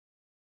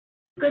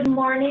Good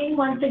morning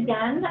once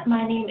again.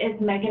 My name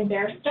is Megan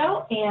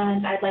Bairstow,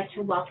 and I'd like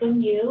to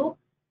welcome you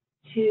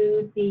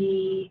to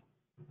the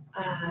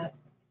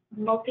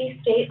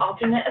Multi-State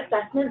Alternate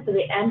Assessment, so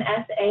the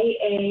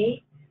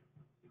MSAA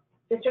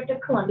District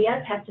of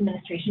Columbia Test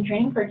Administration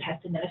Training for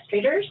Test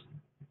Administrators.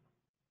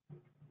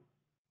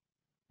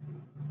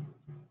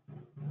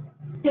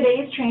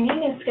 Today's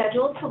training is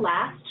scheduled to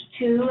last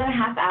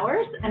 2.5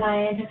 hours, and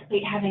I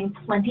anticipate having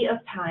plenty of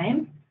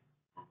time.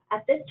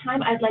 At this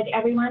time, I'd like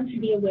everyone to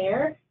be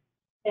aware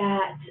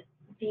that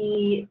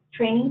the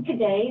training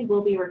today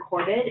will be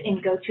recorded in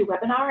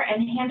GoToWebinar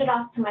and handed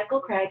off to Michael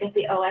Craig at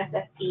the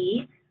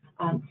OSSE.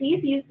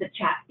 Please use the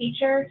chat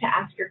feature to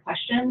ask your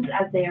questions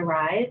as they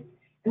arise,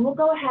 and we'll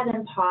go ahead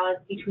and pause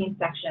between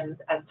sections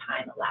as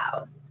time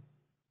allows.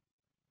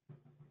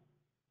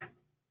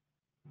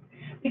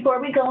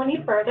 Before we go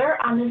any further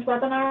on this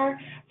webinar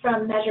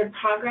from Measured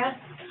Progress,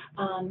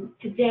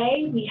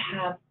 today we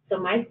have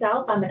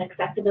myself, I'm an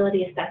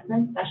accessibility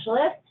assessment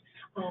specialist.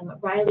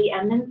 Riley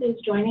Emmons is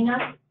joining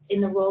us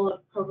in the role of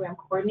program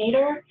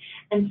coordinator,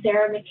 and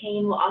Sarah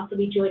McCain will also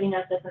be joining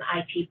us as an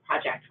IT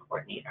project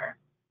coordinator.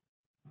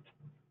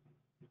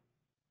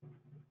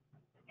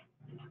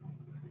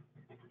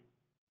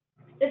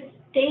 The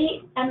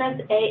state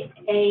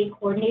MSAA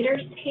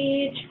coordinators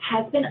page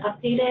has been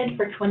updated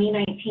for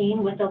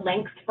 2019 with the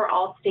links for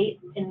all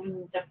states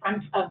in the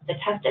front of the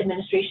test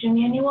administration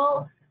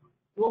manual.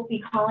 We'll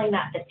be calling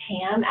that the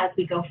TAM as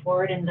we go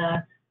forward in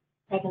the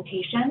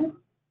presentation.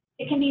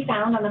 It can be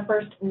found on the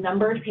first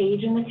numbered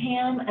page in the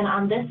TAM, and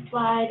on this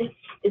slide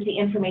is the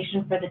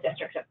information for the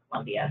District of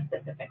Columbia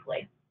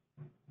specifically.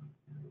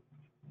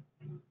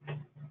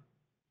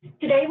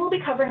 Today we'll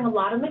be covering a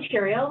lot of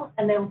material,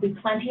 and there will be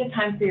plenty of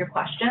time for your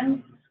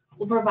questions.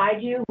 We'll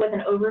provide you with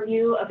an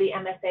overview of the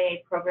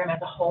MSAA program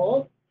as a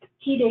whole,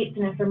 key dates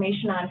and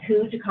information on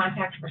who to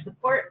contact for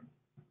support,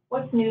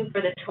 what's new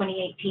for the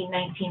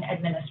 2018-19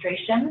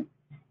 administration,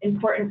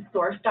 important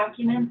source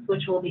documents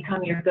which will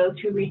become your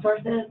go-to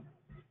resources,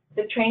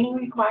 the training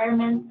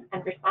requirements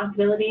and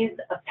responsibilities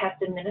of test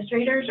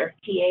administrators or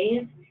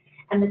TAs,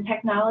 and the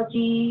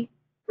technology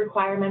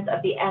requirements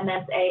of the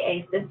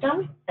MSAA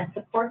system and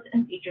supports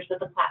and features of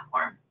the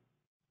platform.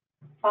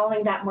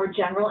 Following that more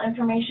general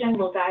information,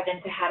 we'll dive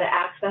into how to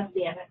access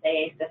the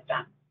MSAA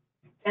system.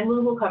 And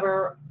we will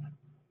cover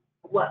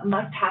what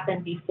must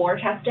happen before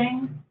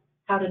testing,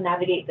 how to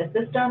navigate the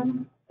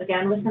system,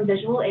 again with some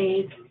visual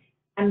aids,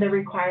 and the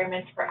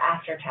requirements for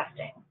after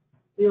testing.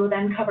 We will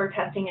then cover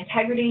testing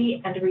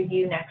integrity and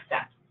review next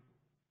steps.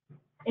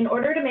 In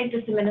order to make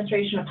this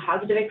administration a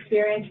positive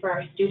experience for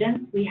our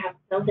students, we have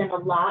built in a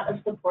lot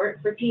of support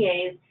for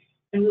TAs,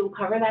 and we will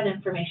cover that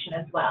information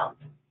as well.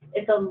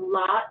 It's a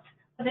lot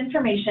of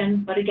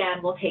information, but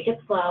again, we'll take it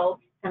slow,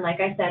 and like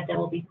I said, there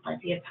will be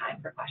plenty of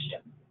time for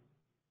questions.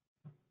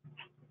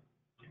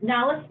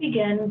 Now let's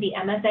begin the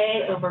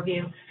MSAA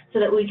overview so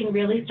that we can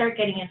really start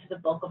getting into the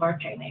bulk of our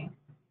training.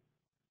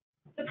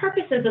 The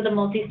purposes of the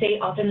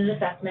Multi-State Alternate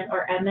Assessment,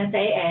 or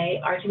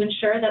MSAA, are to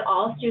ensure that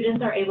all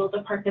students are able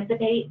to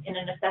participate in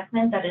an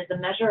assessment that is a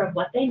measure of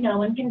what they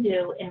know and can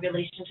do in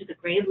relation to the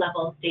grade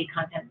level state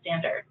content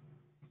standards,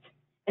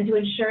 and to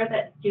ensure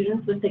that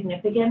students with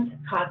significant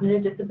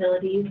cognitive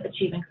disabilities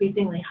achieve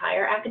increasingly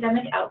higher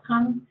academic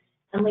outcomes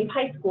and leave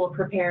high school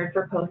prepared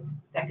for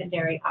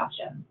post-secondary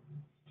options,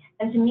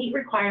 and to meet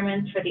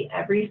requirements for the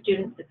Every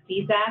Student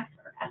Succeeds Act,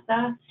 or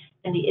ESSA,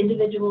 and the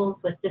Individuals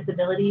with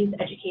Disabilities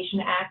Education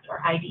Act,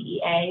 or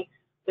IDEA,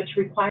 which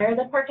require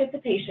the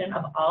participation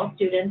of all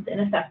students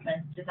in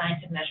assessments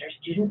designed to measure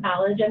student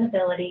knowledge and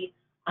ability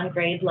on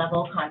grade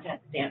level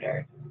content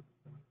standards.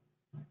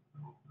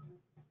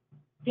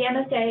 The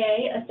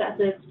MSAA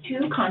assesses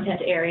two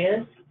content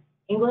areas,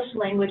 English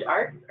Language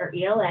Arts, or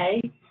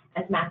ELA,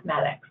 and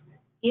mathematics.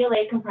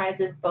 ELA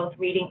comprises both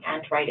reading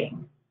and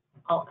writing.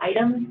 All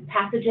items,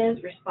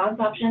 passages, response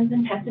options,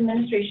 and test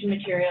administration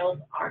materials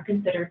are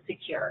considered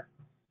secure.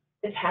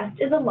 The test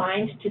is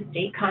aligned to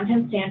state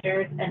content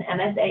standards and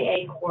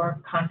MSAA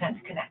core content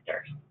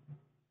connectors.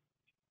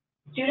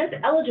 Students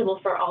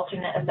eligible for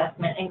alternate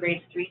assessment in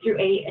grades 3 through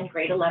 8 and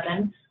grade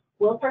 11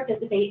 will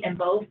participate in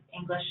both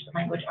English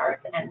Language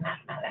Arts and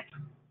mathematics.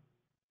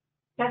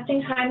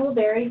 Testing time will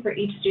vary for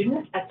each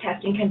student, as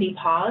testing can be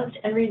paused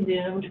and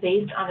resumed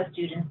based on a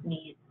student's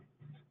needs.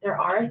 There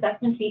are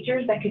assessment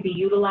features that could be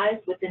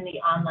utilized within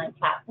the online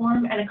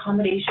platform, and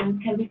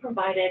accommodations can be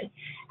provided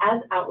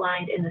as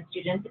outlined in the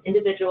student's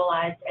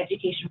individualized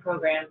education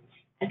program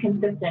and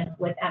consistent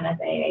with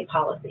MSAA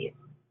policies.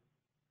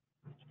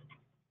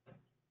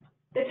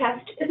 The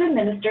test is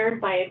administered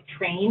by a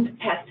trained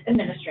test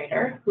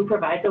administrator who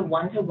provides a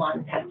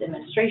one-to-one test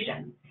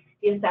administration.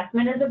 The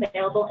assessment is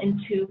available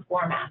in two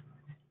formats,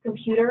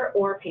 computer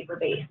or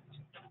paper-based.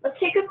 Let's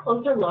take a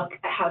closer look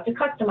at how to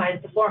customize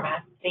the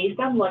format based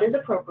on what is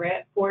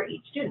appropriate for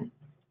each student.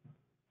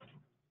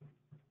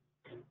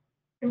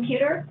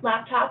 Computer,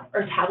 laptop,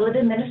 or tablet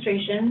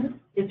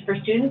administration is for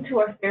students who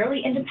are fairly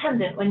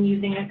independent when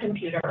using a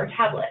computer or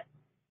tablet.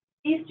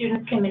 These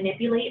students can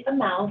manipulate a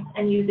mouse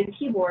and use a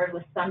keyboard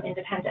with some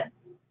independence.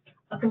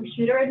 A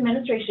computer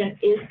administration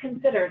is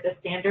considered the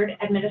standard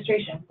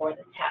administration for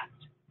this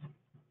test.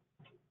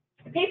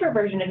 The paper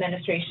version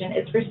administration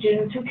is for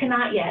students who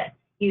cannot yet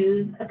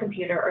use a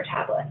computer or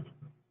tablet.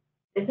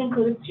 This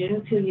includes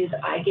students who use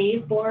eye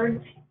gaze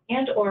boards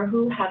and or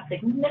who have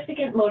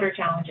significant motor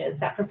challenges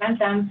that prevent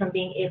them from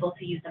being able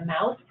to use a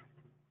mouse,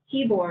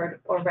 keyboard,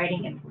 or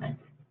writing implement.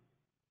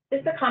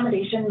 This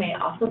accommodation may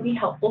also be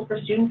helpful for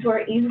students who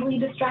are easily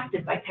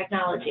distracted by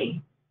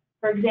technology.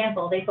 For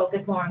example, they focus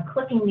more on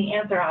clicking the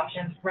answer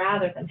options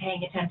rather than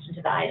paying attention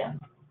to the items.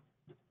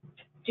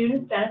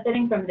 Students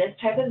benefiting from this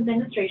type of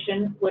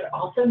administration would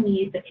also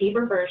need the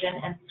paper version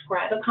and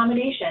scribe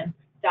accommodation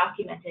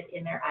documented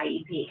in their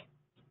IEP.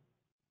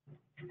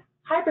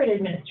 Hybrid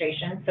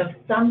administration, so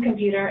some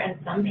computer and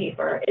some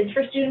paper, is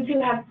for students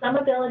who have some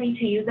ability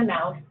to use a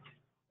mouse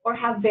or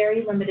have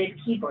very limited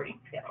keyboarding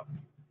skills.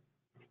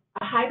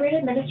 A hybrid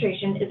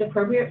administration is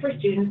appropriate for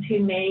students who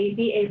may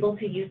be able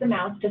to use the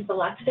mouse to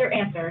select their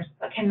answers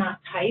but cannot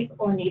type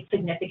or need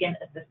significant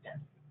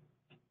assistance.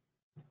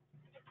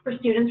 For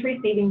students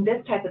receiving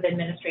this type of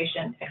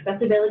administration,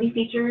 accessibility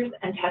features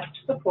and test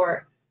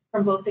support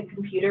from both the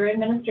computer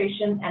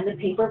administration and the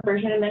paper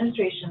version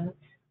administration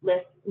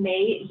lists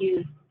may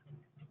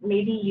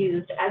be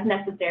used as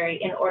necessary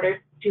in order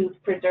to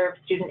preserve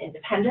student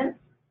independence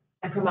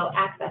and promote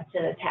access to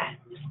the test.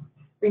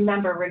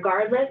 Remember,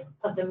 regardless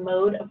of the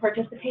mode of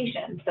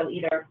participation, so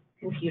either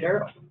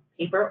computer,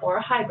 paper, or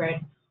a hybrid,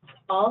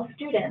 all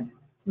student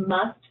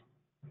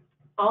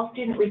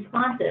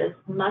responses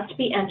must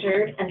be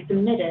entered and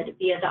submitted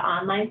via the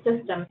online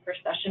system for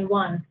session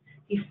 1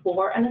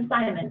 before an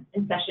assignment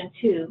in session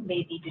 2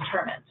 may be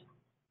determined.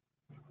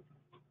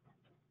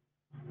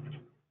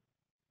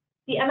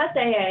 The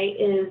MSAA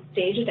is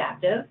stage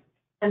adaptive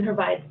and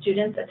provides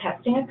students a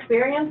testing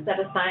experience that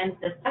assigns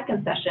the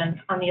second session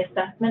on the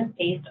assessment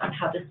based on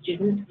how the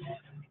student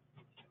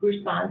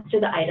responds to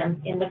the items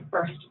in the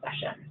first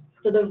session.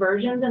 So the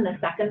versions in the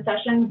second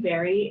session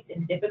vary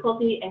in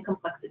difficulty and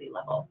complexity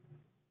level.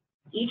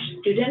 Each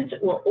student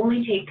will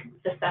only take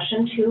the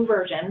session 2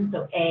 version,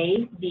 so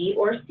A, B,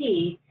 or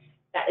C,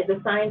 that is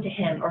assigned to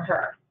him or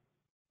her.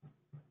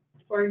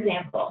 For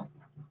example,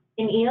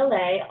 in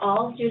ELA,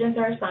 all students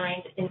are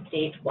assigned in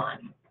stage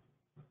 1.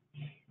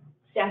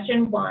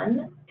 Session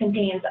 1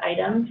 contains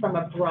items from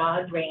a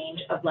broad range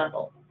of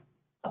levels.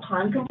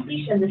 Upon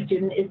completion, the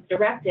student is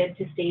directed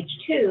to stage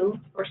 2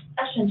 or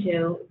session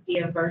 2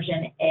 via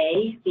version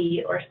A,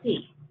 B, or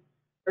C.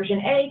 Version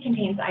A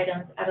contains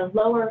items at a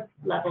lower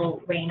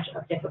level range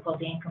of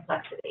difficulty and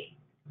complexity.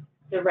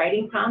 The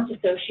writing prompt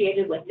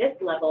associated with this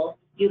level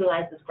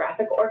utilizes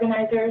graphic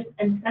organizers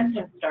and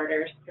sentence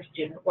starters for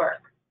student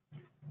work.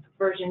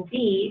 Version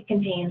B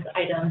contains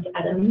items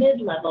at a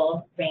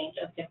mid-level range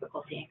of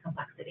difficulty and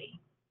complexity.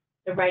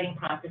 The writing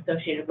prompt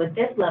associated with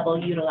this level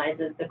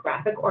utilizes the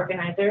graphic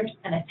organizers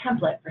and a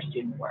template for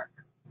student work.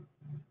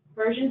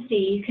 Version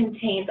C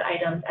contains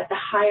items at the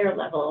higher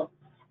level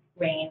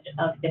range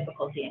of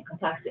difficulty and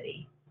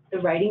complexity. The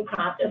writing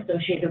prompt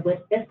associated with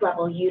this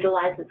level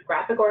utilizes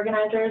graphic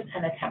organizers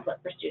and a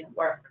template for student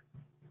work.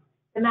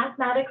 The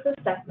mathematics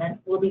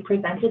assessment will be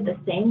presented the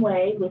same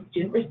way with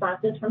student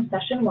responses from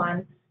session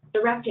 1,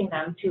 directing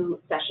them to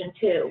session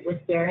 2 with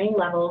varying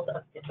levels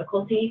of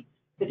difficulty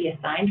for the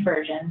assigned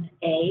version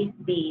A,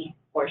 B,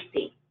 or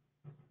C.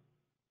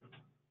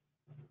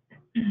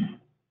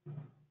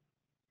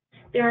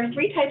 There are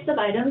 3 types of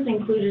items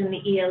included in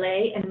the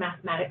ELA and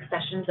mathematics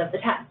sessions of the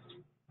test.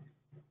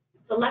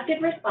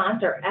 Selected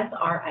response, or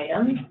SR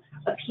items,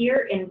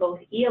 appear in both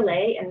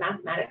ELA and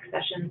mathematics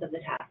sessions of the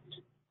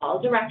test.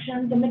 All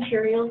directions and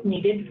materials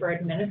needed for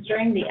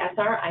administering the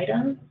SR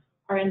items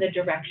are in the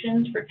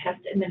directions for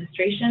test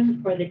administration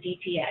for the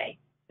DTA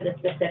for the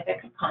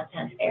specific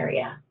content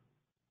area.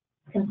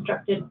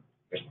 Constructed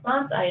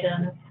response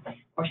items,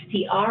 or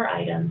CR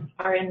items,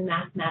 are in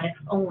mathematics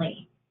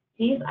only.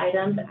 These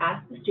items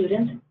ask the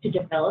student to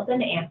develop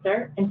an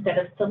answer instead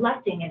of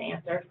selecting an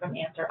answer from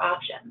answer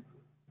options.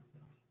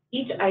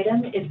 Each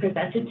item is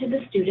presented to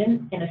the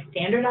student in a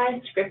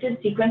standardized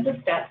scripted sequence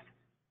of steps,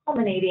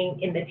 culminating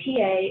in the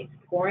TA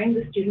scoring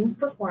the student's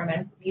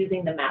performance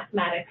using the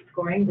mathematics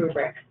scoring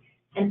rubric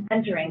and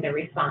entering the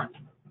response.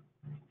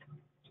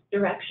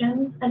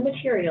 Directions and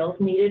materials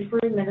needed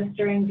for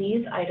administering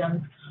these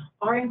items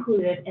are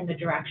included in the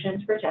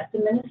directions for test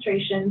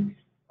administration,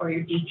 or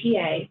your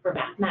DTA, for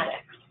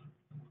mathematics.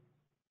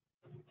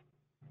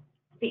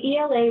 The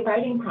ELA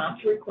writing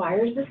prompt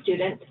requires the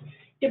student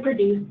to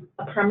produce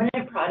a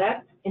permanent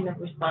product in the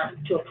response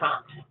to a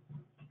prompt.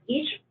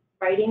 Each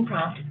writing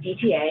prompt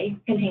DTA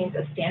contains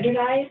a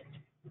standardized,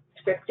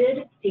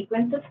 scripted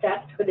sequence of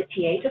steps for the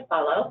TA to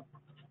follow,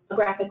 a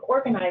graphic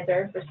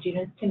organizer for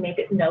students to make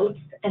notes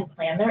and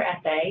plan their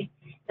essay,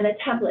 and a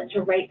template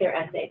to write their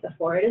essay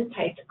before it is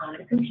typed on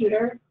the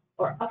computer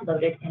or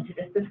uploaded into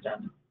the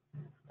system.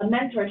 A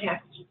mentor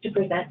text to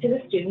present to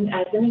the student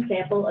as an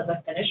example of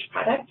a finished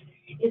product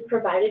is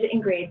provided in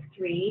grades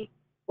 3,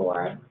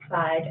 4,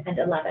 5, and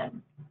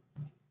 11.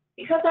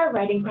 Because our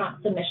writing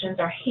prompt submissions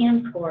are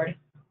hand-scored,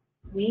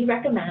 we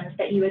recommend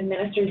that you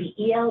administer the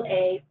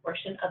ELA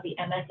portion of the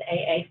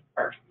MSAA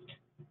first.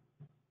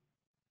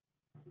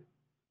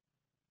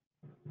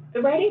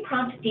 The writing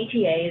prompt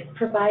DTAs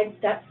provide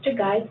steps to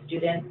guide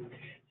students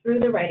through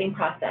the writing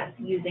process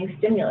using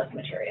stimulus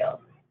materials.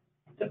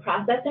 The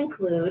process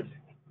includes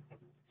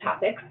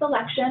topic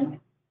selection,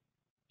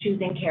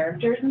 choosing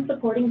characters and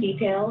supporting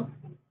details,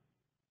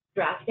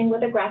 drafting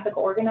with a graphic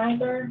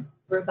organizer,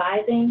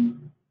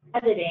 revising,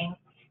 editing,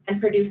 and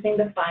producing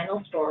the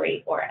final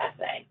story or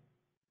essay.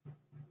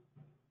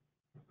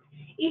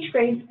 Each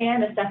grade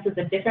span assesses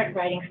a different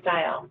writing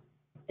style.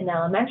 In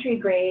elementary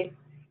grades,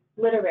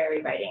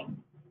 literary writing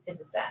is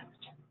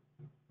assessed.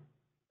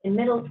 In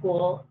middle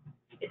school,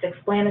 it's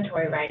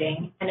explanatory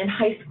writing, and in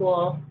high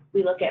school,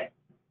 we look at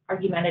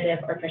argumentative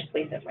or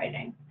persuasive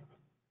writing.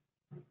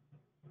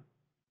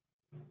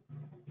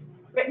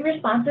 Written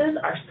responses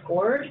are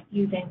scored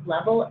using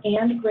level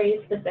and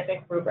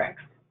grade-specific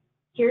rubrics.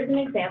 Here's an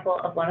example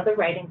of one of the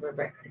writing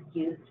rubrics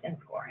used in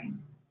scoring.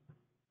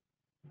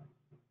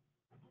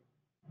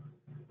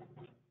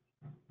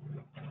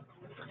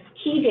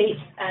 Key dates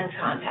and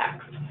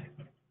context.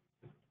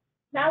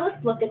 Now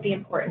let's look at the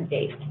important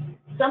dates.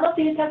 Some of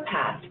these have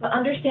passed, but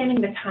understanding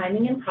the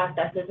timing and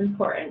process is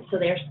important, so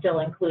they are still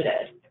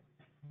included.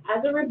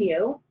 As a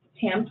review,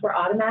 TAMs were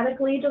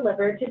automatically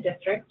delivered to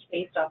districts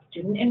based off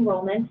student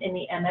enrollment in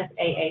the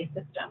MSAA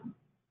system.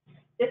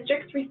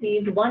 Districts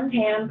received 1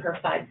 TAM per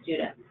 5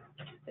 students.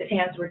 The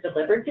TAMs were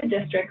delivered to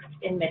districts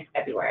in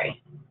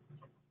mid-February.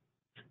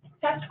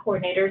 Test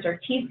coordinators, or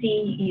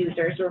TC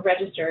users, were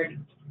registered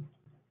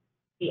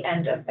the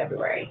end of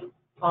February.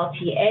 All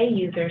TA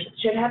users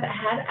should have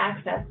had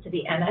access to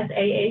the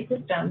MSAA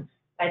system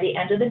by the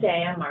end of the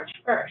day on March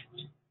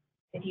 1st.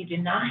 If you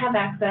did not have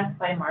access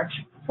by March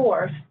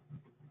 4th,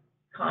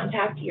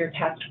 contact your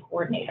test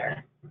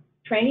coordinator.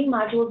 Training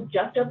modules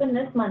just opened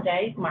this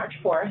Monday, March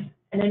 4th,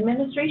 and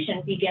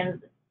administration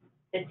begins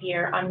this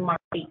year on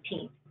March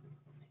 18th.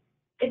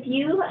 If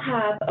you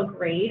have a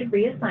grade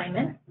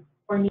reassignment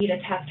or need a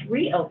test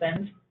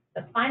reopened,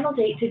 the final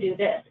date to do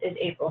this is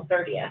April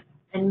 30th,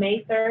 and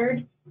May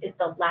 3rd is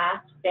the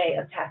last day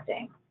of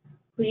testing.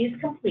 Please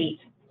complete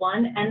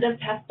one end of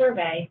test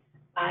survey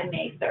by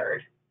May 3rd.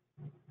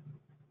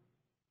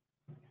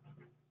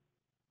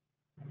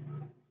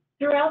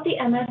 Throughout the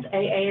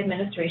MSAA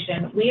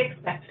administration, we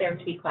expect there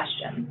to be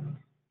questions.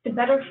 To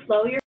better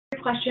flow your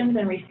questions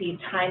and receive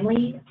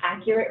timely,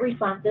 accurate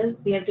responses,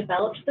 we have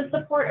developed the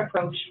support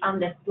approach on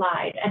this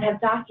slide and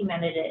have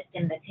documented it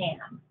in the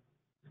TAM.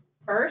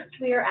 First,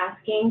 we are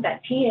asking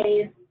that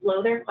TAs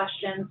flow their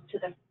questions to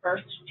the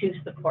first 2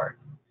 supports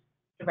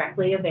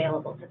directly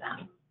available to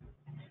them,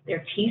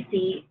 their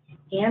TC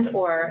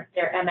and/or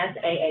their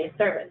MSAA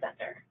service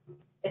center.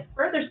 If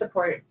further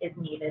support is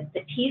needed,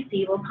 the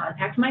TC will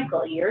contact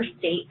Michael, your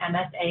state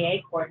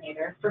MSAA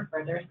coordinator, for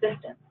further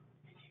assistance.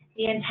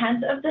 The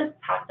intent of this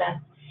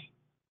process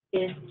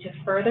is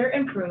to further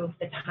improve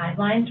the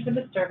timelines for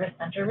the service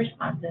center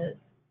responses,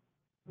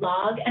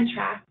 log and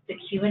track the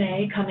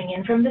Q&A coming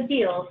in from the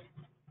field,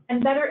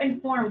 and better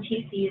inform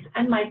TCs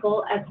and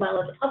Michael, as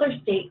well as other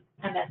state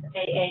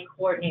MSAA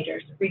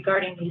coordinators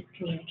regarding these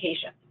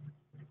communications.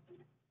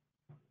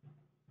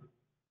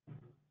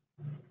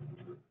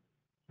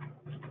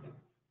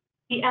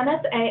 The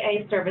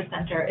MSAA Service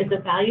Center is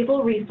a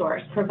valuable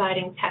resource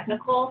providing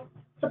technical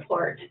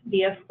support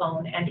via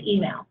phone and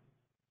email.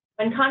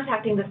 When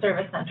contacting the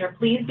Service Center,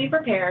 please be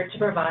prepared to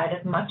provide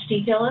as much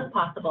detail as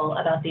possible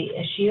about the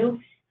issue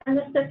and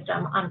the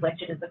system on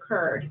which it has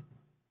occurred.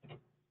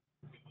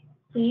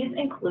 Please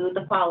include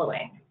the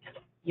following: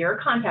 your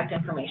contact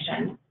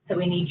information, so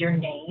we need your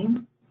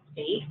name,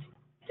 state,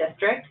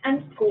 district,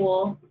 and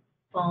school,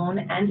 phone,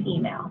 and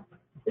email.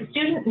 The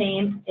student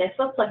name, if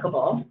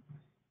applicable,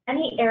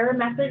 any error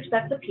message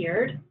that's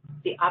appeared,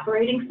 the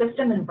operating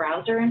system and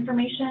browser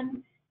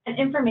information, and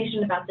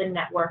information about the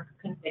network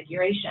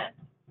configuration.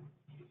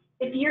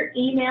 If you're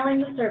emailing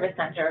the Service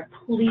Center,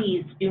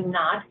 please do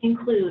not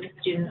include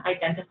student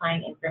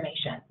identifying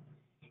information.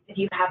 If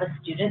you have a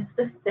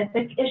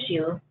student-specific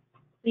issue,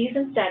 please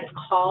instead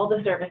call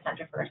the Service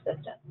Center for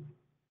assistance.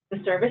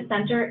 The Service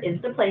Center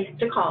is the place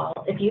to call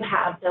if you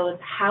have those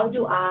 "how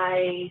do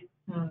I"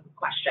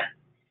 questions,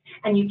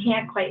 and you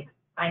can't quite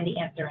find the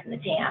answer in the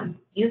TAM,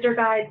 user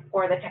guides,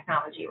 or the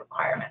technology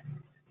requirements.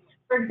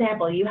 For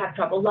example, you have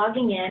trouble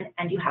logging in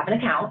and you have an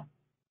account.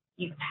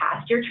 You've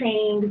passed your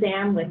training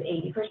exam with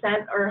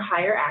 80% or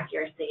higher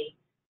accuracy,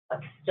 but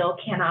still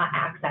cannot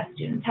access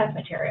student test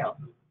materials.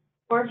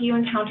 Or if you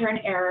encounter an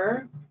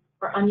error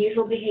or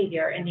unusual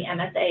behavior in the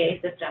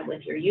MSAA system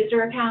with your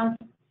user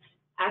accounts,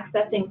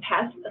 accessing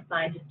tests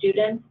assigned to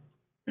students,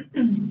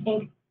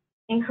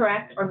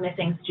 incorrect or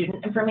missing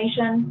student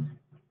information,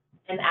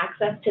 and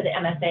access to the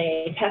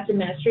MSAA test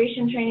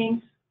administration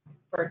training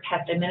for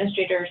test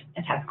administrators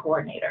and test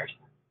coordinators.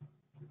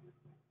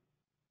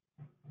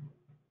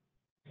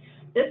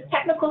 This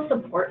technical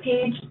support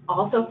page,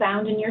 also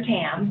found in your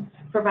TAM,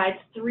 provides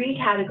 3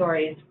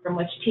 categories from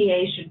which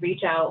TAs should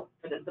reach out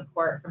for the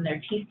support from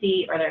their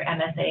TC or their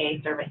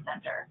MSAA Service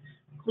Center: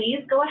 please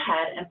go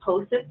ahead and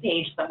post this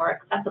page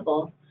somewhere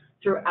accessible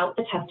throughout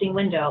the testing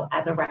window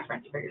as a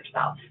reference for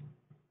yourself.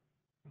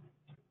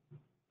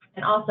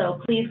 And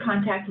also, please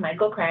contact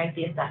Michael Craig,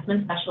 the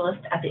assessment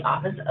specialist at the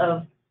Office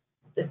of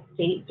the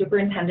State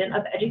Superintendent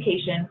of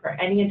Education, for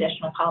any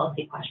additional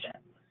policy questions.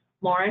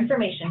 More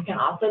information can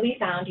also be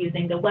found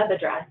using the web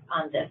address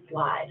on this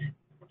slide.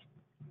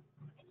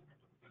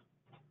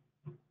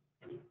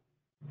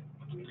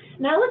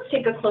 Now let's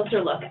take a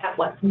closer look at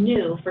what's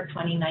new for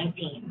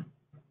 2019.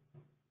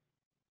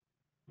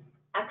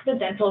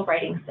 Accidental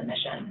writing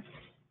submission.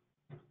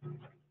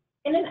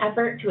 In an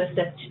effort to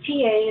assist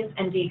TAs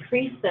and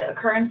decrease the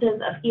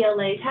occurrences of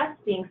ELA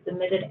tests being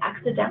submitted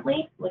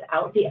accidentally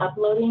without the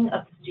uploading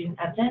of the student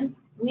evidence,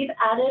 we've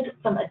added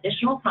some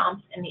additional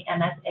prompts in the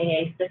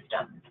MSAA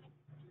system.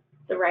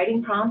 The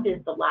writing prompt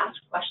is the last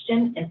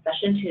question in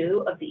session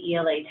 2 of the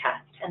ELA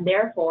test, and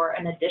therefore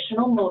an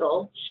additional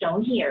modal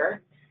shown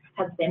here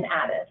has been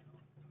added.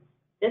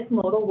 This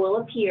modal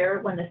will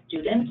appear when the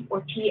student or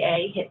TA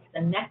hits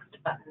the next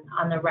button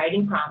on the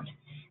writing prompt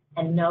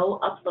and no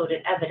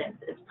uploaded evidence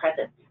is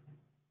present.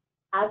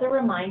 As a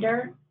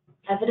reminder,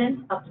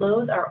 evidence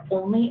uploads are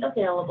only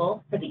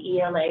available for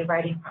the ELA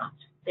writing prompt.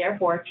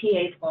 Therefore,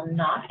 TAs will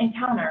not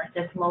encounter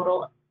this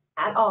modal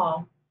at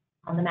all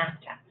on the math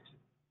test.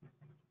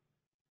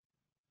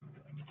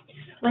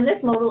 When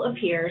this modal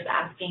appears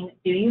asking,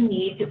 do you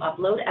need to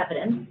upload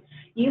evidence,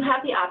 you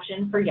have the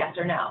option for yes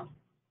or no.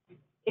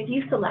 If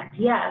you select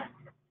yes,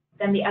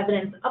 then the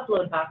evidence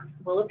upload box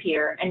will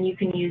appear and you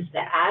can use the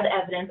add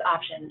evidence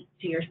option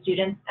to your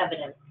student's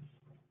evidence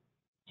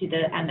to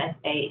the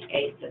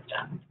MSAA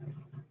system.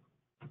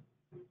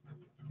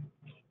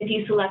 If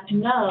you select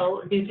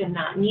no due to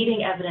not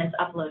needing evidence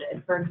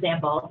uploaded, for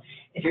example,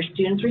 if your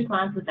student's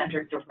response was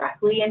entered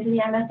directly into the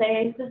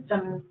MSAA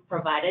system's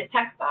provided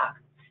text box,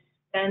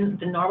 then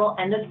the normal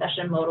end of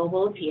session modal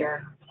will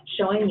appear,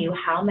 showing you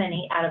how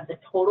many out of the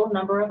total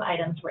number of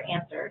items were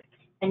answered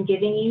and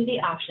giving you the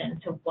option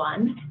to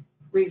 1,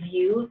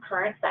 review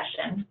current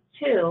session,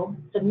 2,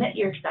 submit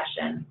your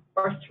session,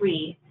 or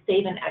 3,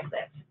 save and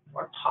exit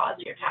or pause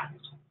your test.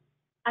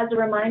 As a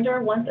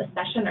reminder, once a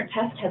session or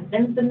test has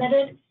been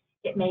submitted,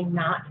 it may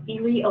not be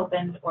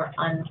reopened or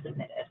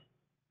unsubmitted.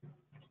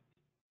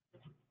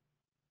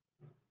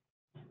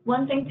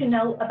 One thing to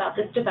note about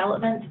this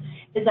development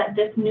is that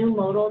this new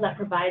modal that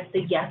provides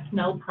the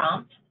yes/no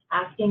prompt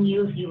asking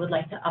you if you would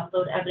like to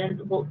upload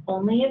evidence will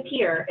only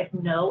appear if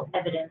no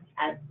evidence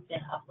has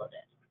been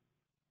uploaded.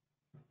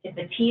 If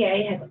the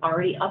TA has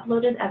already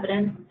uploaded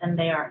evidence, then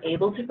they are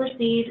able to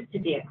proceed to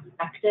the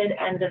expected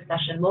end of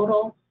session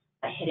modal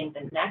by hitting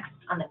the next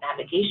on the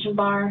navigation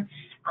bar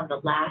on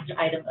the last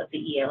item of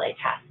the ELA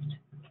test.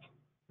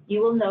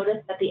 You will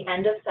notice that the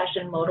end of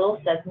session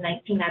modal says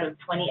 19 out of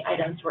 20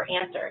 items were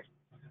answered.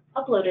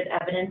 Uploaded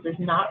evidence is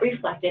not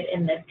reflected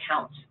in this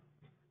count.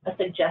 A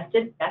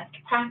suggested best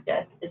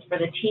practice is for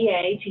the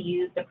TA to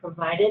use the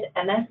provided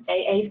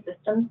MSAA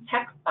systems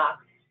text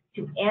box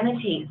to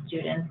annotate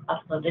students'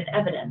 uploaded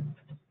evidence.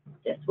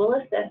 This will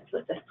assist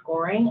with the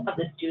scoring of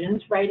the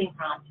student's writing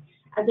prompt,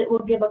 as it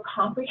will give a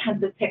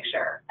comprehensive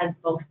picture as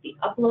both the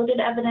uploaded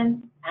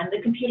evidence and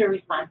the computer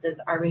responses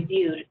are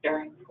reviewed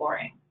during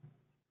scoring.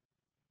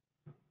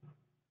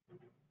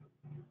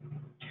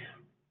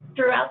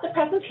 Throughout the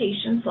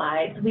presentation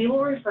slides, we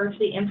will refer to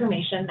the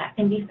information that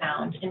can be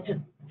found into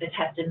the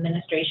Test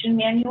Administration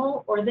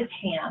Manual, or the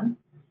TAM,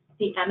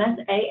 the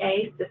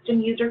MSAA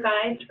System User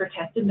Guides for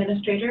Test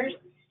Administrators,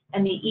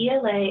 and the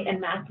ELA and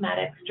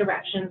Mathematics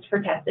Directions for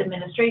Test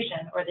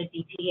Administration, or the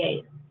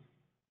DTAs.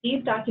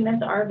 These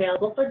documents are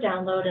available for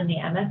download in the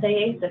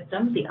MSAA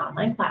system, the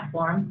online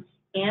platform,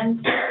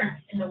 and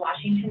in the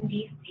Washington,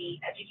 D.C.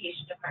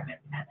 Education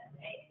Department's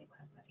MSAA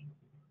website.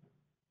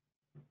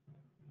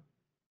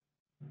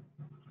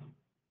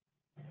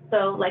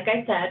 So, like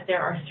I said,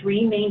 there are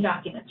 3 main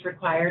documents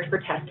required for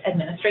test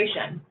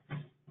administration: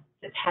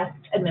 the Test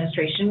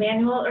Administration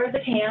Manual, or the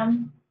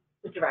TAM,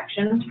 the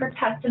Directions for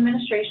Test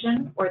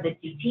Administration, or the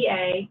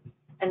DTA,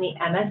 and the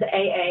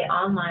MSAA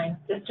Online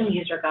System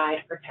User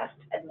Guide for Test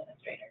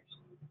Administrators.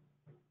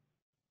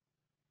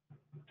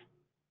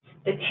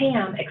 The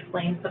TAM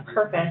explains the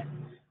purpose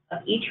of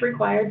each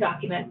required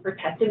document for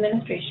test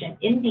administration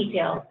in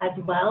detail, as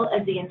well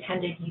as the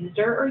intended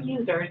user or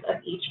users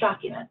of each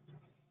document.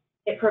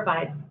 It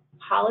provides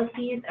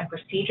policies and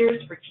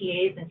procedures for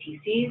TAs and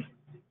TCs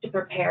to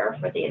prepare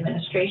for the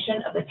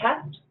administration of the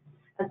test,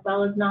 as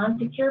well as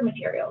non-secure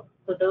materials,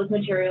 so those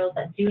materials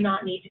that do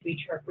not need to be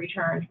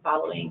returned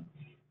following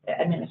the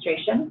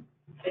administration.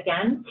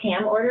 Again,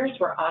 TAM orders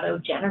were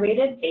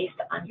auto-generated based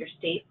on your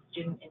state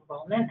student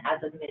enrollment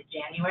as of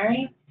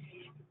mid-January.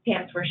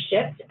 TAMs were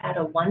shipped at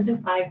a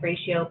 1-to-5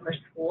 ratio per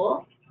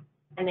school,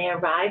 and they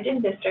arrived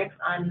in districts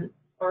on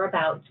or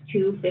about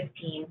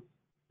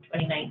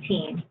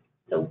 2/15/2019,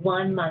 so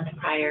 1 month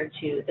prior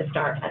to the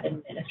start of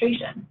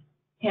administration.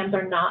 TAMs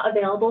are not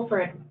available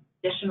for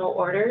additional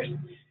orders,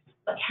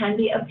 but can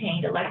be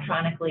obtained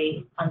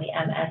electronically on the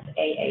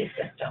MSAA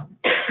system.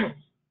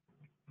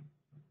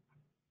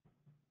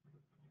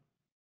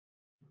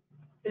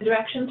 The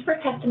directions for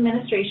test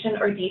administration,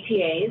 or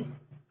DTAs,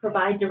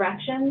 provide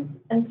directions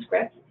and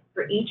scripts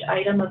for each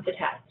item of the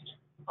test.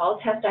 All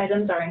test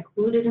items are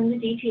included in the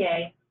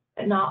DTA,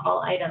 but not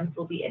all items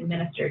will be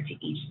administered to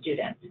each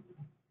student.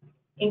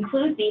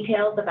 Include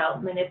details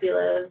about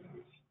manipulatives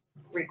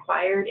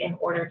required in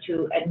order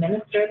to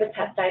administer the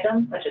test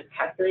items, such as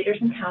calculators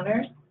and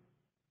counters.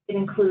 It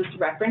includes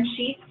reference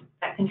sheets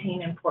that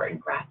contain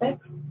important graphics.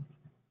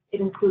 It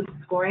includes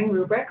scoring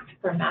rubrics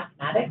for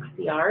mathematics,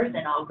 CRs,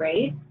 and all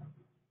grades.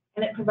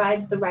 And it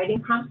provides the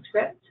writing prompt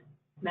script,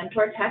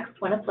 mentor text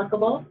when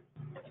applicable,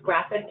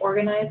 graphic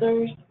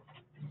organizers,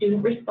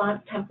 student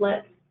response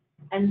templates,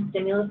 and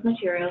stimulus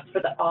materials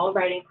for the all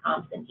writing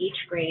prompts in each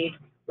grade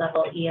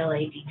level ELA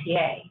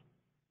DTA.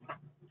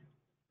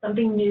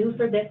 Something new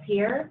for this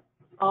year,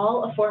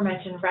 all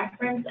aforementioned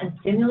reference and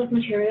stimulus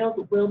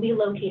materials will be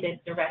located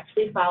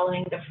directly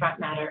following the front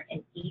matter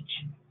in each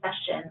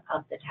session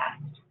of the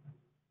test.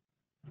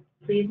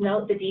 Please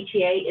note the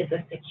DTA is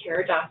a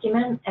secure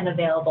document and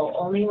available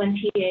only when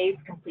TAs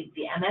complete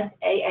the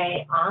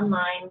MSAA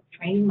online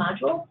training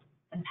module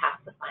and pass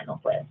the final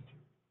quiz.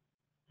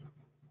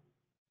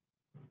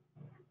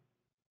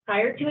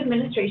 Prior to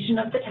administration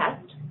of the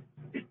test,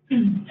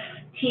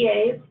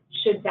 TAs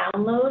should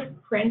download,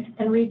 print,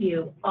 and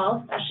review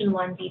all Session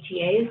 1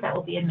 DTAs that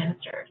will be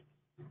administered.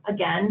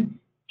 Again,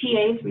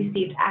 TAs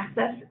received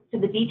access to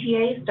the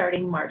DTA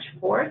starting March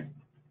 4th,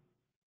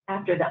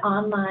 after the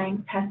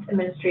online test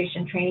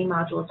administration training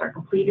modules are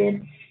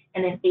completed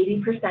and an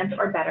 80%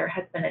 or better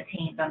has been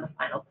attained on the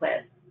final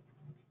quiz.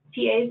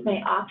 TAs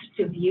may opt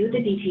to view the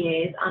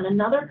DTAs on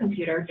another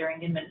computer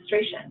during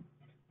administration.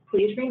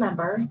 Please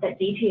remember that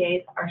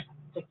DTAs are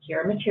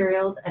secure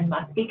materials and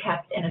must be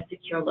kept in a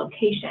secure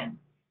location,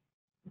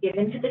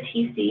 given to the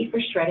TC for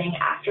shredding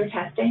after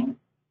testing,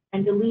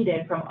 and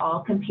deleted from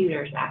all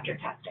computers after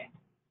testing.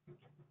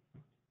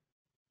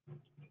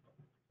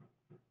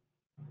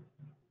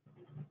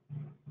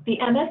 The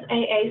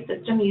MSAA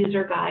System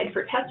User Guide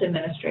for Test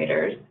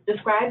Administrators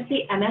describes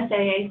the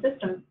MSAA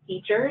system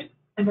features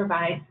and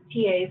provides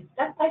TAs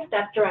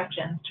step-by-step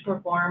directions to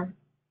perform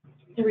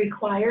the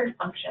required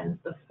functions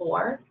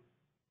before,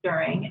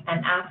 during,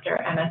 and after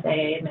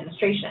MSAA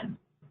administration.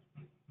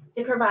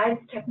 It provides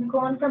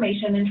technical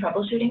information and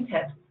troubleshooting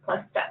tips, plus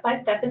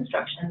step-by-step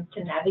instructions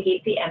to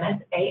navigate the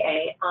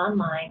MSAA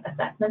online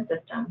assessment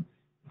system,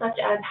 such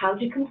as how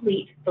to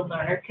complete the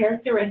Learner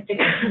Characteristic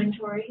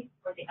Inventory,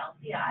 or the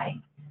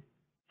LCI,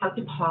 how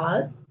to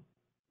pause,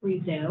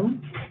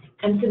 resume,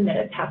 and submit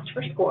a test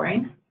for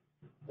scoring,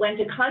 when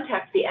to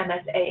contact the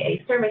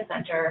MSAA Service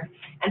Center,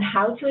 and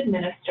how to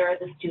administer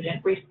the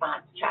student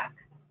response check.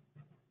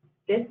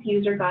 This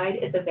user guide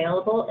is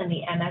available in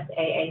the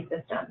MSAA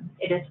system.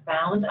 It is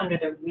found under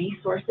the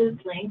Resources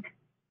link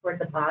toward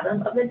the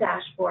bottom of the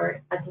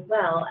dashboard, as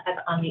well as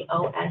on the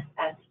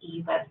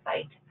OSSE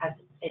website as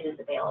it is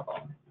available.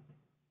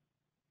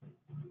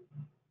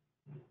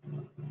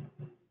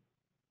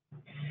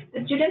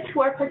 The students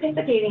who are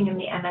participating in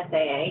the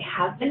MSAA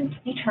have been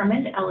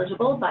determined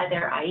eligible by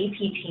their IEP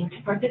team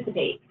to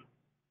participate.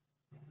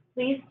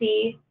 Please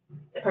see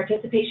the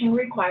participation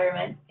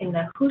requirement in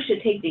the Who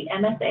Should Take the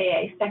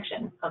MSAA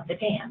section of the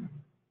TAM.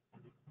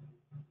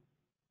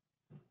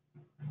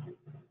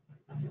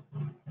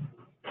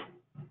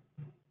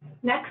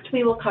 Next,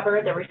 we will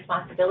cover the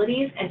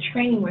responsibilities and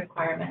training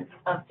requirements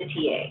of the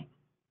TA.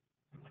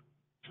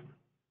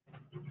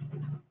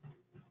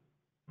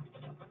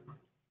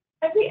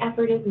 Every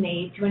effort is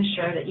made to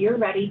ensure that you're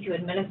ready to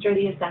administer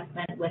the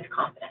assessment with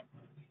confidence.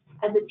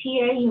 As a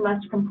TA, you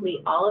must complete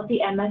all of the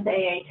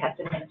MSAA test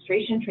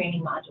administration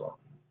training modules.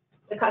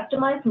 The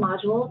customized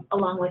module,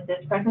 along with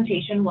this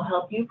presentation, will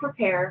help you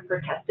prepare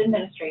for test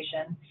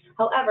administration.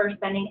 However,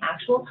 spending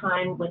actual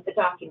time with the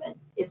documents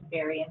is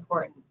very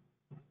important.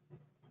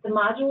 The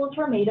modules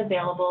were made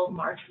available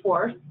March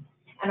 4th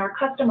and are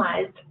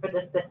customized for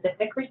the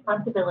specific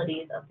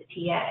responsibilities of the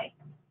TA.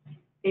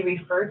 They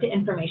refer to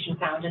information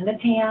found in the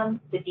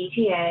TAM, the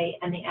DTA,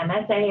 and the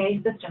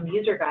MSAA System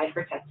User Guide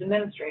for Test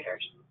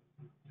Administrators.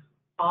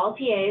 All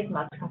TAs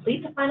must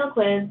complete the final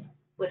quiz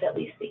with at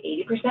least the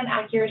 80%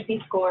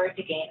 accuracy score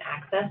to gain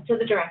access to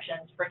the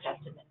directions for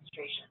test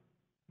administration.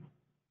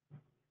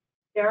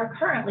 There are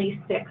currently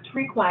 6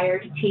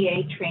 required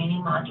TA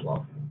training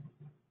modules.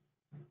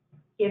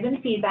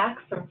 Given feedback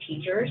from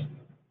teachers,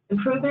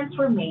 improvements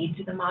were made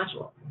to the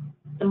modules.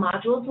 The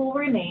modules will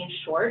remain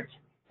short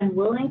and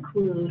will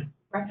include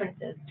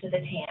references to the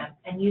TAM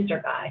and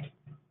user guide.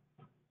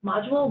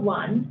 Module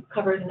 1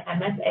 covers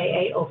an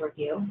MSAA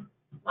overview.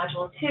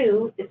 Module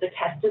 2 is the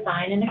test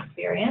design and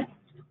experience.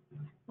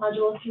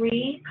 Module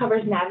 3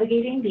 covers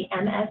navigating the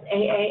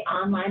MSAA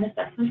online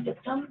assessment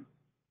system.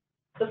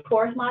 The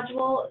 4th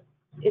module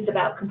is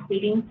about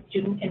completing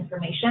student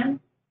information.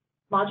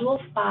 Module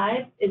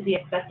 5 is the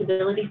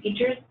accessibility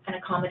features and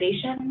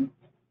accommodations.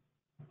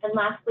 And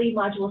lastly,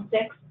 Module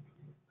 6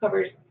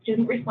 covers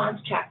student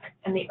response check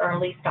and the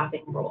early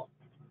stopping rule.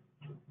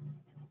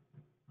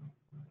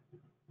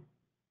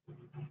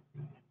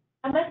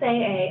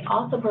 MSAA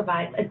also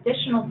provides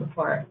additional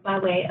support by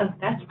way of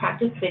best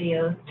practice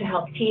videos to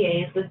help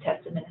TAs with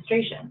test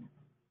administration.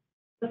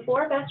 The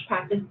 4 best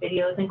practice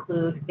videos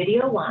include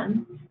Video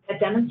 1 that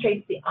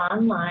demonstrates the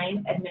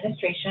online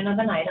administration of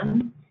an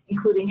item,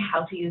 including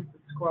how to use the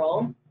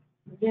scroll,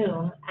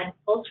 zoom, and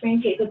full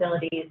screen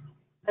capabilities,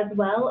 as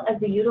well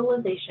as the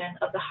utilization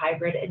of the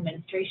hybrid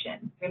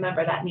administration.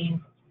 Remember, that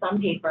means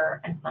some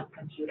paper and some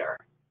computer.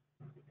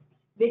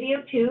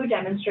 Video 2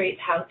 demonstrates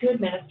how to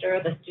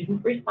administer the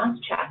student response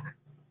check,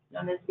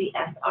 known as the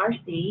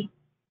SRC,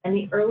 and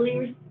the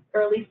early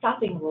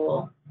stopping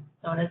rule,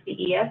 known as the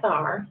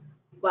ESR,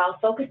 while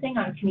focusing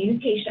on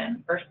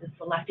communication versus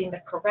selecting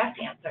the correct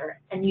answer,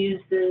 and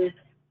uses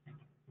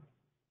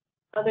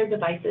other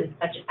devices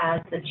such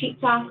as the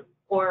cheat talk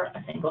or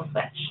a single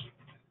switch.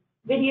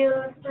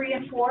 Videos 3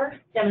 and 4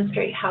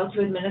 demonstrate how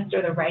to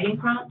administer the writing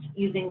prompt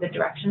using the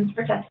directions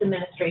for test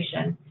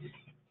administration,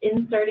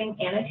 inserting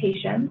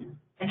annotations,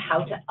 and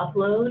how to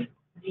upload,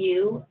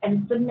 view,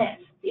 and submit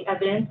the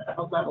evidence of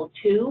a level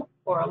 2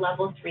 or a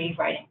level 3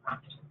 writing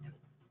prompt.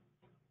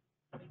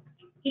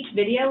 Each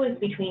video is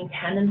between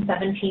 10 and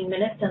 17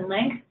 minutes in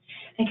length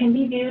and can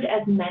be viewed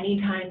as many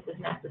times as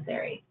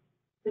necessary.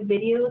 The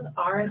videos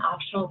are an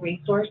optional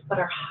resource but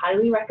are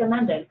highly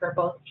recommended for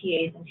both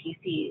TAs and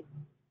TCs.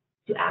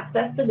 To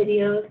access the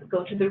videos,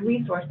 go to the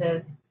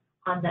resources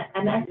on the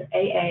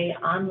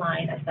MSAA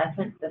Online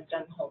Assessment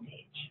System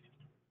homepage.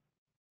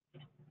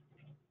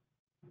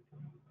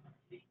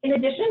 In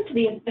addition to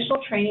the official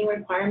training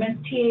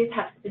requirements, TAs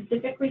have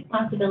specific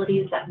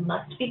responsibilities that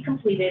must be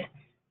completed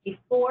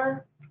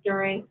before,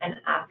 during, and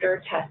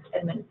after test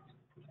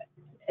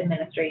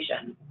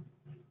administration.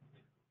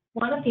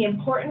 One of the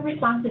important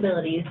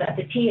responsibilities that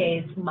the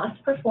TAs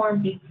must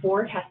perform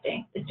before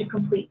testing is to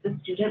complete the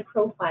student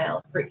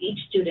profile for each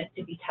student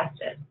to be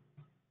tested.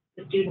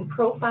 The student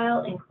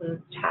profile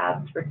includes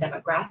tabs for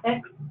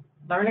demographics,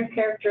 learner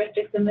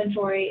characteristics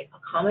inventory,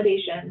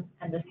 accommodations,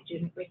 and the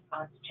student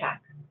response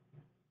check.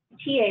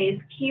 TA's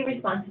key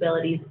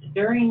responsibilities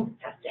during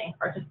testing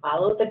are to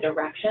follow the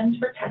directions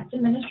for test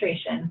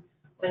administration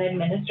when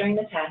administering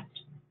the test,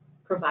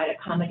 provide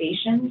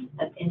accommodations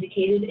as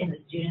indicated in the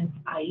student's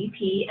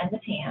IEP and the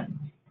TAM,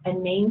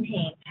 and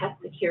maintain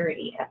test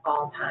security at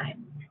all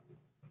times.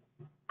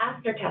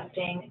 After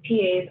testing,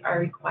 TAs are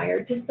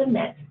required to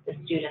submit the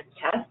student's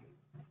test,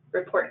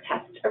 report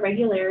test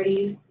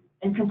irregularities,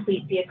 and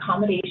complete the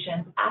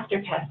accommodations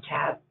after test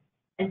tab,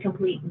 and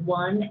complete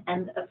one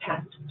end of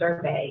test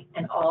survey,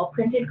 and all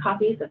printed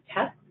copies of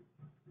tests,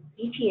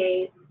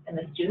 ETAs, and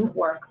the student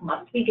work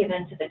must be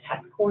given to the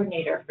test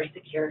coordinator for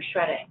secure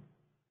shredding.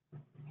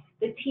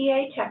 The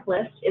TA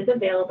checklist is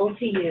available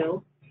to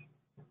you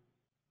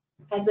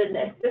as an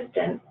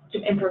assistance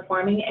in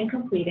performing and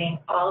completing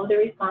all of the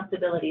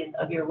responsibilities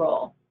of your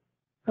role.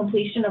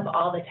 Completion of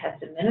all the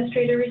test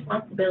administrator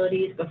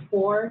responsibilities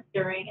before,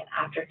 during, and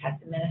after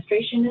test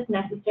administration is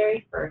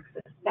necessary for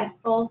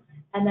successful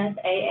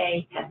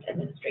MSAA test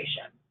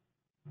administration.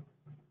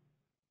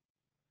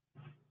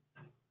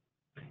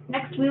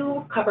 Next, we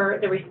will cover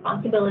the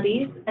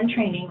responsibilities and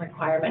training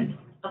requirements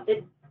of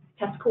the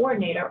test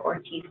coordinator, or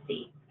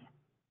TC.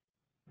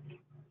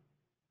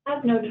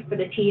 As noted for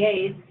the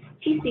TAs,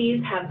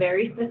 TCs have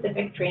very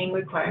specific training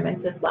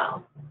requirements as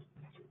well.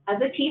 As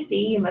a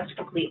TC, you must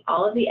complete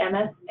all of the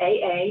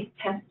MSAA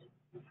test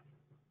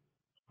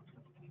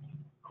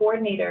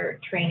coordinator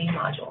training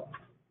modules.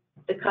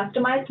 The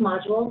customized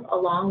modules,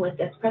 along with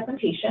this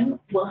presentation,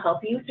 will help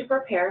you to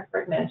prepare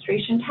for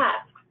administration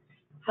tasks.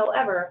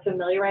 However,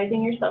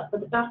 familiarizing yourself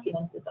with the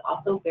documents is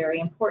also very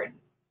important.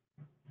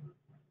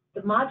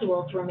 The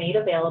modules were made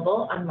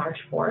available on March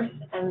 4th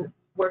and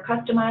were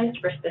customized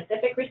for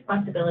specific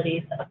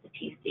responsibilities of the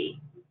TC.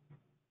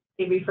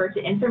 They refer to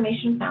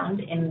information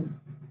found in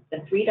the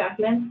 3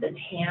 documents, the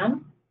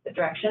TAM, the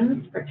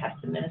directions for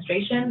test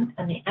administration,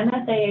 and the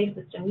MSAA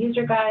system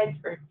user guides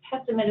for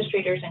test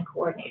administrators and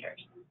coordinators.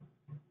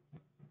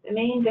 The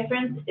main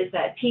difference is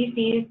that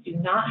TCs do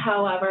not,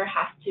 however,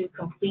 have to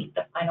complete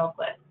the final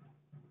quiz.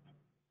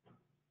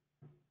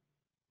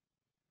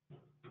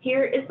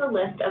 Here is the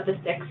list of the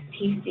 6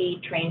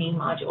 TC training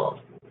modules.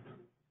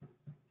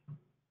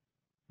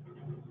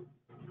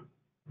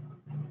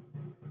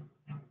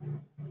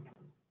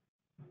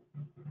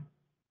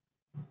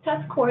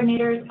 Test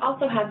coordinators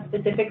also have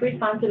specific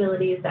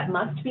responsibilities that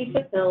must be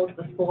fulfilled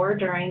before,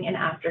 during, and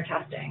after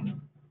testing.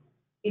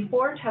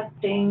 Before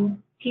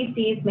testing,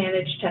 TCs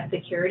manage test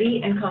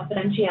security and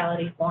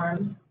confidentiality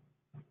forms,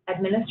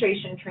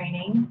 administration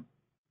training,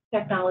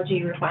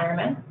 technology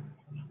requirements.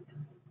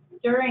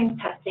 During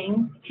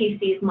testing,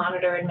 TCs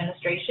monitor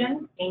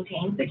administration,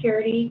 maintain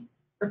security,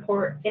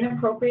 report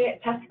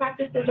inappropriate test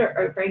practices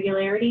or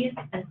irregularities,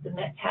 and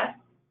submit tests.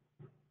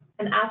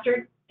 And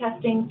after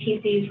testing,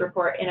 TCs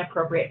report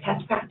inappropriate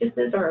test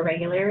practices or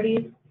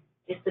irregularities.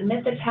 They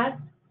submit the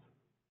test,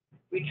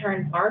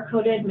 return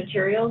bar-coded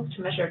materials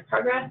to measure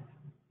progress,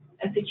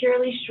 and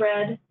securely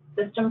shred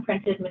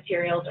system-printed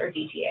materials or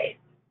DTAs.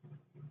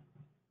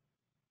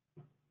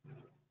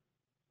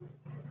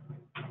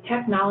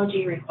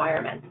 Technology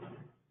requirements.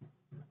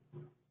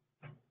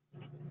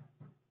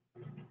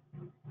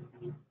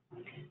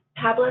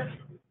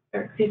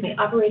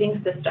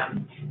 operating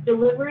system.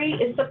 Delivery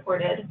is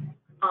supported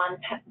on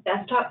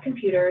desktop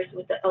computers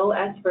with the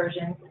OS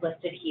versions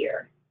listed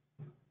here.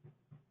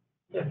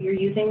 So if you're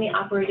using the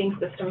operating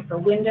system for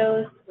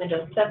Windows,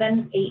 Windows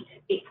 7,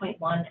 8,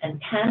 8.1,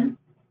 and 10.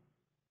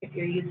 If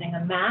you're using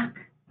a Mac,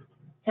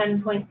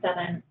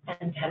 10.7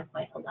 and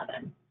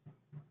 10.11.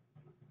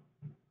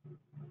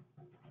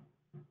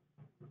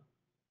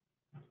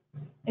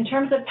 In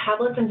terms of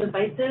tablets and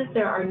devices,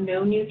 there are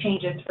no new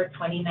changes for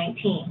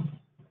 2019.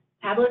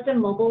 Tablets and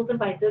mobile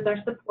devices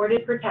are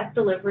supported for test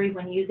delivery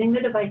when using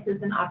the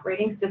devices and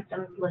operating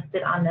systems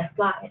listed on this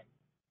slide.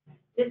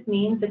 This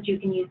means that you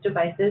can use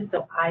devices,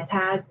 so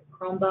iPads,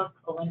 Chromebooks,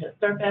 or Windows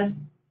Surface,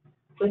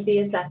 with the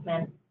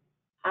assessment,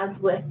 as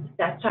with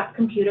desktop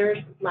computers,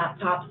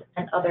 laptops,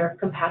 and other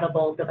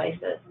compatible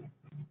devices.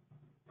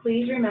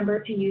 Please remember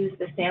to use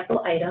the sample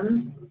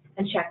items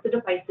and check the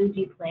devices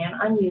you plan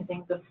on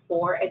using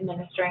before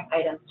administering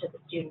items to the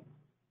student.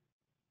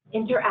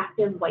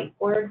 Interactive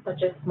whiteboards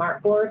such as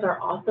smartboards are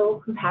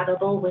also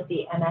compatible with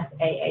the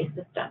MSAA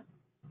system.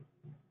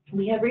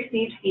 We have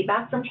received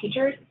feedback from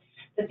teachers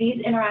that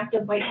these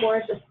interactive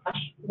whiteboards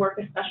work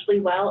especially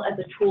well as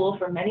a tool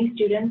for many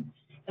students,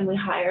 and we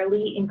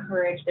highly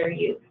encourage their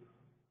use.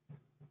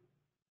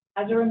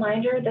 As a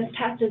reminder, this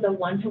test is a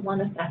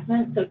one-to-one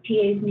assessment, so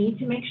TAs need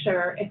to make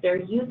sure if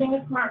they're using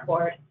a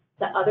smartboard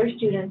that other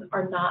students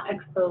are not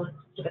exposed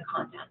to the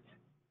content.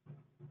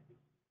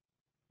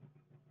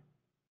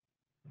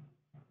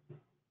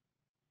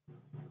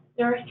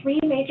 There are three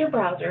major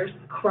browsers,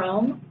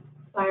 Chrome,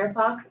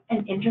 Firefox,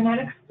 and Internet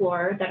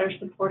Explorer, that are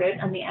supported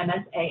on the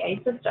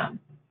MSAA system.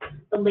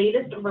 The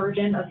latest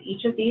version of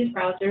each of these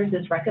browsers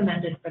is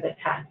recommended for the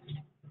test.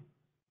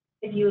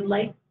 If you would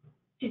like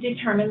to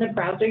determine the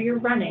browser you're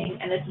running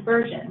and its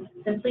version,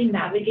 simply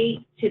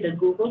navigate to the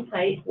Google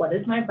site,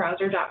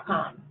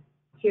 whatismybrowser.com.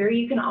 Here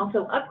you can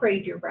also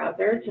upgrade your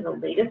browser to the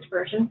latest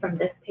version from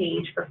this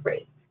page for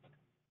free.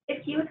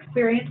 If you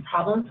experience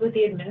problems with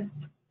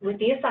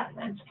the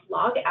assessment,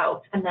 log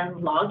out and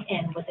then log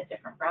in with a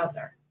different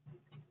browser.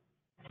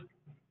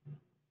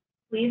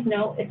 Please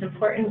note it's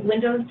important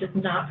Windows does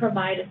not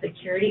provide a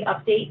security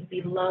update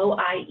below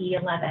IE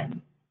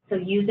 11. So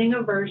using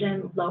a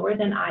version lower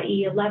than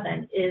IE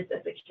 11 is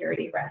a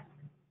security risk.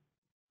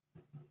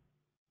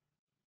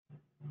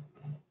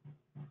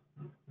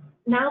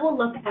 Now we'll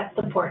look at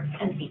supports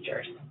and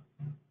features.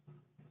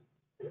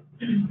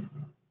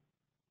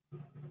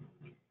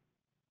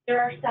 There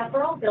are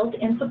several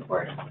built-in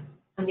supports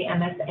on the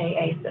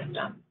MSAA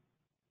system.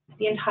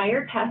 The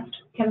entire test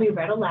can be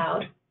read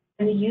aloud,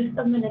 and the use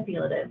of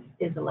manipulatives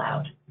is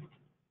allowed.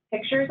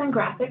 Pictures and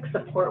graphics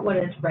support what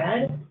is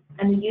read,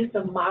 and the use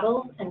of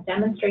models and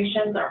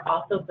demonstrations are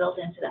also built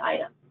into the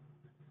item.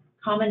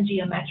 Common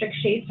geometric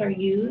shapes are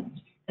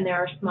used, and there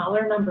are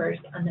smaller numbers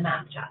on the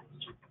math test.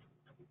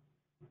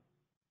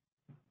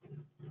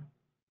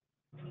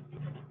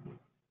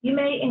 You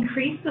may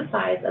increase the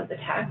size of the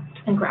text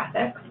and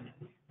graphics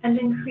and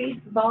increase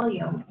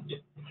volume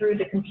through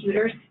the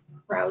computer's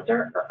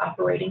browser or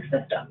operating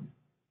system.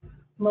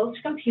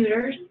 Most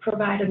computers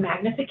provide a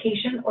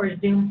magnification or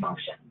zoom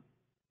function.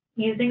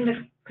 Using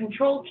the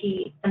control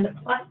key and the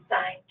plus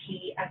sign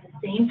key at the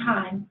same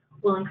time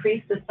will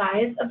increase the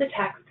size of the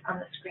text on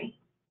the screen.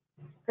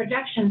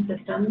 Projection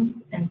systems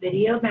and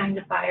video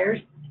magnifiers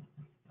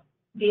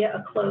via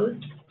a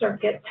closed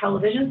circuit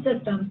television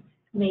system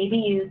may be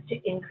used to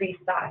increase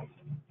size.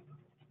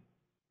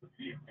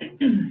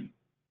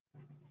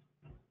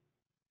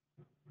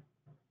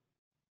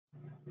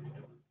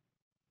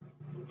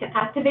 To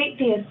activate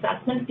the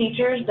assessment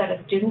features that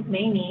a student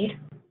may need,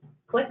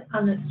 click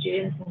on the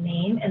student's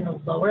name in the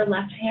lower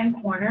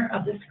left-hand corner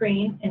of the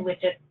screen in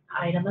which its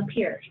item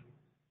appears.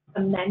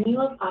 A menu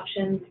of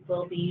options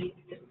will be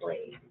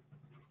displayed.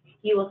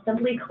 You will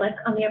simply click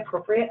on the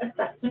appropriate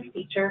assessment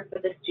feature for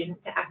the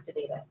student to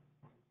activate it.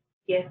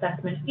 The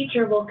assessment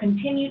feature will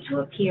continue to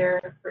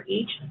appear for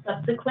each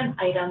subsequent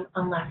item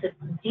unless it's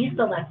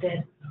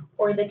deselected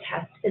or the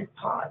test is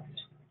paused.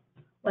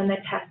 When the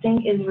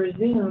testing is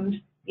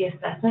resumed, the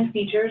assessment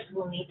features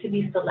will need to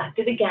be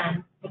selected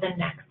again for the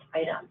next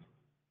item.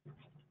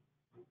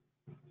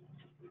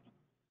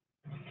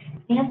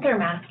 Answer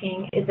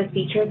masking is a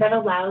feature that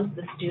allows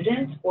the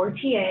student or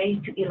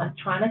TA to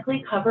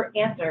electronically cover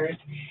answers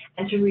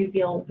and to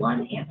reveal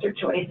one answer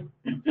choice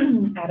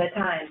at a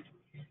time.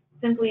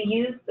 Simply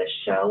use the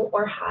show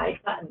or hide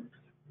buttons.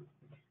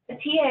 The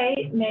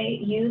TA may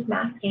use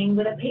masking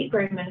with a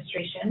paper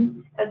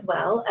administration as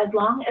well, as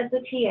long as the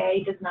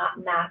TA does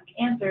not mask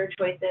answer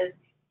choices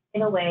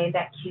in a way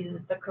that cues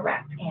the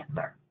correct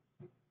answer.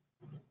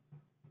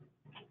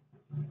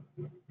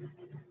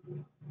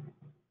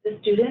 The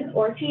student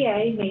or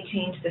TA may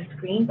change the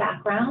screen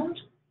background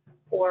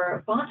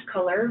or font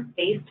color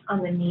based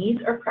on the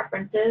needs or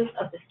preferences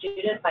of the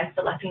student by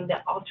selecting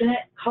the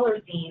alternate color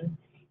theme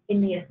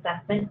in the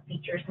assessment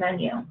features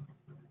menu.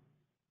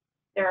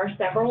 There are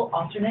several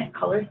alternate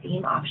color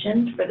theme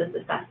options for this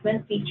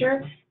assessment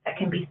feature that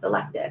can be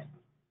selected.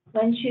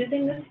 When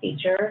choosing this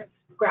feature,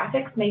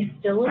 Graphics may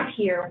still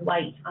appear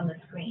white on the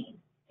screen.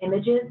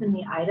 Images in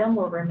the item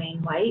will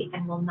remain white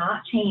and will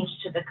not change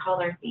to the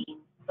color theme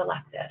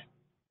selected.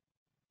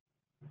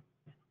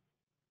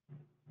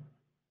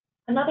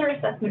 Another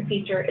assessment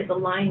feature is a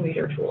line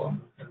reader tool.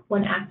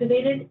 When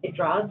activated, it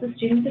draws the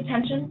student's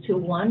attention to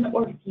one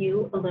or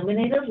few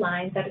illuminated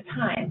lines at a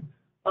time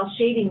while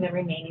shading the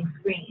remaining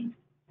screen.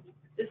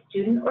 The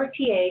student or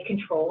TA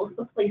controls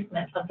the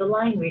placement of the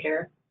line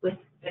reader with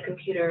the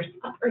computer's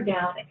up or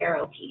down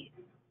arrow keys.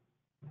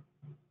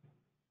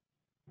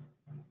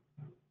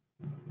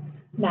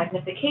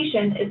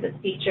 Magnification is a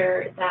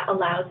feature that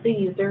allows the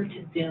user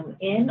to zoom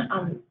in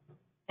on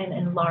and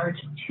enlarge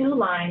 2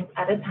 lines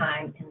at a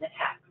time in the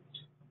text.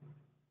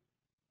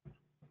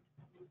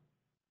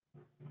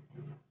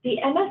 The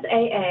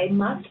MSAA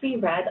must be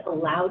read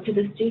aloud to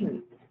the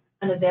students.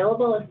 An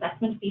available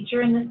assessment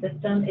feature in the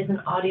system is an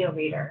audio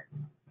reader.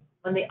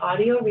 When the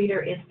audio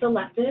reader is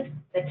selected,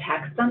 the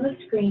text on the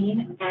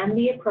screen and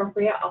the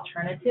appropriate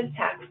alternative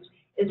text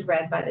is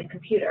read by the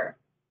computer.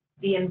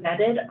 The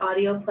embedded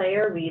audio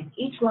player reads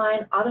each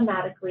line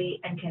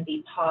automatically and can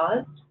be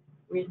paused,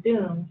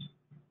 resumed,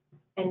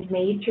 and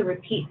made to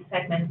repeat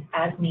segments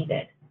as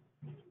needed.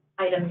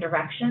 Item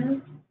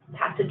directions,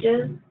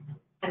 passages,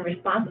 and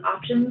response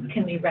options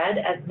can be read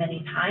as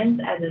many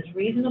times as is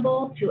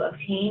reasonable to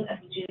obtain a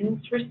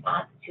student's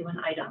response to an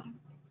item.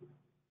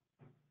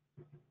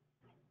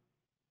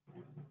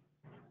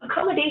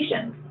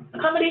 Accommodations.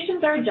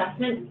 Accommodations are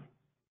adjustments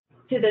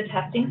to the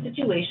testing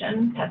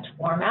situation, test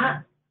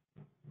format,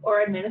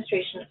 or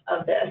administration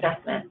of the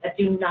assessment that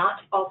do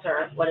not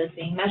alter what is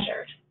being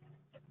measured.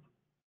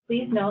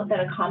 Please note that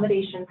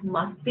accommodations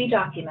must be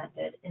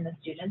documented in the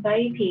student's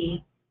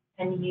IEP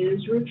and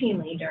used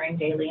routinely during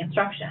daily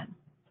instruction.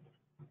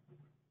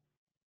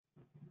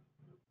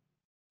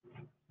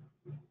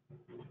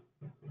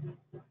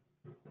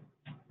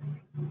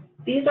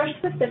 These are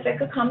specific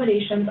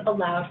accommodations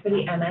allowed for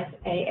the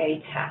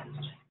MSAA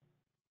test.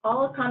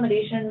 All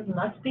accommodations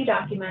must be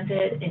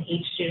documented in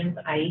each student's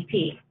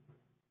IEP.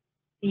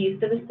 The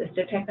use of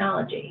assistive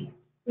technology.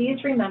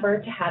 Please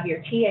remember to have your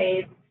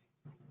TAs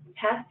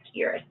test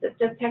your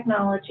assistive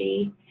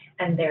technology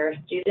and their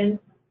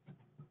students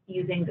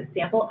using the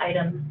sample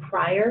items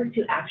prior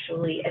to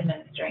actually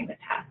administering the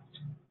test.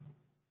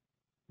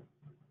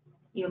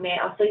 You may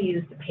also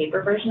use the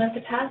paper version of the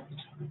test.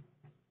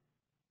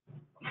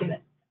 You can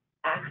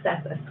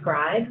access a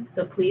scribe,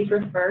 so please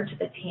refer to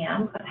the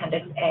TAM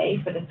Appendix A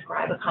for the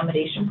scribe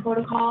accommodation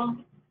protocol,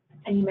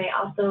 and you may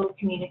also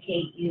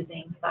communicate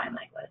using sign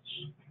language.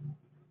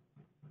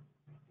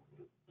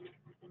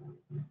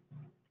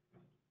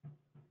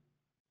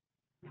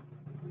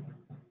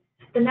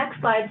 The next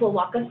slides will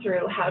walk us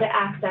through how to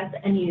access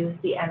and use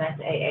the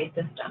MSAA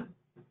system.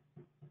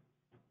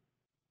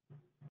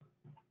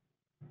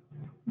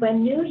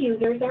 When new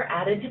users are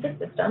added to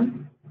the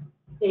system,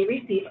 they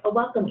receive a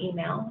welcome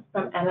email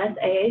from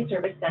MSAA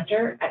Service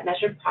Center at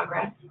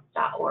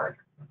measuredprogress.org.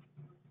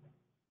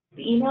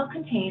 The email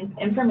contains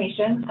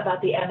information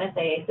about the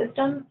MSAA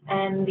system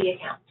and the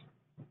account.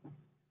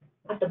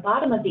 At the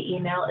bottom of the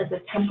email is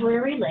a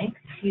temporary link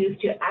used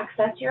to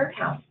access your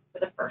account for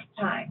the first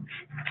time.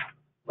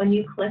 When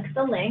you click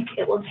the link,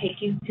 it will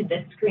take you to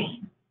this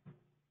screen,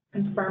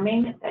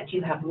 confirming that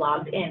you have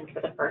logged in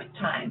for the first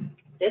time.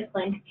 This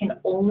link can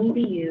only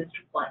be used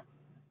once.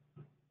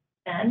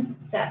 Then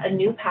set a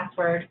new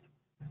password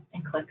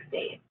and click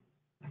Save.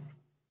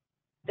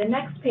 The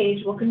next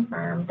page will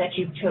confirm that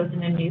you've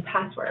chosen a new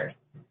password.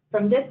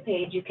 From this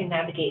page, you can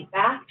navigate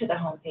back to the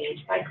home page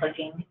by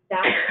clicking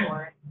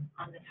Dashboard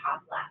on the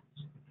top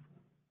left.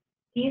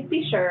 Please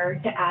be sure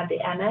to add the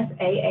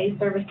MSAA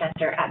Service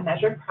Center at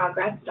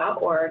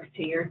measuredprogress.org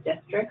to your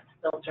district's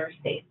filter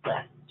state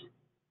list.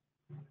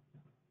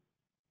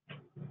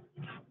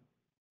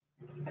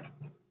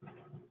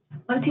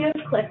 Once you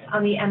have clicked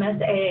on the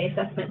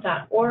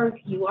MSAAssessment.org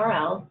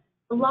URL,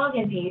 the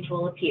login page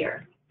will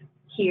appear.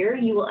 Here,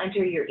 you will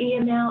enter your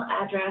email,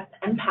 address,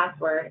 and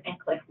password and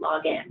click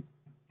Login.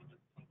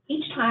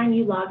 Each time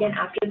you log in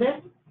after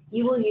this,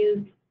 you will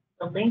use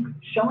the link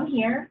shown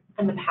here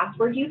and the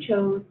password you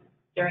chose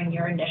during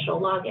your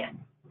initial login.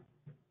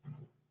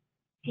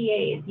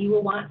 TAs, you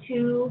will want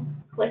to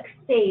click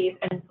Save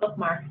and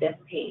bookmark this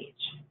page.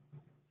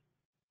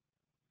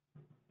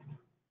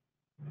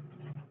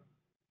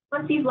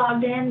 Once you've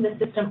logged in,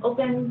 the system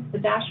opens the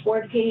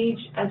dashboard page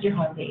as your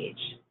home page.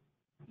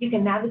 You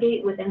can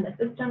navigate within the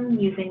system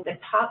using the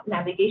top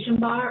navigation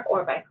bar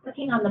or by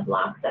clicking on the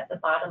blocks at the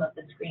bottom of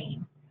the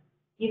screen.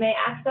 You may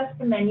access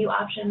the menu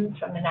options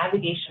from the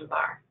navigation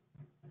bar.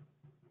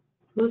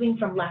 Moving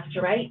from left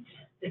to right,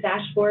 the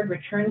dashboard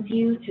returns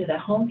you to the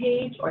home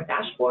page or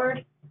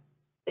dashboard.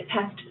 The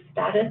test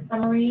status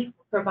summary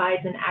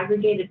provides an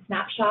aggregated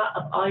snapshot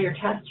of all your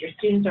tests your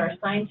students are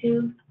assigned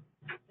to,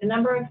 the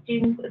number of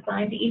students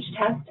assigned to each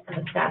test, and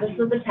the status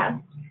of the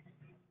test.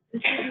 The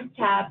Students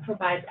tab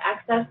provides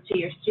access to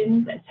your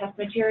students and test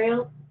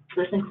materials.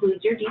 This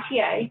includes your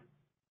DTA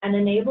and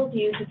enables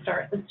you to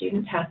start the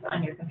student test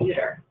on your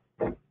computer.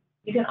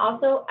 You can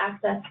also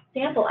access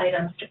sample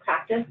items to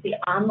practice the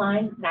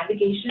online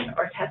navigation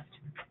or test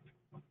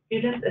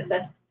students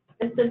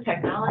assistive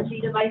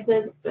technology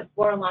devices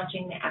before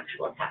launching the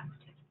actual test.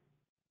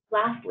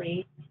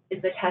 Lastly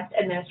is the test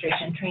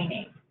administration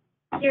training.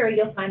 Here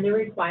you'll find the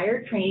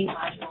required training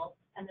modules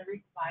and the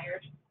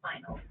required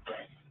final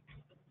quiz.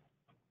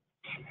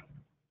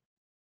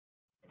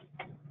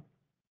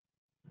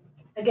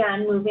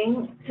 Again,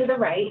 moving to the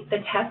right, the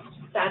test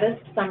status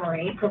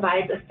summary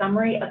provides a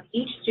summary of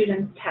each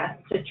student's test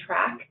to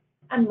track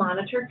and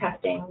monitor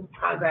testing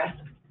progress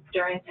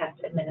during test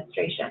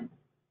administration.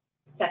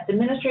 Test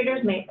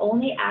administrators may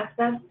only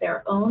access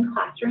their own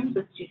classrooms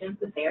with students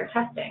that they are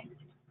testing.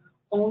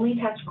 Only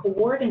test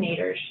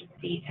coordinators should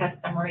see test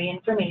summary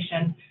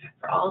information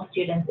for all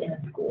students in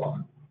a school.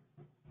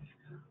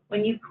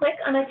 When you click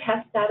on a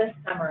test status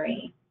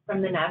summary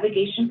from the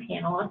navigation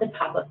panel at the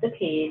top of the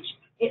page,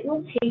 it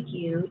will take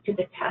you to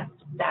the test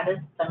status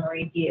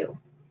summary view.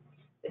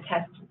 The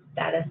test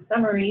status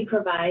summary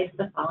provides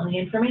the following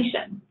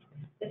information: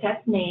 the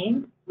test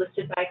name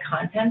listed by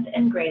content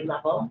and grade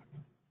level,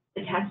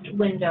 the test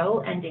window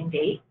ending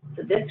date.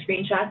 So this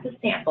screenshot is a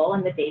sample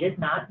and the date is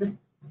not the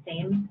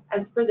same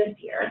as for this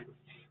year.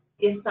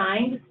 The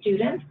assigned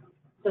students,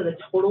 so the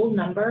total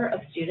number of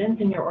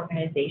students in your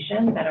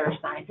organization that are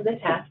assigned to the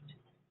test.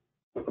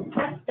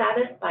 Test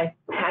status by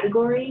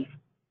category,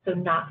 so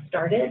not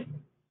started,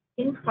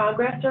 in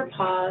progress or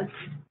paused,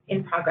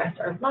 in progress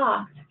or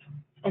locked,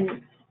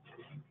 and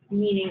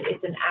meaning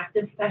it's an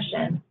active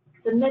session,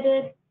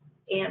 submitted,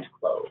 and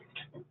closed.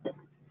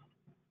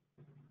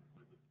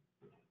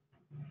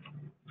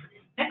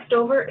 Next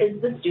over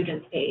is the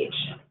students page.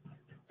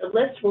 The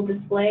list will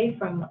display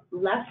from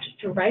left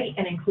to right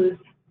and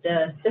includes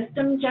the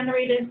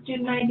system-generated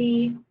student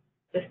ID,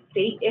 the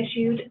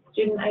state-issued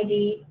student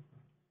ID,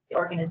 the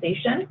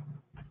organization,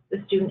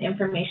 the student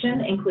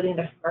information, including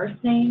the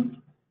first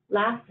name,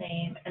 last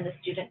name, and the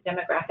student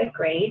demographic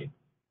grade,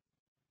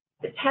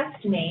 the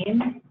test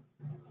name,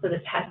 so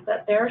the test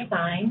that they're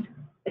assigned,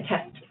 the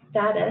test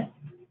status,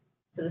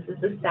 so this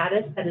is the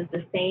status that is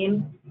the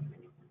same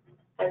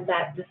as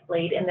that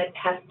displayed in the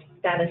test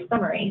status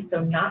summary, so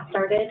not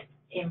started,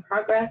 in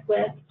progress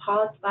with,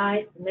 paused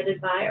by,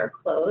 submitted by, or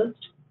closed.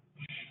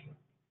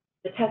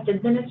 The test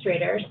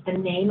administrators, the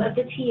name of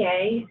the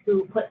TA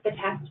who put the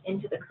test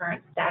into the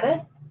current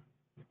status.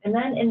 And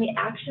then in the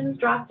actions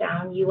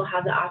dropdown, you will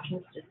have the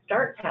options to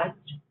start test,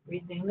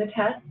 resume the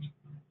test,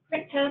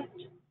 print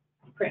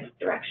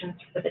directions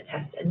for the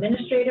test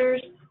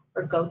administrators,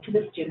 or go to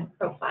the student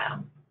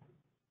profile.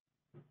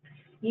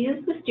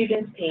 Use the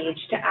students page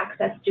to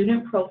access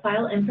student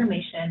profile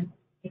information,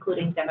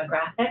 including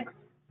demographics,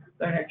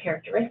 learner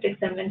characteristics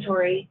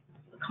inventory,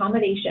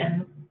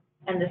 accommodations,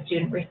 and the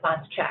student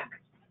response check.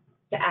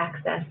 To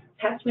access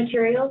test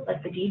materials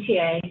like the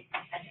DTA and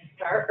to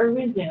start or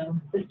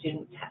resume the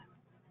student test.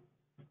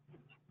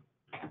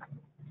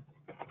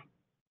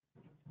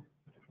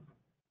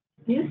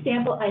 New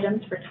sample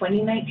items for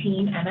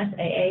 2019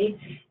 MSAA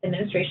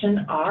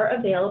administration are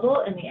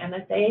available in the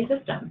MSAA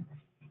system.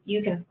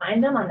 You can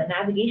find them on the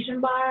navigation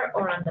bar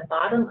or on the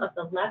bottom of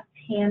the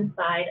left-hand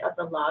side of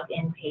the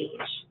login page.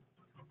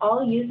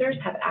 All users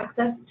have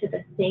access to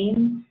the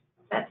same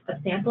set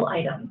of sample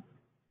items.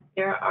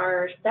 There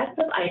are sets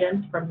of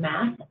items for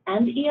math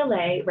and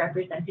ELA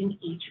representing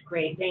each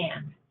grade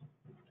band.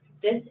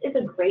 This is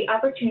a great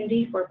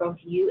opportunity for both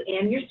you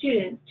and your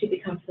students to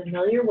become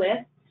familiar with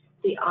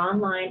the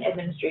online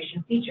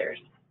administration features.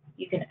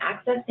 You can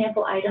access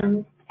sample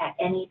items at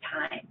any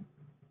time.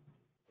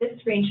 This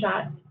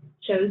screenshot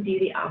shows you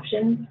the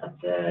options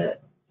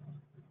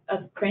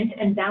of print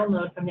and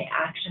download from the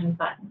Action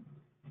button.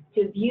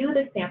 To view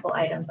the sample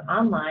items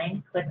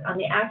online, click on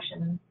the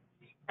Actions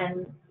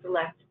and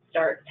select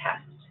Start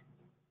Test.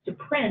 To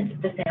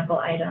print the sample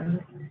items,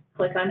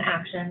 click on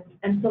Actions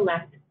and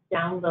select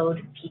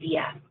Download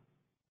PDF.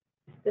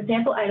 The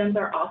sample items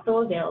are also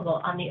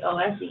available on the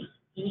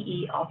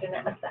OSEE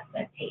Alternate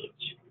Assessment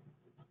page.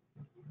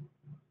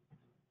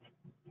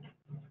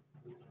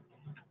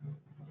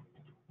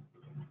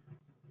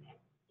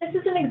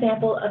 This is an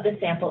example of the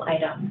sample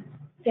item.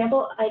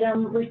 Sample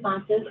item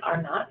responses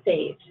are not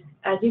saved.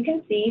 As you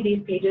can see,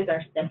 these pages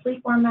are simply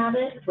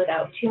formatted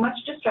without too much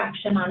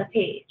distraction on a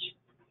page.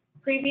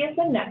 Previous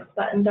and next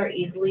buttons are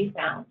easily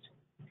found.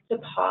 To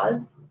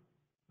pause,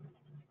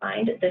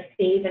 find the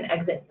Save and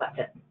Exit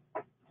button.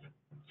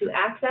 To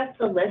access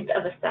the list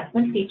of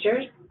assessment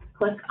features,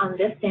 click on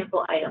this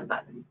sample item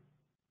button.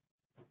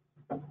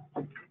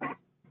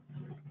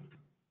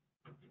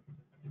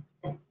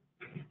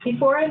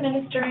 Before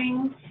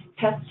administering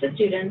tests to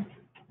students,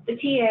 the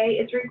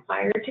TA is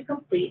required to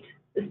complete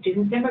the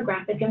student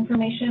demographic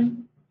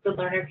information, the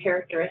learner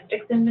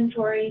characteristics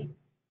inventory,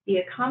 the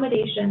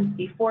accommodations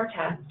before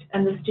test,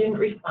 and the student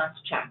response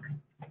check.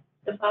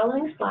 The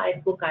following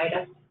slides will guide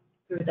us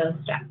through those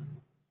steps.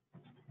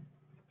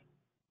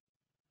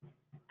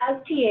 As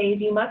TAs,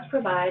 you must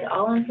provide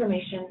all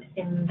information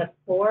in the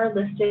 4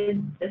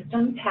 listed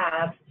system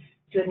tabs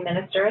to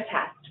administer a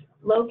test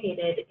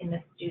located in the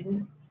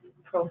student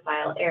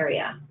profile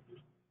area.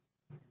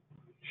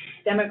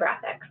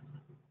 Demographics.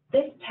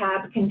 This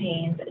tab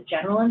contains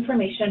general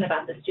information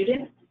about the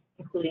student,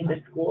 including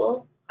the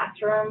school,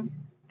 classroom,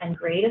 and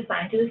grade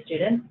assigned to the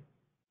student.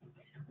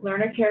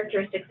 Learner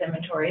Characteristics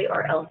Inventory,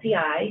 or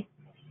LCI,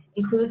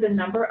 includes a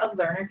number of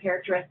learner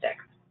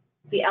characteristics.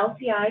 The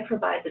LCI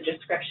provides a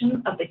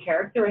description of the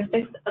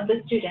characteristics of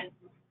the students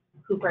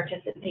who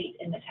participate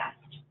in the test.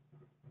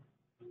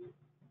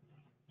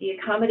 The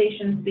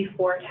accommodations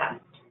before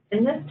test.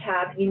 In this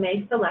tab, you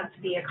may select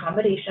the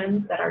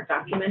accommodations that are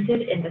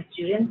documented in the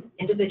student's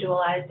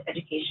individualized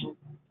education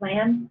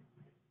plan,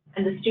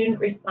 and the student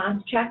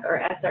response check,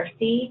 or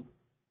SRC,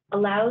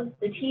 allows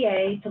the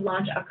TA to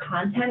launch a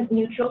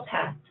content-neutral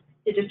test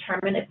to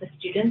determine if the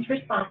student's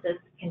responses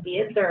can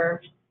be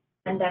observed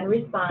and then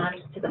respond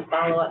to the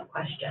follow-up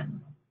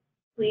question.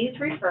 Please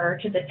refer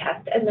to the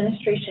Test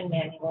Administration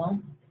Manual,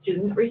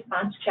 Student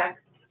Response Check,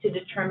 to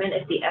determine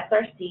if the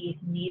SRC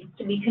needs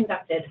to be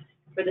conducted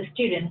for the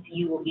students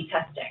you will be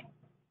testing.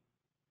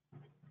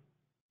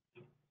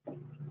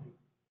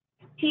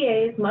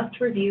 TAs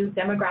must review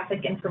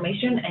demographic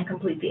information and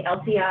complete the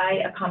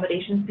LCI,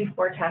 accommodations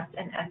before test,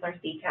 and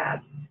SRC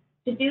tabs.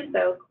 To do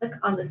so, click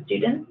on the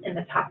students in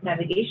the top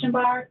navigation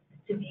bar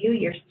to view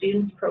your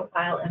student's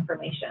profile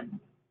information.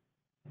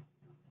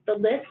 The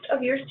list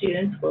of your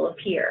students will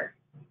appear.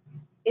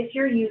 If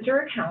your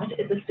user account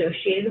is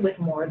associated with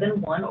more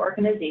than one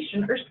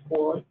organization or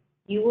school,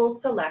 you will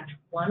select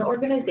one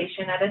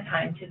organization at a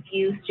time to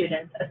view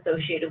students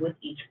associated with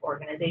each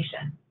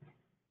organization.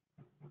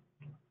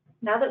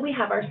 Now that we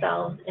have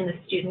ourselves in the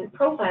student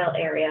profile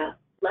area,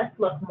 let's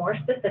look more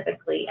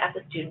specifically at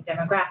the student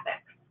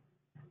demographics.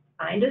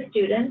 Find a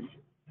student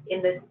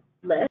in this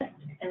list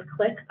and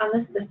click on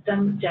the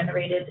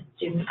system-generated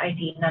student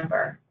ID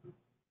number.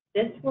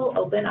 This will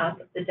open up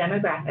the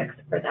demographics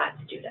for that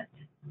student.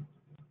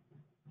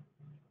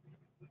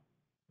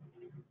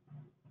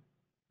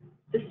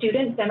 The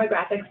Student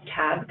Demographics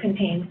tab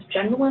contains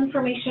general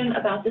information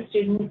about the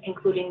student,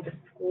 including the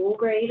school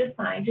grade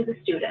assigned to the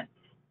student.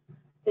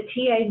 The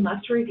TA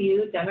must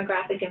review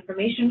demographic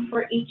information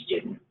for each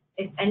student.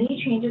 If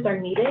any changes are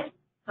needed,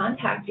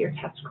 contact your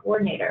test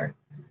coordinator.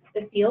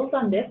 The fields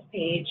on this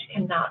page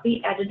cannot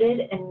be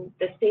edited and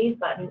the Save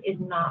button is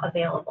not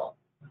available.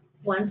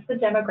 Once the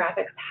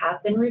demographics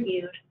have been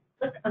reviewed,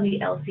 click on the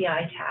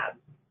LCI tab.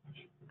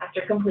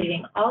 After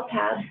completing all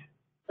tabs,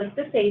 click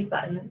the Save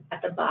button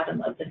at the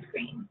bottom of the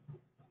screen.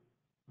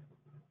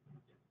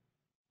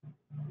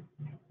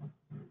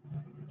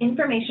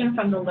 Information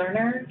from the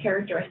Learner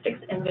Characteristics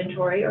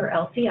Inventory, or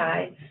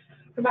LCI,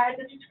 provides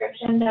a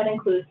description that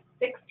includes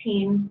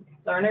 16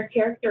 learner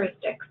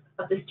characteristics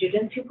of the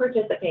students who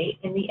participate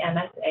in the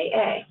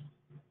MSAA.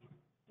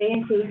 They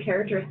include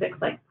characteristics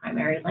like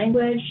primary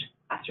language,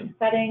 classroom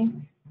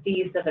setting, the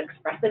use of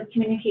expressive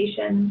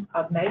communication,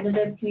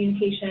 augmentative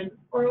communication,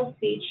 oral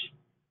speech,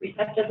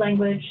 receptive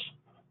language,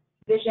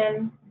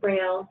 vision,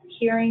 braille,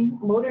 hearing,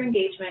 motor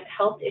engagement,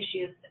 health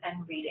issues,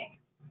 and reading.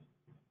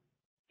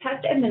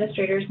 Test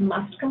administrators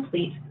must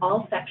complete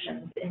all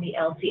sections in the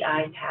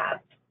LCI tab.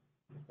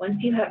 Once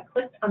you have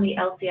clicked on the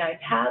LCI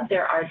tab,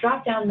 there are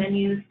drop-down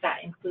menus that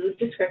include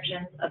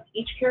descriptions of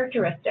each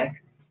characteristic,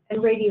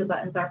 and radio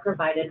buttons are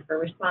provided for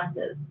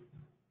responses.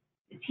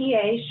 The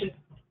TA should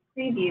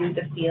preview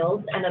the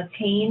fields and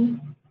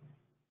obtain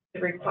the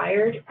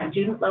required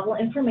student-level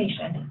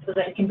information so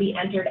that it can be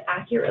entered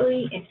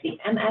accurately into the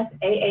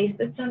MSAA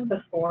system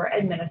before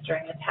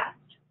administering the test.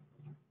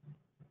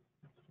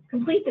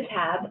 Complete the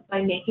tab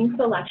by making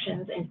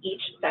selections in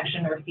each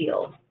section or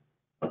field.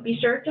 Be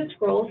sure to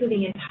scroll through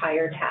the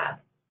entire tab.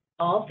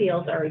 All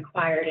fields are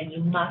required and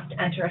you must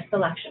enter a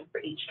selection for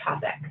each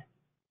topic.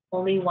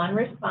 Only one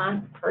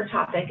response per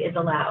topic is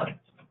allowed.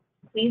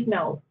 Please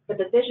note, for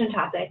the vision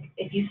topic,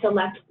 if you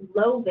select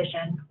low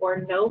vision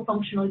or no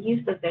functional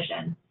use of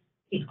vision,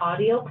 the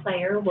audio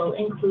player will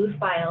include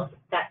files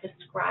that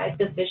describe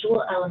the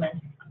visual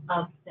elements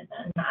of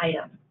an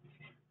item.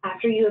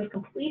 After you have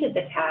completed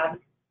the tab,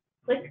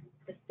 click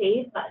the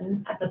Save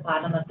button at the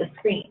bottom of the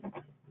screen.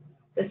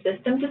 The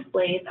system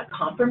displays a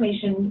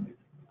confirmation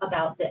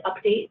about the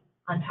update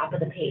on top of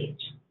the page.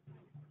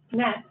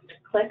 Next,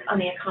 click on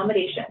the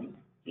Accommodations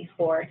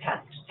Before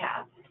Test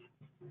tab.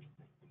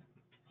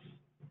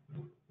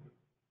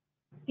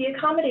 The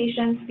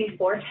Accommodations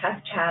Before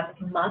Test tab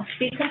must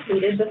be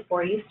completed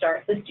before you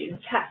start the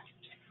student test.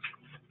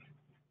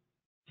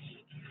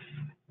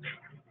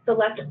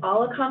 Select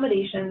all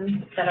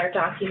accommodations that are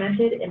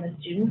documented in the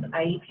student's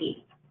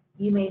IEP.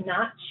 You may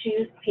not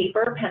choose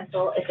paper or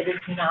pencil if it is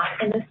not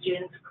in the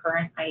student's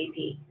current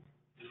IEP.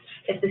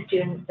 If the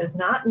student does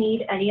not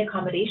need any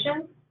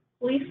accommodations,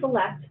 please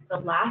select the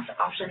last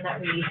option that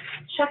reads,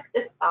 check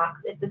this box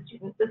if the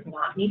student does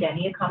not need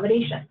any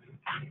accommodations.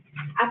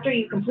 After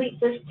you complete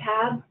this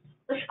tab,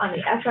 click on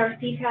the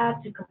SRC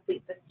tab to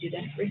complete the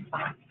student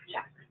response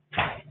check.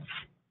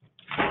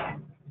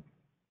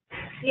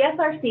 The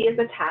SRC is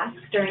a task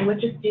during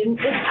which a student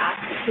is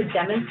asked to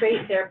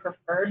demonstrate their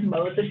preferred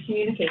modes of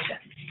communication.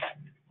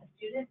 A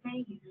student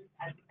may use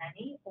as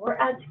many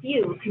or as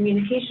few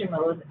communication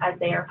modes as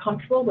they are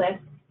comfortable with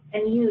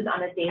and use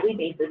on a daily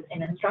basis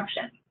in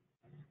instruction.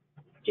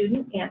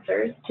 Student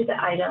answers to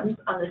the items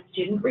on the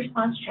student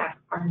response check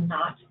are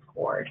not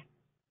scored.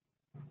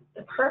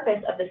 The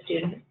purpose of the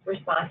student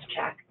response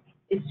check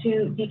is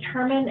to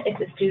determine if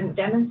the student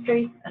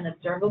demonstrates an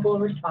observable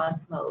response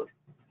mode.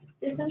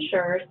 This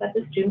ensures that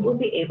the student will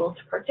be able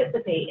to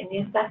participate in the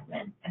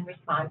assessment and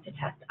respond to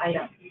test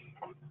items.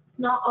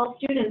 Not all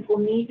students will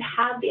need to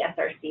have the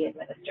SRC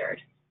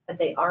administered, as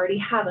they already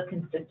have a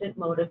consistent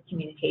mode of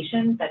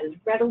communication that is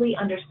readily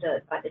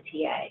understood by the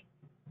TA.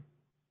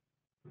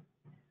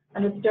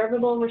 An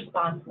observable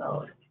response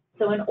mode.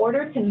 So in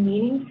order to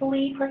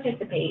meaningfully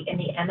participate in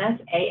the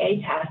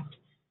MSAA test,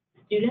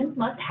 students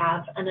must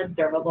have an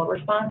observable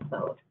response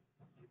mode.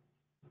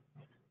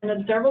 An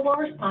observable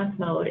response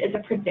mode is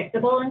a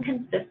predictable and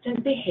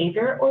consistent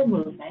behavior or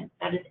movement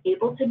that is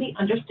able to be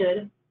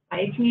understood by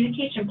a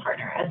communication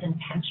partner as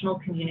intentional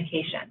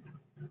communication.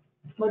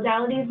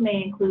 Modalities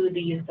may include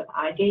the use of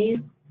eye gaze,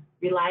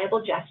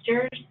 reliable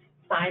gestures,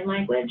 sign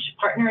language,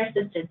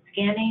 partner-assisted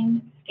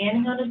scanning,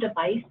 scanning on a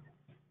device,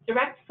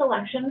 direct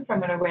selection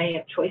from an array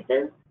of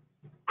choices,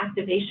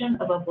 activation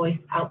of a voice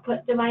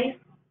output device,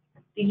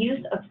 the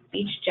use of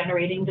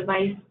speech-generating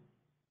device,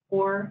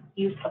 or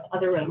use of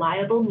other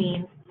reliable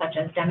means such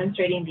as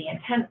demonstrating the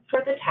intent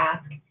for the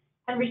task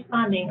and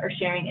responding or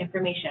sharing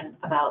information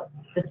about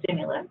the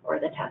stimulus or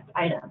the test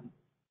item.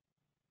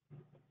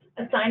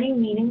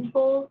 Assigning meaning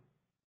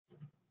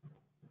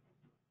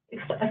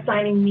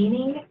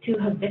to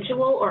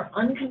habitual or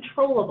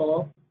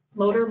uncontrollable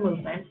motor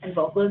movement and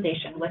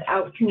vocalization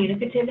without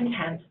communicative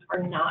intent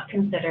are not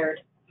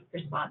considered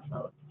response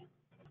modes.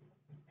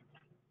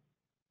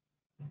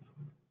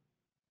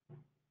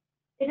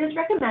 It is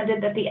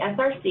recommended that the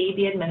SRC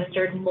be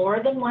administered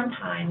more than one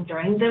time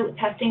during the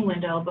testing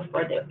window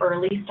before the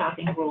early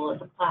stopping rule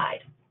is applied.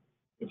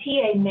 The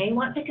TA may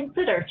want to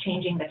consider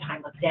changing the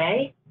time of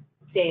day,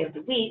 day of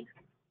the week,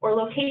 or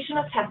location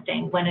of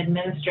testing when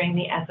administering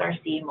the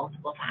SRC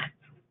multiple times.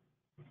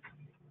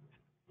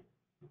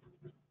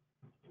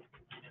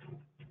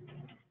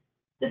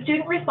 The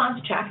student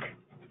response check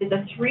is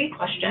a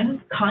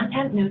 3-question,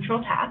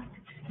 content-neutral task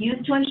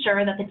used to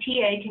ensure that the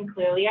TA can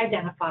clearly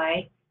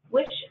identify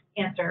which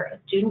answer a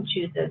student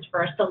chooses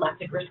for a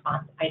selected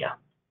response item.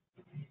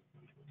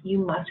 You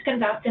must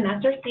conduct an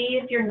SRC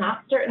if you're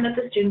not certain that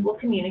the student will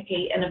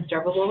communicate an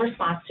observable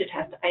response to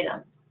test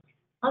items.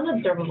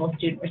 Unobservable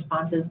student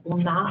responses will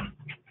not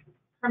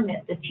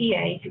permit the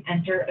TA to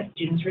enter a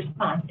student's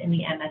response in the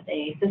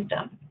MSAA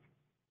system.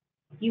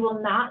 You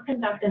will not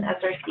conduct an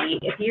SRC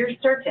if you're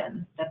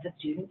certain that the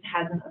student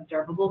has an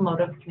observable mode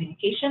of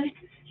communication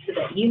so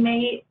that you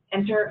may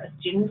enter a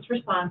student's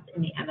response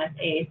in the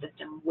MSAA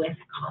system with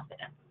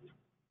confidence.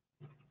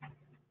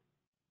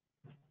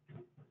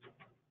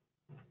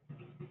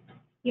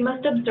 You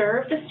must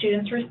observe the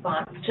student's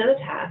response to the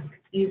task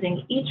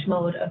using each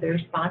mode of the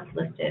response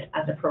listed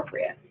as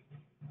appropriate.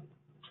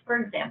 For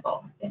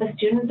example, if a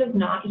student does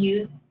not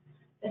use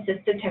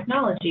assistive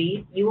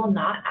technology, you will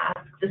not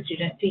ask the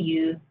student to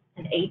use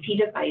an AP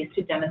device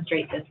to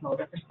demonstrate this mode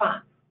of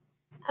response.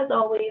 As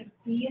always,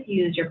 please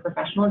use your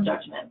professional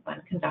judgment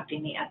when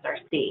conducting the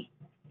SRC.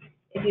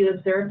 If you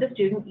observe the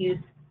student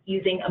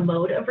using a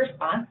mode of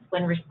response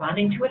when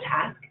responding to a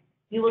task,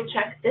 you will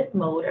check this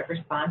mode of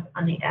response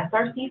on the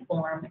SRC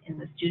form in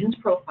the student's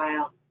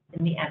profile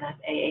in the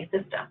MSAA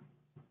system.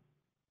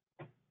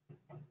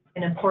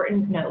 An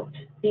important note,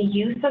 the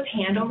use of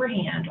hand over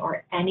hand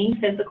or any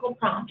physical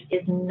prompt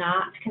is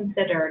not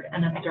considered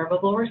an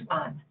observable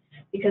response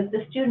because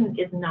the student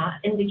is not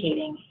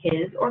indicating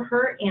his or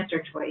her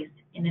answer choice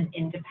in an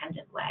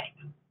independent way.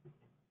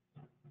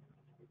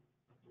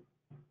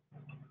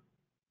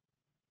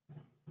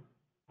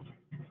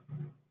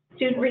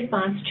 Student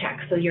response check,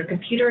 so your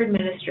computer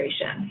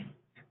administration.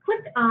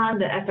 Click on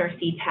the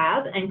SRC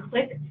tab and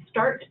click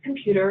Start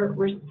Computer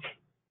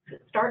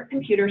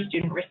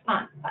Student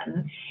Response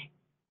button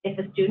if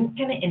a student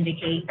can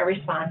indicate a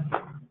response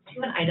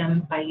to an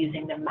item by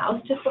using the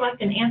mouse to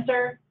select an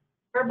answer,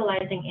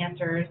 verbalizing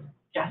answers,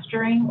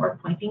 gesturing or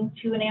pointing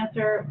to an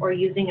answer, or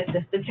using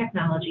assistive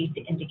technology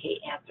to indicate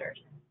answers.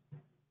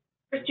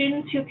 For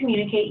students who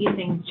communicate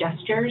using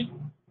gestures,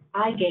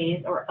 eye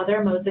gaze, or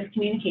other modes of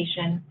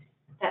communication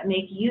that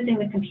make using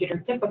the computer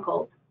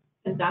difficult,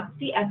 conduct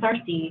the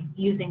SRC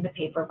using the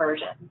paper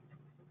version.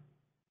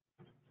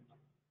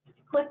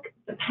 Click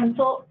the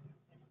pencil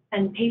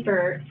and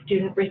paper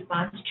student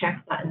response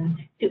check button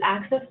to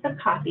access the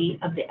copy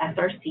of the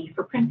SRC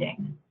for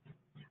printing.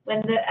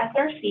 When the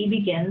SRC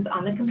begins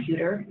on the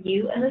computer,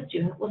 you and the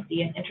student will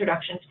see an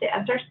introduction to the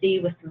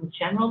SRC with some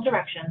general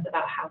directions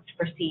about how to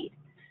proceed.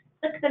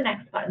 Click the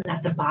next button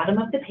at the bottom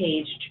of the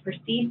page to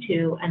proceed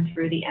to and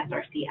through the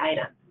SRC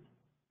item.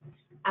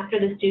 After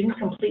the student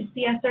completes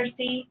the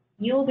SRC,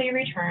 you will be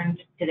returned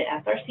to the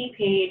SRC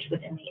page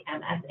within the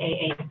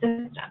MSAA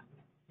system.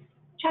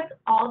 Check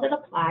all that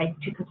apply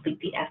to complete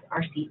the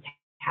SRC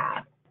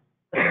tab.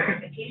 The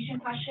verification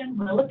question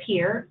will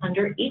appear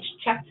under each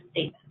checked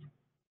statement.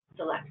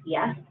 Select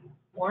yes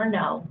or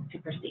no to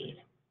proceed.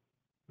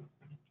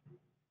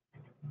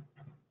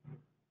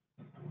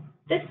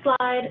 This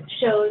slide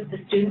shows the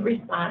student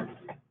response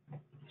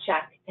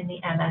check in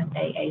the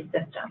MSAA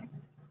system.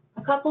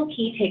 A couple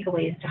key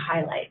takeaways to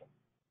highlight.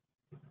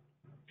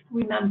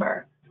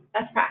 Remember,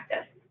 best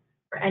practice.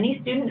 For any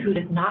student who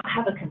does not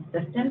have a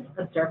consistent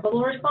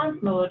observable response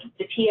mode,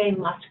 the TA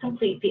must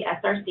complete the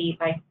SRC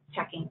by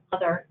checking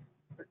other.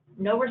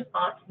 No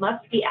response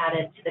must be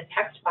added to the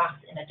text box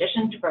in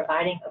addition to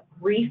providing a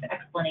brief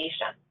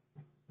explanation.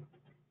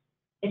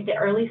 If the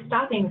early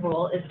stopping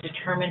rule is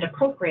determined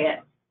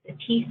appropriate, the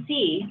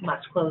TC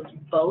must close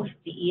both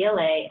the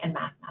ELA and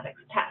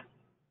mathematics tests.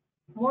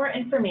 More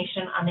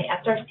information on the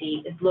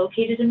SRC is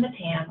located in the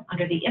TAM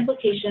under the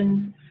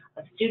Implications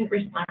of Student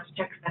Response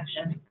Check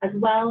section, as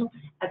well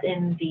as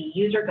in the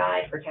User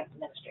Guide for Test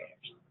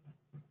Administrators.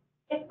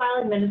 If while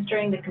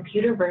administering the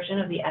computer version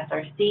of the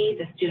SRC,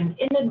 the student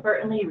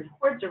inadvertently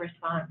records a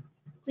response,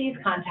 please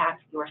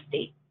contact your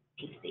state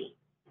PC.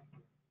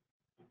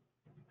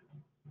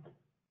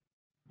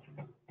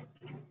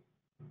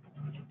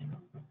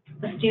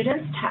 A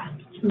student's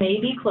test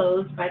may be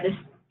closed by the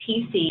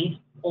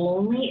PC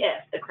only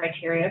if the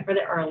criteria for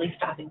the early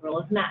stopping rule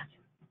is met.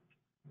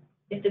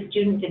 If the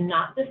student did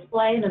not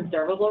display an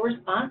observable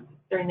response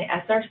during the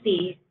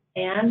SRC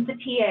and the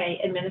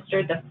TA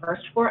administered the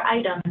first 4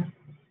 items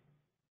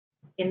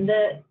in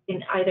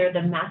either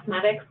the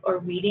mathematics or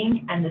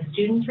reading and the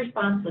student's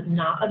response was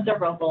not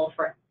observable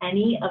for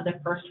any of the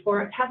first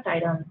 4 test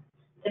items,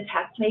 the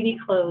test may be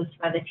closed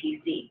by the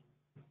TC.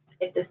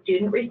 If the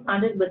student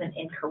responded with an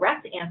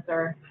incorrect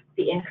answer,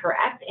 the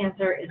incorrect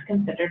answer is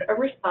considered a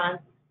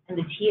response and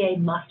the TA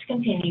must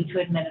continue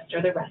to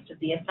administer the rest of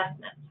the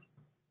assessment.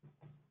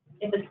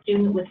 If a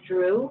student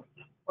withdrew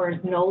or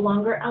is no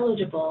longer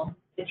eligible,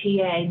 the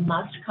TA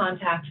must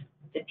contact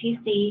the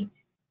TC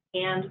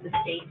and the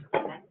state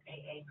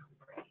MSAA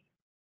grade.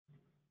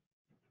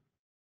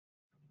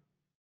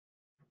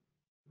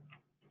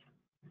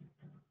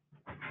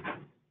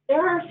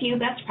 There are a few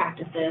best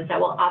practices that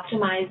will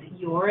optimize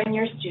your and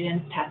your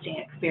students' testing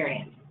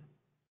experience.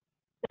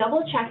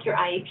 Double check your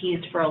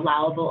IEPs for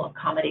allowable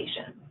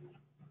accommodations.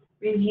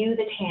 Review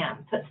the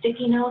TAM. Put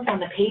sticky notes on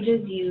the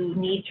pages you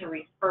need to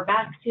refer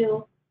back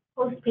to.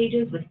 Post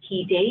pages with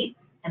key dates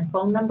and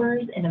phone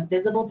numbers in a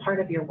visible part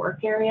of your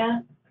work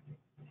area.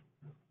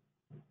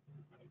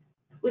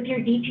 With your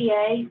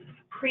DTA,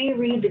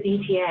 pre-read the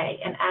DTA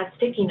and add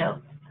sticky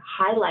notes.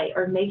 Highlight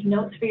or make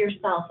notes for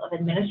yourself of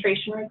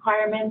administration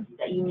requirements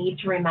that you need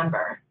to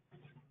remember.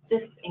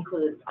 This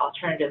includes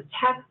alternative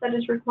text that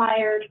is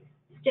required,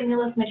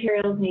 stimulus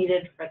materials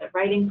needed for the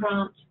writing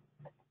prompt.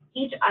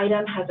 Each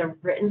item has a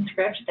written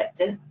script that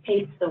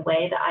dictates the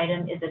way the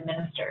item is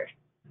administered.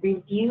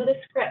 Review the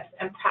scripts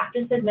and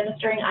practice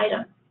administering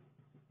items.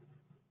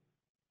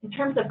 In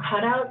terms of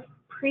cutouts,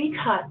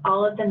 pre-cut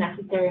all of the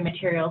necessary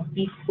materials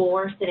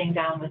before sitting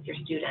down with your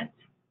students.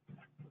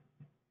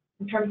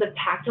 In terms of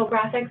tactile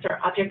graphics or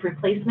object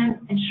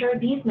replacement, ensure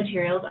these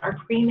materials are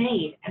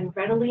pre-made and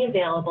readily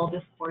available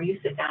before you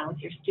sit down with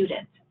your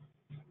student.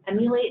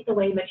 Emulate the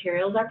way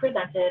materials are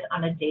presented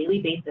on a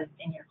daily basis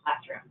in your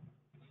classroom.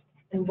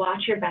 And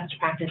watch your best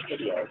practice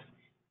videos.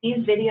 These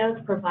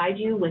videos provide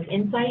you with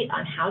insight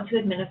on how to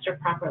administer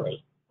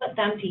properly. Put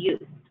them to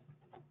use.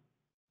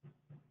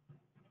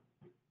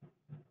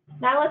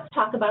 Now let's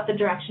talk about the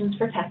directions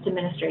for test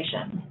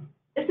administration.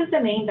 This is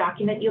the main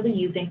document you'll be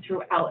using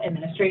throughout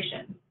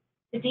administration.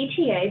 The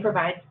DTA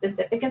provides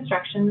specific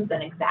instructions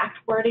and exact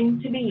wording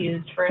to be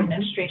used for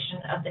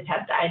administration of the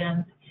test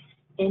items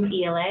in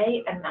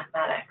ELA and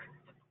mathematics.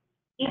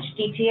 Each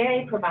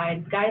DTA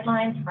provides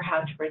guidelines for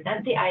how to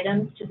present the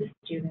items to the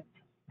student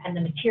and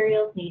the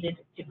materials needed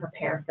to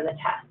prepare for the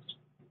test.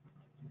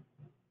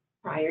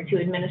 Prior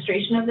to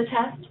administration of the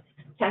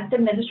test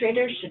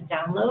administrators should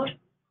download,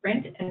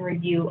 print, and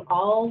review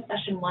all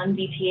Session 1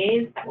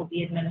 DTAs that will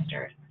be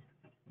administered.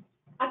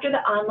 After the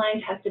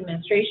online test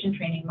administration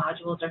training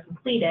modules are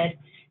completed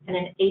and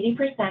an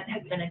 80%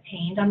 has been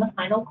attained on the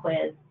final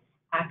quiz,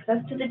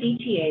 access to the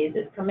DTAs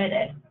is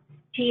permitted.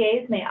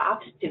 TAs may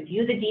opt to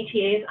view the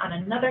DTAs on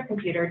another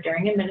computer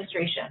during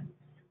administration.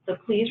 So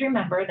please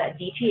remember that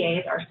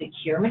DTAs are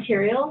secure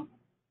materials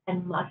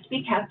and must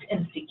be kept in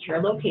a secure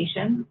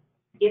location,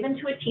 given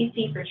to a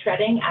TC for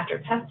shredding after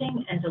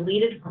testing, and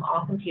deleted from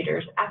all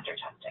computers after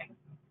testing.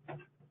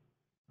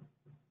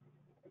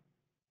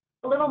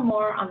 A little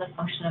more on the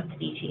function of the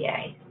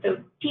DTA. So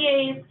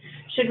TAs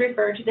should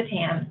refer to the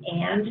TAM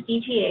and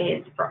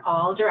DTAs for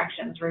all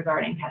directions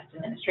regarding test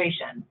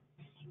administration.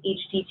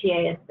 Each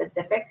DTA is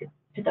specific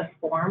to the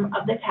form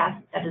of the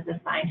test that is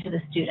assigned to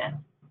the student.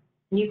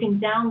 And you can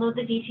download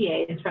the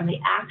DTAs from the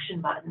action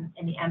button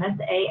in the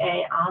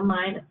MSAA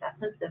online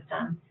assessment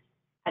system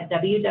at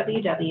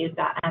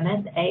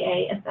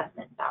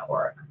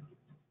www.msaassessment.org.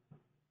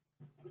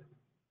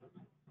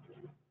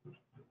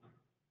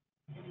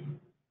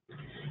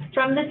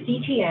 From this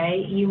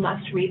DTA, you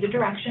must read the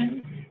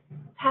directions,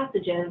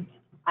 passages,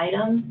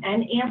 items,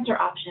 and answer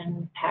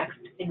option text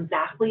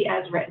exactly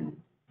as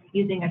written,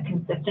 using a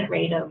consistent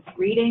rate of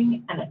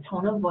reading and a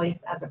tone of voice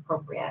as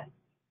appropriate.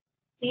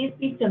 Please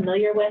be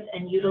familiar with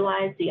and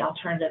utilize the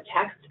alternative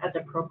text as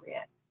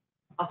appropriate.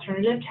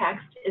 Alternative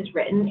text is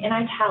written in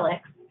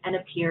italics and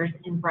appears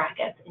in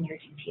brackets in your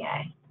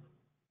DTA.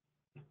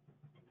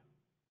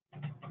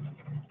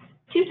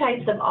 Two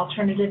types of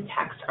alternative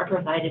text are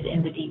provided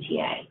in the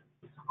DTA.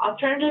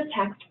 Alternative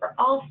text for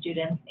all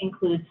students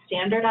includes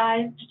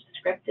standardized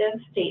descriptive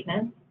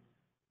statements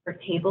for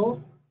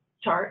tables,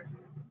 charts,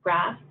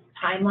 graphs,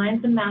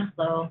 timelines, and math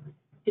flow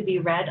to be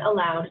read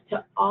aloud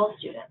to all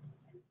students.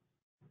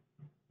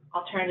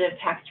 Alternative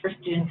text for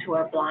students who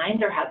are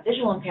blind or have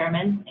visual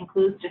impairments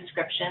includes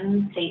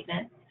description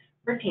statements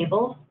for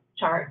tables,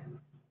 charts,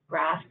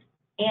 graphs,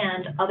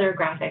 and other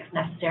graphics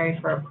necessary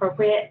for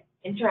appropriate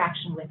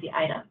interaction with the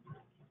item.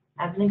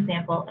 As an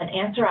example, an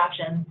answer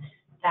option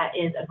that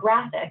is a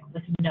graphic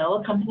with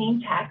no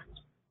accompanying text,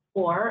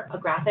 or a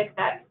graphic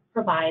that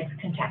provides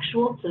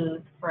contextual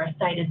clues for a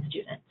sighted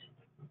student.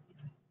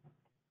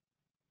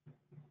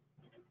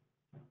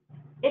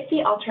 If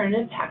the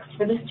alternative text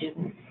for the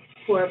students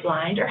who are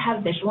blind or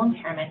have visual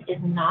impairment is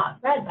not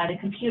read by the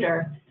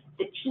computer,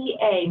 the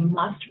TA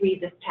must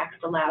read this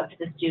text aloud to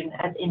the student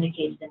as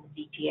indicated in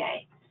the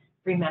DTA.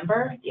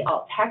 Remember, the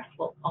alt text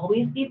will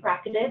always be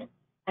bracketed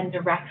and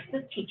directs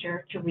the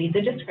teacher to read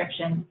the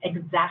description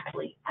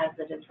exactly as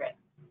it is written.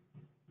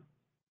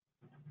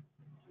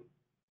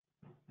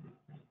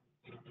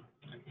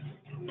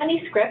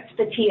 Any script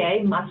the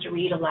TA must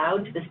read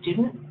aloud to the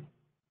student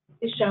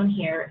is shown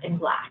here in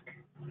black.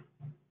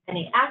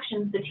 Any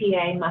actions the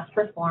TA must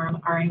perform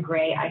are in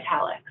gray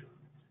italics.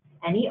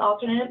 Any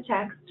alternative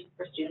text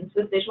for students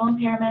with visual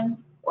impairments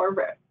or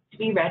to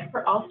be read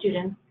for all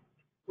students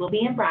will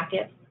be in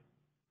brackets,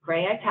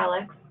 gray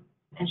italics,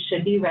 and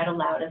should be read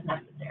aloud as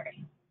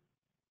necessary.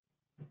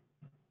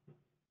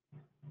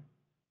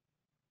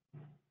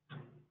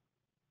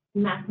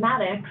 In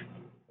mathematics,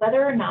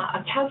 whether or not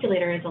a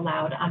calculator is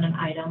allowed on an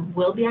item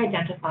will be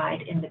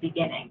identified in the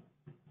beginning.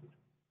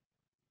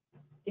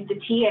 If the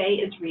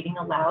TA is reading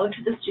aloud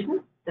to the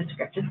student, the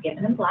script is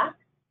given in black.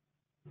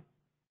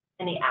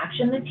 Any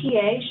action the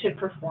TA should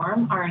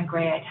perform are in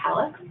gray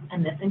italics,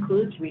 and this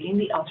includes reading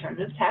the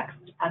alternative text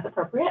as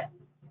appropriate.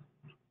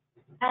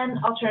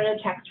 And alternative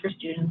text for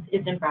students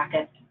is in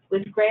brackets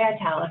with gray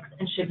italics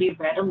and should be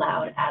read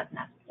aloud as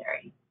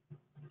necessary.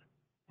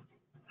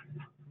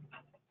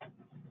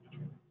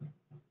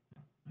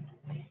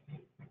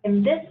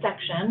 In this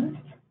section,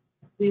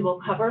 we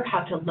will cover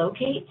how to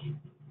locate,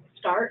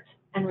 start,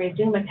 and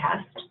resume a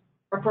test,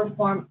 or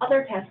perform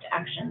other test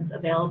actions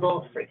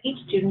available for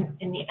each student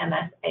in the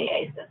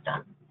MSAA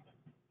system.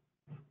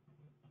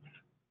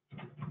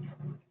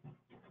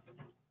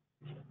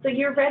 So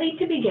you're ready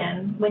to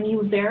begin when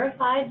you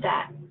verified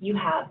that you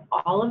have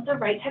all of the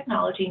right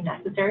technology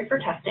necessary for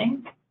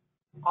testing,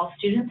 all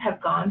students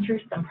have gone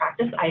through some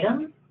practice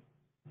items,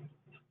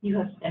 you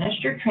have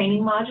finished your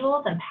training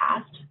modules and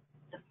passed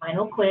the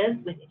final quiz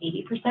with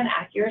 80%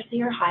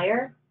 accuracy or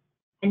higher,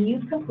 and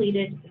you've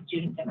completed the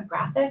student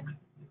demographics,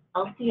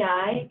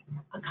 LCI,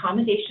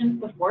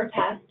 accommodations before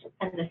test,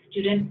 and the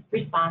student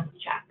response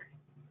check.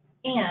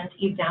 And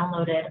you've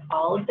downloaded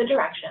all of the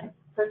directions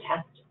for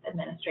test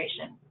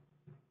administration.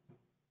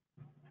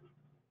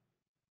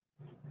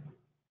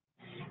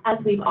 As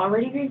we've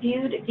already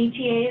reviewed,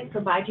 DTAs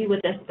provide you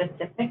with the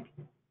specific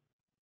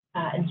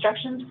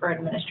instructions for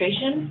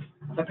administration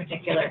of a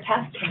particular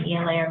test in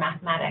ELA or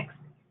mathematics.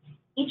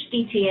 Each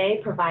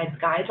DTA provides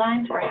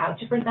guidelines for how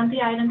to present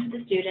the item to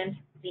the student,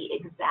 the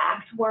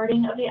exact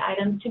wording of the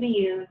items to be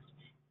used,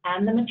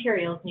 and the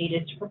materials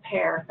needed to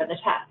prepare for the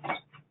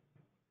test.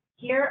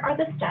 Here are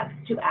the steps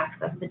to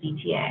access the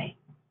DTA.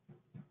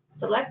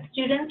 Select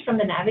students from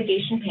the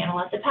navigation panel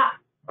at the top,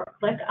 or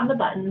click on the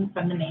button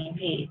from the main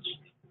page.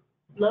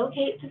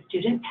 Locate the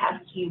student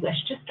test you wish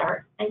to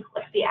start and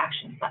click the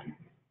Actions button.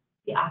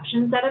 The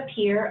options that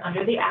appear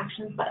under the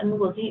Actions button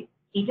will be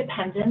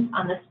dependent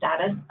on the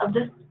status of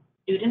the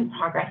student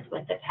progress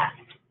with the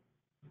test.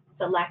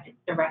 Select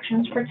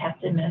Directions for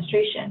Test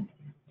Administration.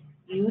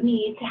 You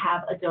need to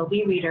have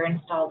Adobe Reader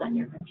installed on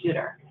your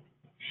computer.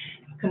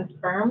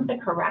 Confirm the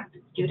correct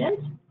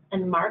student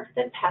and mark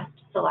the test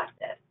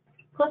selected.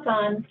 Click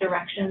on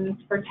Directions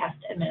for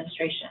Test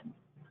Administration.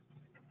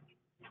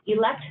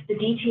 Elect the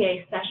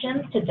DTA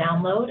sessions to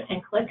download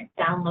and click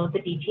Download the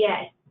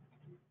DTA.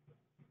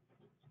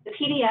 The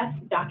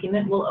PDF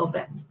document will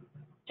open.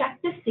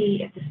 Check to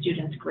see if the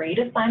student's grade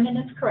assignment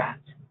is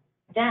correct.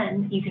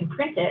 Then you can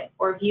print it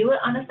or view it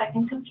on a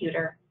second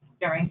computer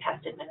during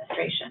test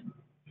administration.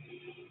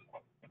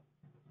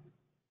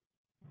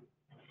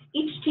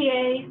 Each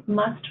TA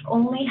must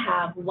only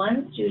have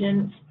one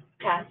student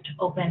test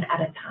open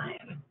at a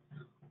time.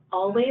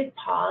 Always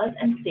pause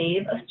and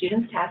save a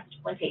student's test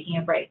when taking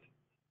a break.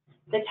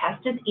 The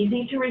test is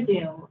easy to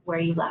resume where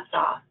you left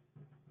off.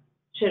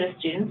 Should a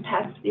student's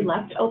test be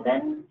left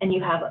open and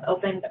you have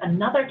opened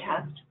another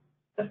test,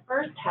 the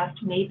first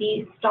test may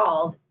be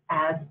stalled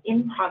as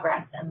in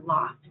progress and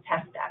lost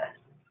test status.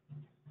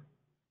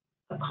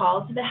 A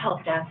call to the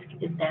help desk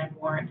is then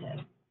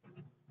warranted.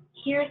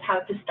 Here's how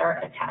to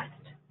start a test.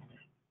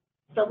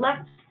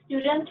 Select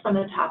Students from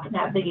the top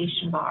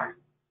navigation bar.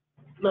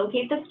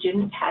 Locate the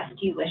student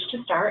test you wish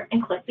to start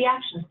and click the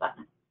Actions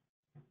button.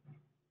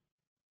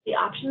 The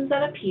options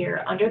that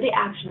appear under the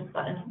Actions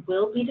button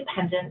will be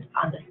dependent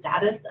on the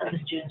status of the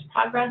student's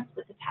progress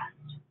with the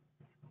test.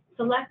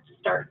 Select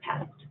Start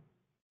Test.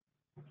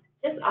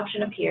 This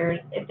option appears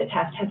if the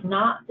test has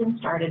not been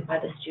started by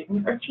the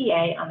student or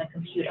TA on the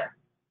computer.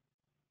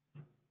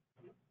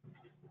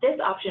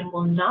 This option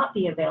will not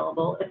be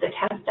available if the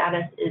test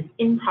status is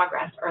in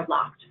progress or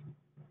locked.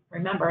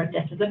 Remember,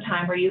 this is a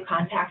time where you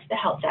contact the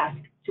help desk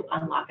to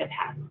unlock a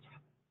test.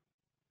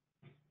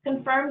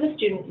 Confirm the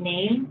student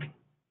name,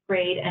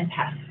 grade, and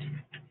test.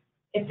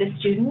 If the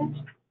student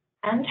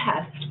and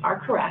test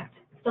are correct,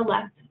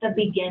 select the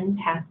Begin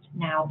Test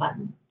Now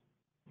button.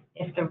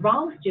 If the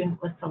wrong student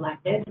was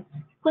selected,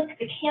 click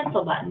the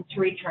Cancel button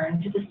to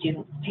return to the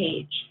student's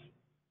page.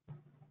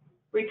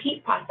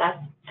 Repeat process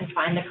and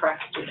find the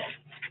correct student.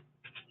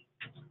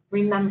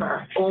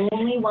 Remember,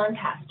 only one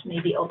test may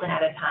be open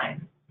at a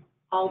time.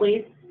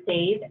 Always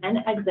save and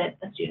exit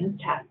a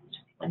student's test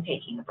when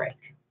taking a break.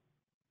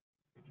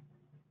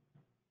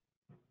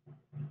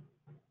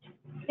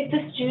 If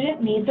the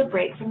student needs a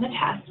break from the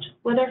test,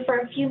 whether for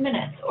a few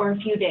minutes or a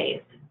few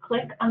days,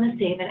 click on the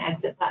Save and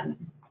Exit button.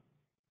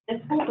 This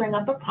will bring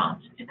up a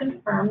prompt to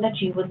confirm that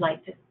you would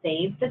like to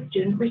save the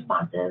student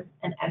responses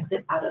and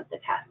exit out of the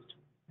test.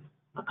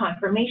 A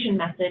confirmation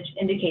message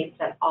indicates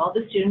that all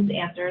the student's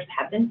answers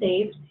have been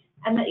saved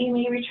and that you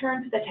may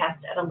return to the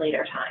test at a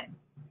later time.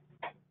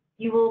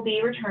 You will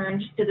be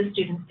returned to the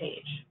student's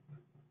page.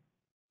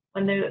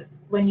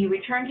 When you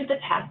return to the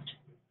test,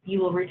 you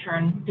will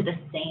return to the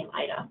same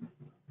item.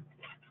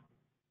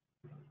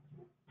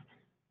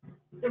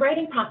 The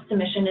writing prompt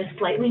submission is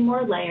slightly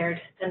more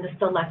layered than the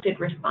selected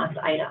response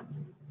item.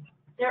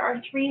 There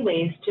are 3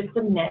 ways to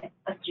submit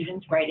a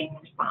student's writing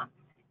response.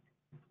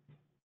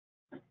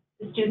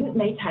 The student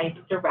may type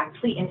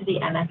directly into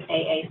the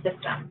MSAA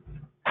system.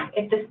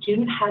 If the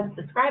student has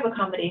the scribe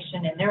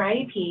accommodation in their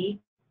IEP,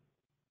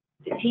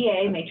 the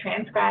TA may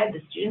transcribe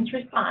the student's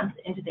response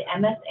into the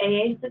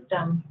MSAA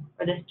system,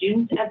 or the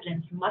student's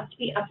evidence must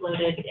be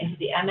uploaded into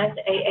the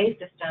MSAA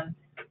system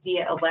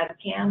via a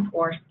webcam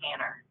or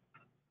scanner.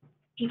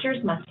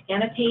 Teachers must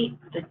annotate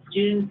the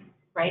student's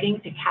writing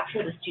to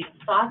capture the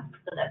student's thoughts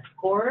so that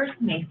scorers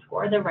may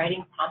score the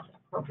writing prompt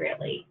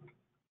appropriately.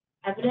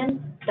 Evidence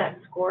that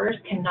scorers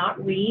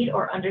cannot read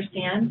or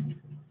understand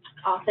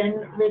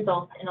often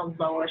results in a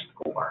lower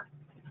score.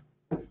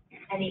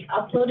 Any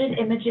uploaded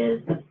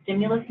images of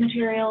stimulus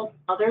materials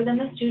other than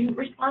the student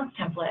response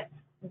template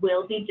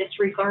will be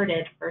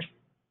disregarded for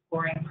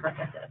scoring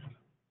purposes.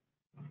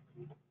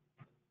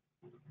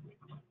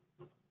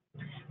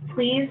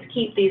 Please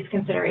keep these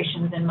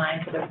considerations in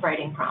mind for the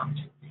writing prompt.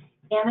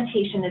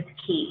 Annotation is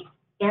key.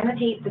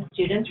 Annotate the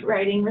student's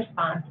writing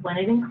response when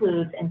it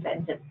includes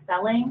inventive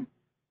spelling,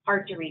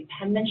 hard-to-read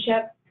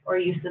penmanship, or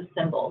use of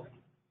symbols.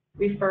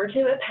 Refer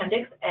to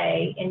Appendix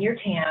A in your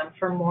TAM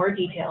for more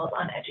details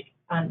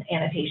on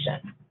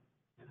annotation.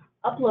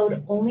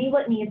 Upload only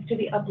what needs to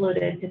be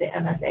uploaded to the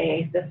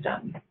MSAA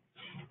system.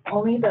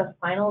 Only the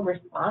final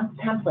response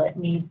template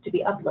needs to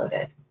be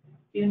uploaded.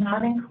 Do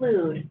not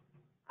include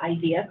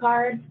idea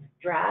cards,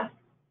 drafts,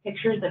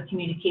 pictures of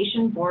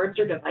communication boards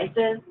or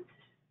devices,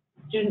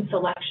 student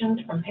selections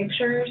from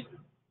pictures.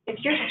 If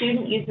your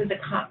student uses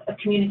a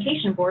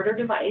communication board or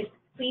device,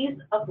 please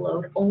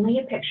upload only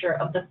a picture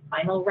of the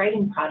final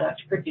writing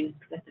product produced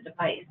with the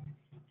device,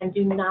 and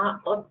do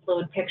not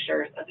upload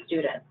pictures of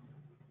students.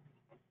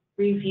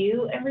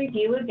 Review and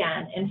review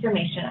again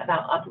information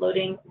about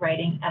uploading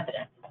writing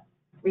evidence.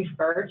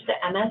 Refer to the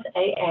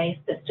MSAA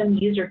System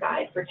User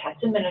Guide for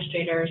test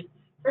administrators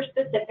for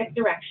specific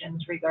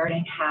directions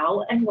regarding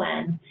how and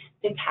when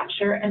to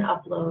capture and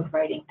upload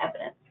writing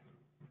evidence.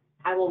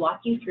 I will walk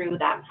you through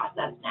that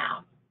process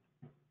now.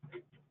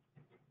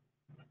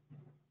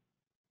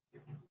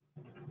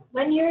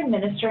 When you're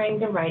administering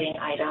the writing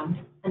item,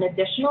 an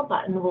additional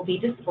button will be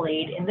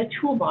displayed in the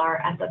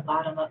toolbar at the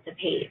bottom of the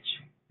page.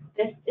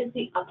 This is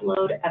the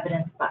Upload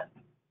Evidence button.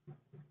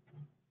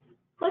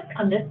 Click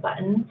on this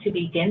button to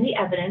begin the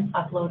evidence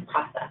upload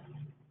process.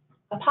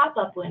 A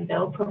pop-up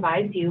window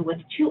provides you with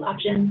 2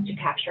 options to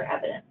capture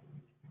evidence.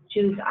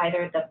 Choose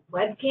either the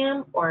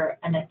webcam or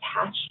an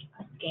attached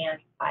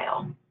scanned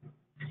file.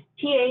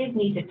 TAs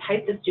need to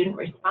type the student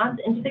response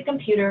into the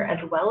computer as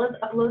well as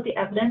upload the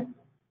evidence,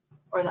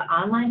 or the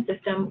online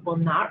system will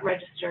not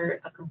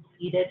register a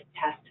completed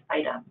test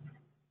item.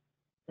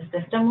 The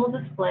system will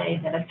display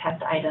that a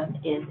test item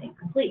is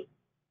incomplete.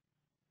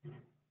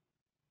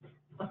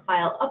 A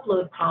file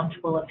upload prompt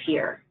will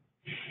appear.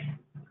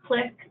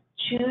 Click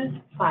Choose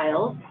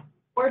Files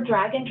or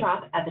drag and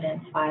drop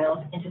evidence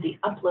files into the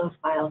Upload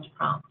Files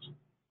prompt.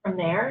 From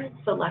there,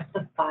 select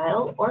the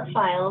file or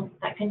files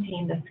that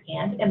contain the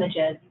scanned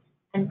images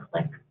and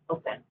click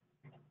Open.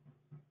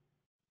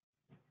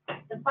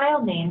 The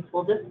file names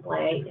will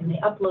display in the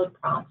upload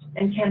prompt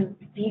and can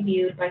be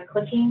viewed by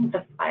clicking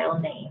the file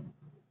name.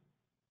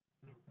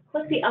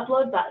 Click the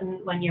Upload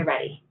button when you're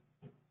ready.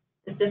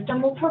 The The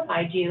system will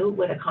provide you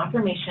with a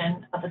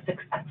confirmation of a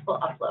successful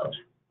upload.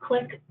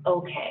 Click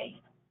OK.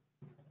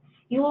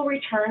 You will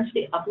return to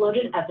the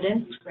uploaded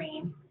evidence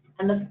screen,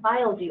 and the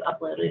files you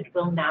uploaded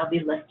will now be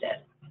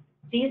listed.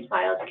 These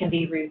files can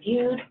be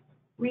reviewed,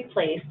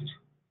 replaced,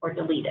 or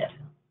deleted.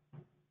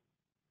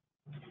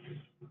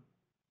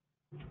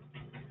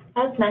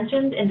 As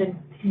mentioned in the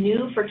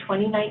New for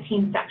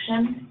 2019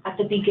 section, at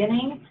the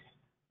beginning,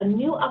 a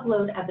new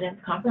upload evidence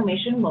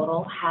confirmation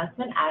modal has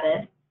been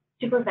added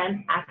to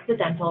prevent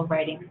accidental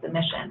writing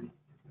submission.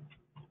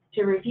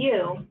 To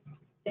review,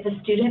 if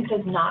a student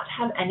does not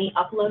have any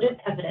uploaded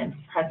evidence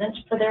present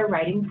for their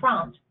writing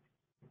prompt,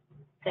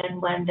 then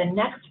when the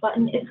next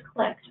button is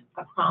clicked,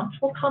 a prompt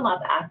will come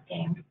up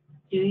asking,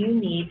 do you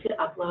need to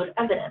upload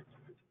evidence?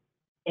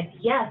 If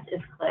yes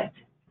is clicked,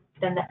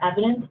 then the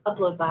evidence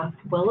upload box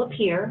will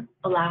appear,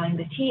 allowing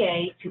the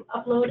TA to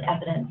upload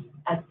evidence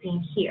as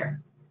seen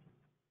here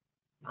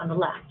on the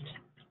left.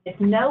 If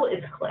no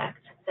is clicked,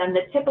 then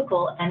the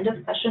typical end of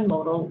session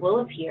modal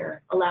will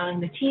appear, allowing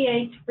the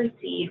TA to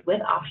proceed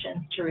with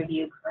options to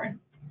review current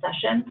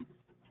session,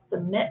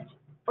 submit,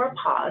 or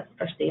pause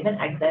or save and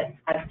exit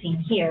as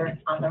seen here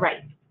on the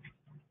right.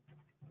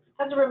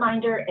 As a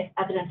reminder, if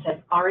evidence has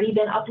already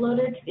been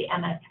uploaded to the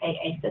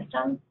MSAA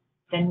system,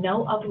 then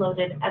no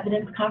uploaded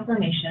evidence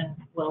confirmation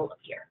will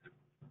appear.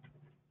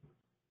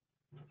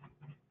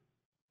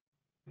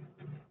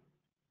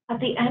 At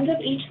the end of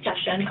each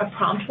session, a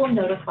prompt will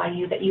notify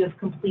you that you have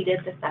completed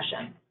the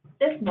session.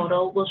 This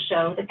modal will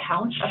show the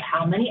count of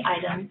how many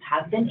items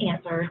have been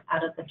answered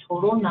out of the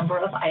total number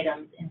of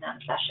items in that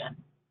session.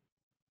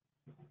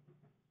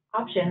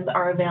 Options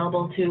are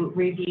available to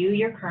review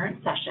your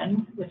current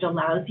session, which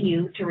allows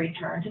you to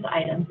return to the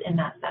items in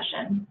that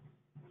session.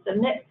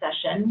 Submit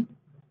session.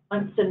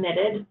 Once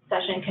submitted,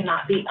 session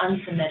cannot be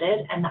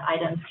unsubmitted and the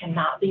items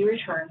cannot be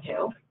returned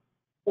to.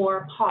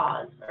 Or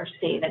pause or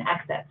save and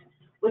exit,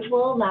 which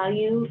will allow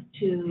you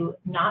to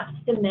not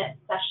submit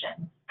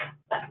session,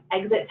 but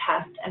exit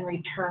test and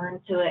return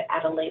to it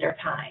at a later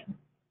time.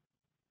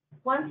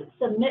 Once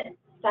submit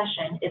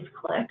session is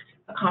clicked,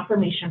 a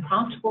confirmation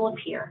prompt will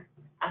appear,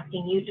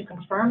 asking you to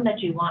confirm that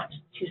you want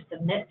to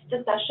submit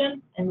the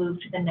session and move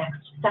to the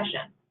next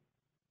session.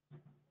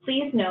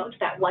 Please note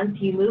that once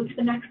you move to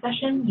the next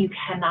session, you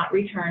cannot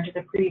return to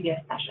the previous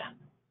session.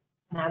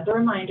 And as a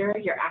reminder,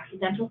 your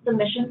accidental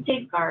submission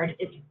safeguard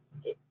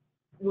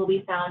will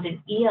be found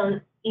in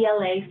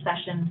ELA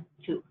session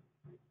 2.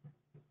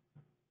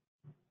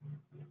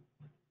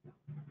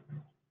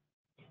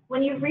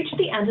 When you've reached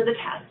the end of the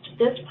test,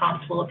 this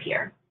prompt will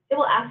appear. It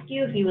will ask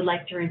you if you would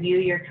like to review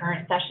your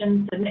current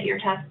session, submit your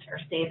test, or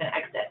save and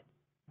exit.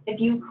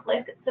 If you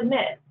click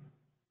Submit,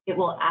 it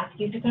will ask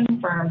you to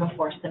confirm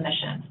before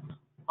submission.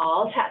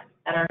 All tests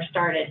that are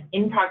started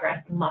in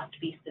progress must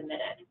be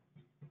submitted.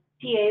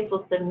 TAs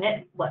will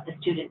submit what the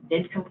student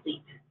did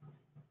complete.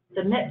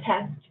 Submit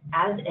test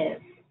as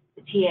is.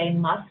 The TA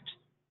must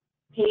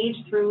page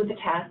through the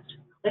test,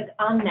 click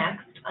on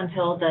Next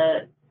until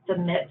the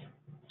Submit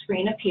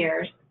screen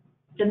appears,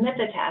 submit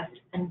the test,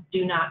 and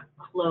do not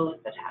close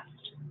the test.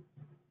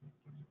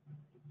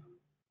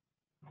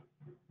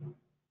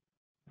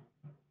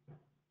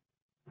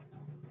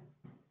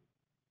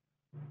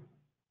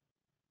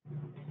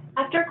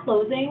 After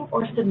closing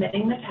or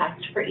submitting the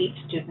test for each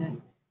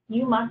student,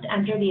 you must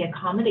enter the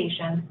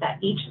accommodations that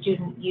each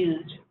student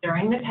used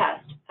during the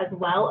test, as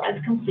well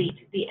as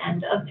complete the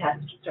end of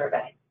test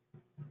survey.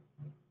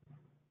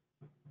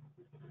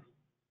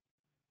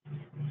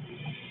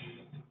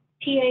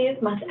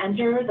 TAs must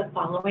enter the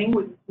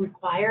following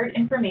required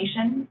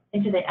information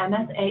into the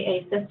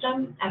MSAA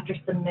system after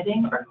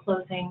submitting or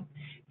closing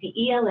the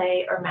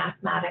ELA or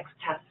mathematics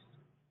tests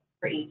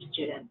for each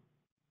student.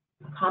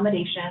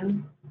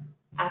 Accommodations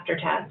after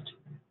test,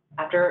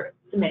 after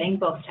submitting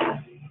both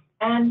tests,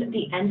 and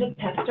the end of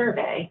test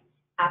survey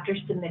after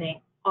submitting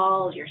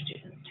all your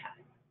students'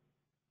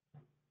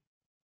 tests.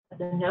 As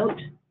a note,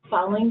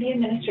 following the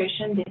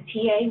administration, the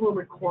TA will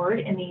record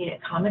in the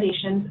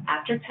accommodations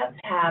after test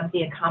tab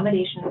the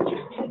accommodations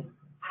your students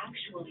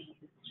actually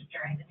used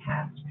during the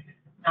test,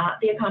 not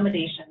the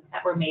accommodations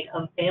that were made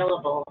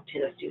available to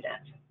the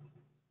student.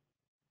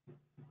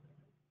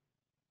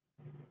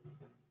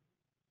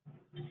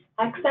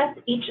 Access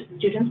each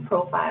student's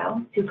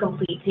profile to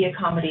complete the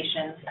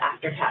accommodations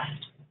after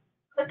test.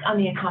 Click on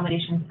the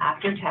Accommodations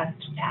After Test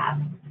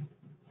tab.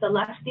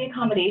 Select the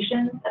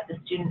accommodations that the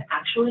student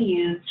actually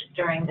used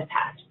during the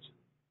test.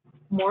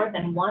 More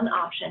than one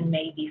option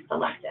may be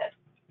selected.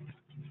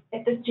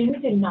 If the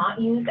student did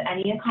not use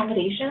any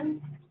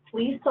accommodations,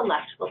 please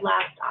select the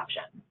last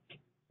option.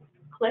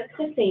 Click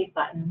the Save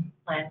button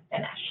when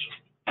finished.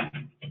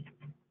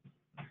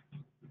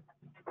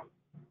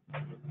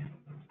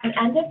 An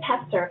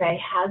end-of-test survey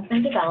has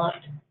been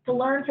developed to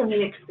learn from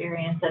the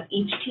experience of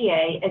each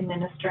TA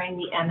administering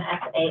the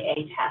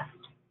MSAA test.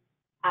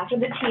 After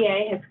the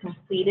TA has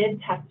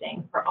completed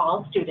testing for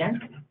all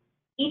students,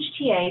 each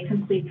TA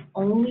completes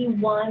only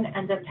one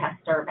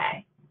end-of-test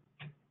survey.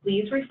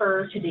 Please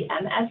refer to the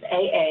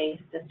MSAA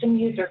System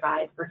User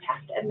Guide for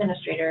Test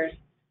Administrators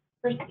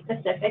for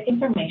specific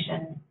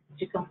information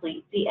to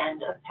complete the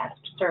end of test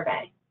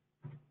survey.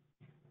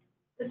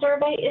 The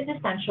survey is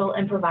essential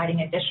in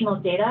providing additional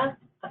data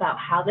about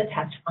how the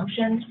test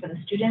functions for the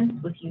students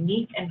with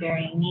unique and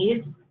varying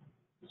needs,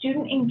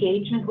 student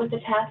engagement with the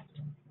test,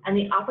 and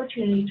the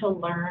opportunity to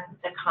learn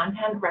the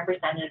content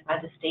represented by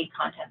the state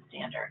content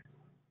standard.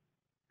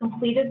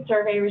 Completed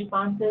survey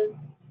responses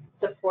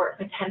support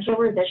potential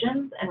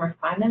revisions and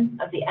refinements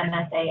of the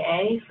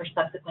MSAA for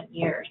subsequent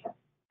years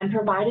and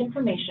provide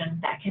information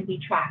that can be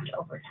tracked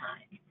over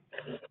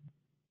time.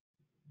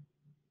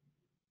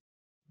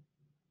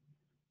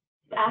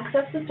 To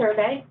access the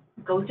survey,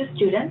 go to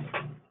Students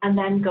and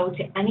then go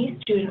to any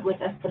student with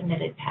a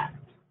submitted test.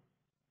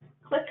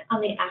 Click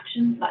on the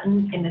Actions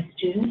button in the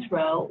Students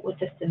row with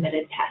the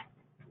submitted test.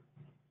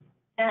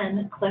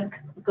 Then click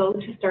Go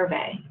to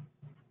Survey.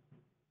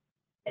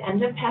 The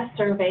End of Test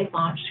Survey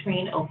launch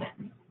screen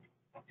opens.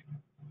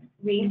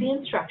 Read the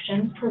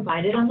instructions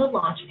provided on the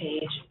launch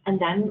page and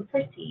then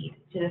proceed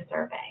to the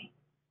survey.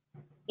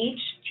 Each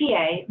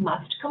TA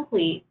must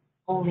complete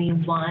only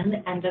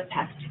one End of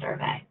Test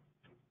survey.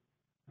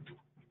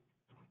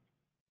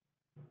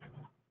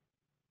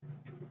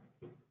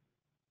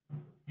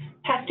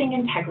 Testing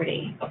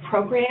integrity,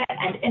 appropriate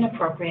and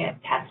inappropriate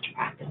test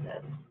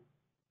practices.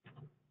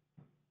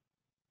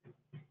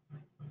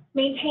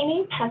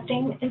 Maintaining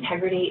testing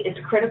integrity is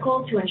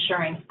critical to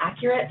ensuring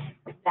accurate,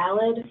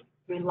 valid,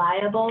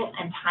 reliable,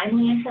 and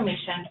timely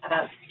information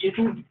about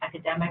student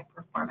academic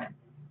performance.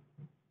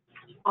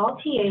 All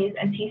TAs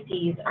and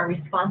TCs are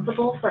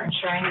responsible for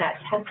ensuring that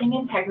testing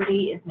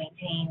integrity is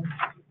maintained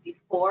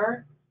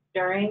before,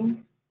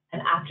 during,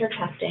 and after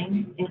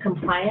testing in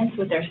compliance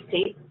with their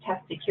state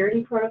test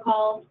security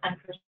protocols and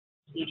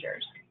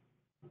procedures.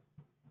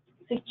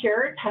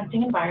 Secure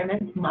testing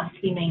environments must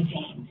be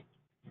maintained.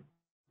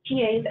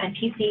 TAs and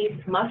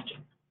TCs must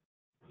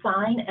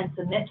sign and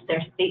submit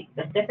their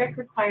state-specific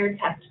required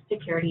test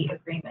security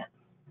agreements.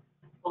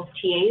 Both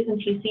TAs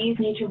and TCs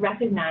need to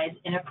recognize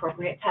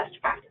inappropriate test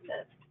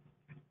practices.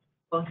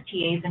 Both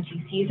TAs and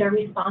TCs are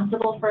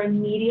responsible for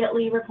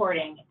immediately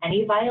reporting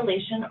any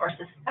violation or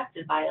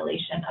suspected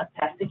violation of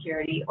test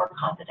security or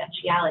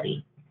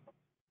confidentiality.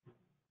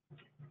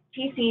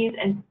 TCs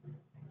and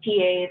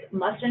TAs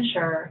must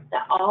ensure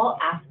that all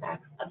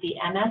aspects of the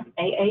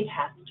MSAA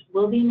test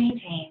will be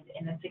maintained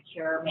in a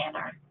secure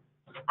manner.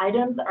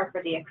 Items are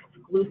for the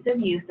exclusive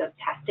use of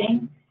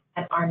testing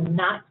and are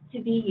not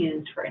to be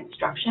used for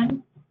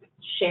instruction,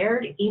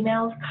 shared,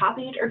 emailed,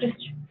 copied, or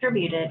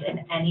distributed in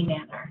any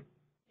manner.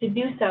 To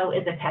do so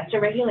is a test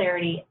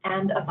irregularity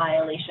and a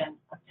violation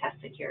of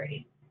test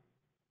security.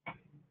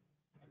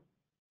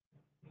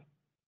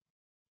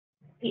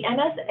 The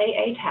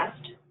MSAA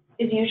test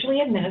is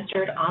usually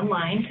administered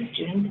online to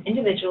students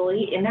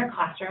individually in their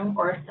classroom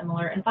or a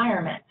similar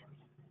environment.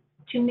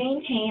 To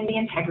maintain the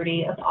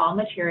integrity of all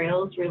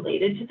materials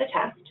related to the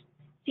test,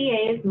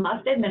 TAs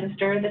must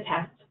administer the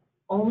test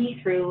only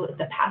through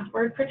the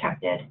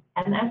password-protected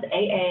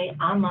MSAA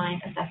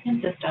online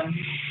assessment system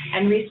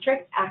and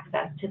restrict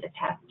access to the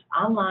test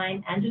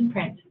online and in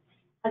print,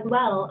 as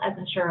well as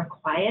ensure a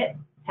quiet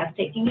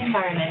test-taking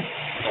environment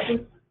that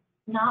does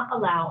not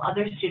allow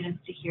other students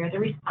to hear the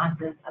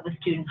responses of a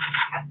student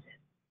tested.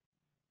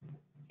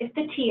 If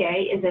the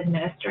TA is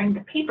administering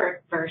the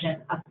paper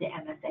version of the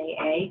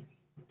MSAA,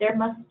 there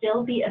must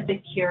still be a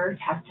secure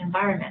test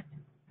environment.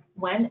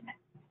 When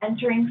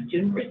entering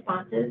student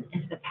responses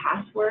into the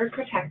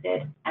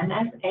password-protected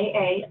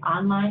MSAA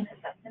online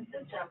assessment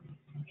system,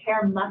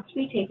 care must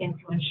be taken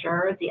to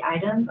ensure the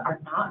items are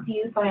not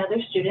viewed by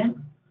other students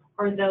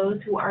or those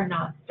who are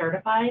not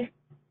certified,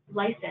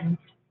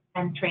 licensed,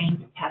 and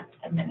trained test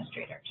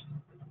administrators.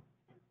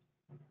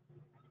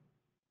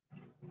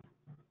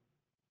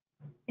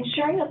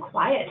 Ensuring a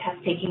quiet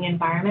test-taking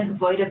environment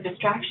void of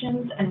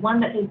distractions and one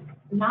that does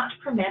not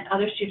permit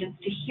other students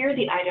to hear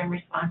the item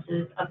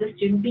responses of the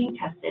student being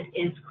tested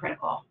is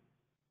critical.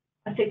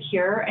 A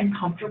secure and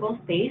comfortable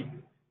space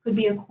could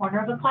be a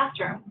corner of a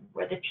classroom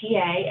where the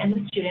TA and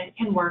the student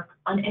can work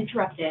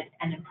uninterrupted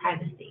and in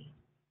privacy.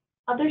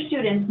 Other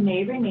students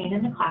may remain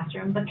in the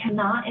classroom but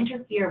cannot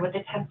interfere with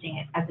the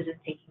testing as it is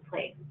taking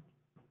place.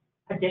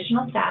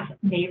 Additional staff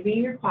may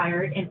be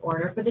required in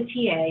order for the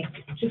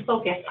TA to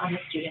focus on the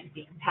student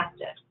being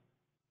tested.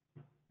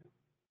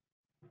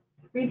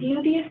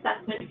 Review the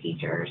assessment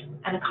features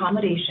and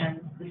accommodations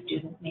the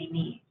student may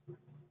need.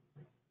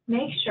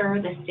 Make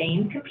sure the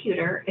same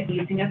computer, if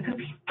using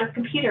for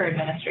computer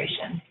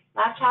administration,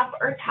 laptop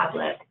or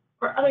tablet,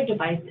 or other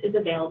device is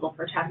available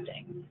for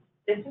testing.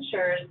 This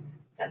ensures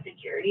that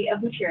security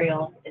of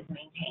materials is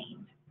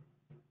maintained.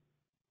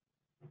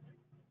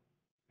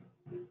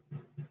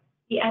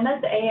 The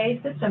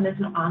MSAA system is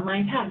an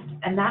online test,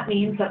 and that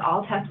means that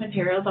all test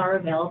materials are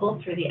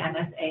available through the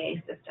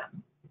MSAA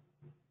system.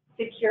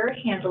 Secure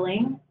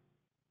handling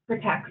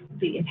protects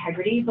the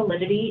integrity,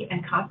 validity,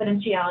 and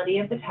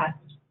confidentiality of the test,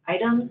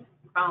 items,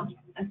 prompts,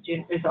 and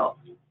student results.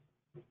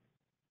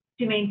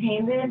 To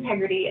maintain the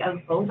integrity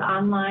of both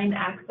online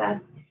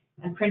access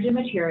and printed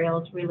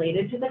materials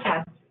related to the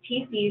test,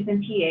 TCs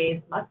and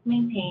TAs must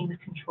maintain the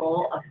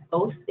control of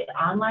both the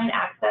online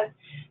access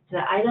to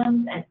the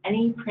items and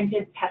any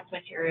printed test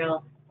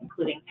materials,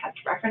 including test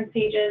reference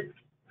pages,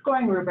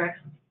 scoring rubrics,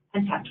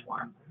 and test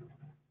forms.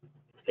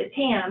 The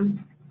TAMs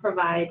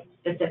provide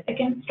specific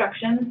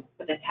instructions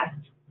for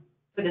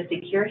the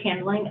secure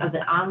handling of the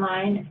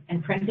online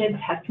and printed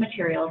test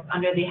materials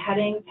under the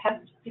heading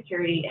Test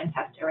Security and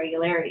Test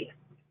Irregularities.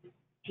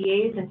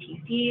 TAs and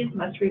TCs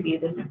must review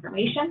this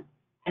information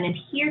and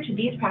adhere to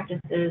these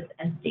practices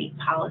and state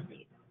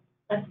policies.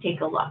 Let's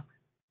take a look.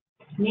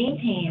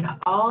 Maintain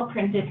all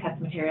printed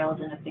test materials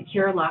in a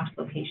secure locked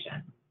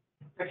location.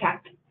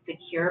 Protect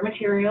secure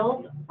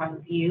materials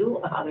from view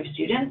of other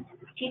students,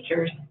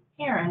 teachers,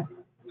 parents,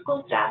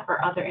 school staff,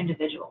 or other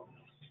individuals.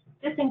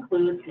 This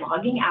includes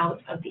logging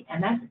out of the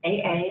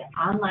MSAA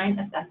online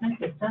assessment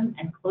system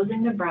and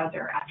closing the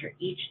browser after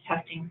each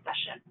testing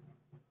session.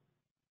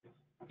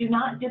 Do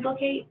not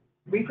duplicate,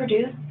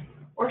 reproduce,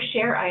 or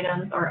share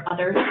items or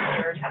other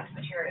secure test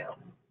materials.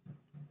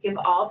 Give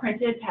all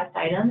printed test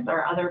items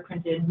or other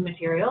printed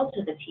material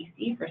to the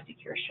TC for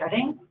secure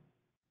shredding.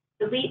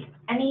 Delete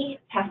any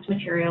test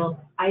materials,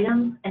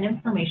 items, and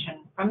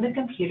information from the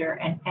computer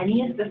and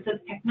any assistive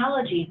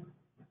technology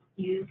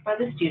used by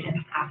the students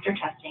after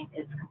testing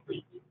is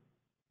complete.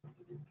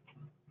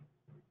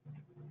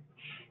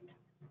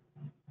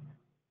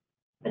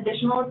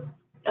 Additional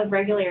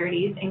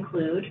irregularities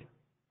include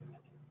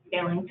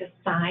failing to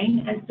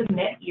sign and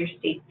submit your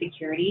state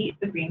security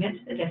agreement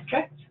to the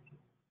district,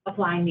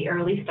 applying the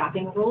early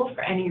stopping rule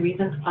for any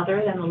reason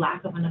other than the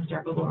lack of an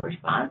observable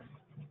response,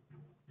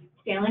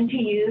 failing to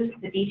use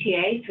the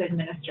DTA to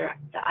administer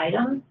the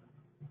items,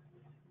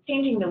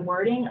 changing the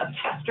wording of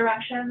test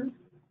directions,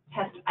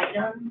 test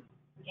items,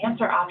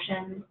 answer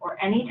options,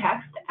 or any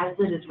text as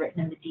it is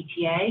written in the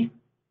DTA,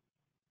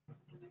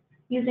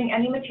 using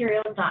any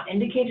materials not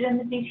indicated in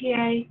the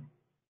DTA,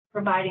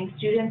 providing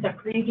students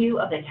a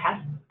preview of the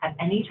test at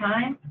any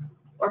time,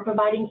 or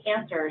providing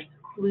answers,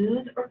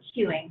 clues, or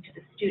cueing to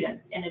the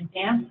students in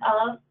advance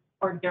of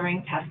or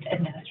during test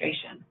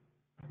administration.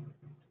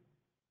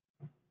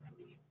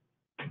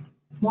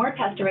 More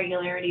test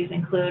irregularities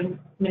include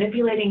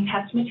manipulating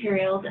test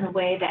materials in a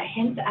way that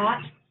hints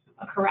at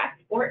a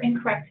correct or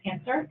incorrect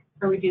answer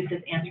or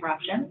reduces answer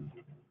options,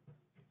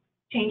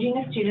 changing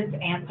a student's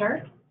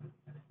answer,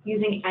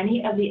 using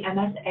any of the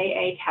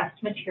MSAA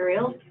test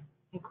materials,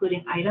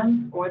 including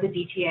items or the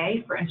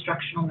DTA for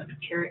instructional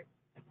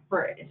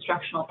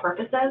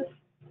purposes,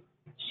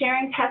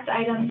 sharing test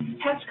items,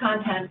 test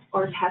content,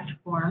 or test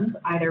forms,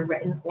 either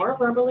written or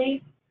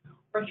verbally,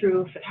 or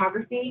through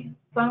photography,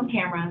 phone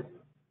cameras,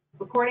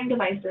 recording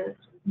devices,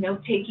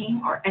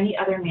 note-taking, or any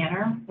other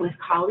manner with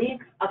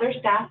colleagues, other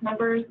staff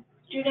members,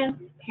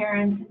 students,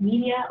 parents,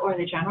 media, or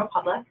the general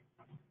public,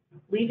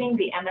 leaving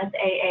the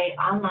MSAA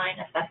online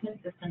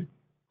assessment system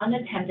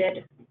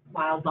unattended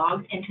while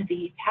logged into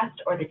the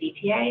test or the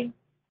DTA,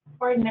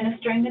 or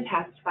administering the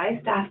test by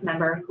a staff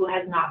member who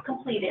has not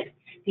completed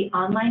the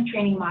online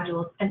training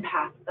modules and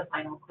passed the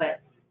final quiz.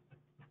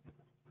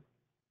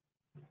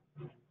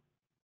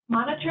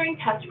 Monitoring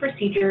test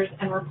procedures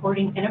and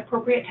reporting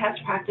inappropriate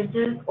test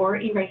practices or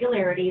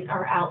irregularities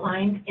are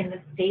outlined in the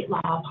state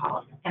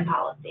law and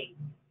policy.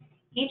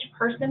 Each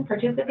person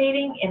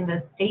participating in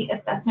the state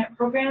assessment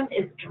program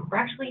is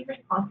directly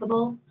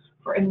responsible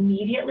for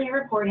immediately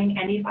reporting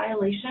any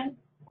violation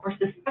or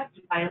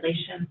suspected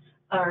violation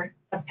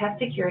of test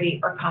security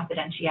or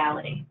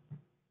confidentiality.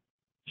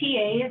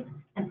 TAs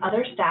and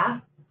other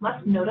staff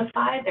must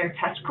notify their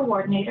test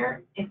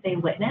coordinator if they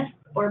witness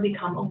or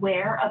become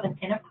aware of an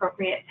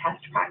inappropriate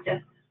test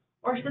practice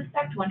or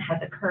suspect one has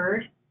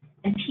occurred,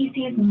 and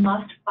TCs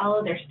must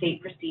follow their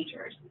state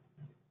procedures.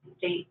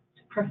 State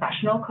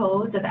professional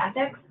codes of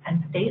ethics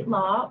and state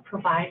law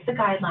provides the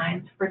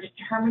guidelines for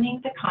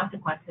determining the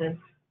consequences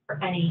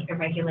for any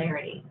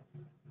irregularity.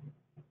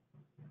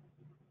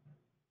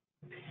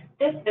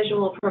 This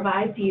visual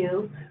provides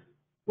you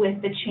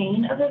with the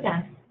chain of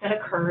events that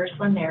occurs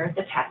when there is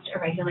a test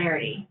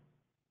irregularity.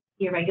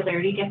 The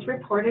irregularity gets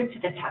reported to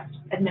the test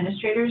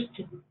administrators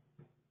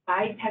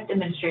by test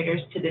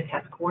administrators to the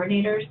test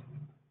coordinators.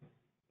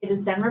 It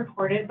is then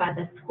reported by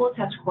the school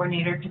test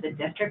coordinator to the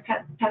district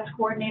test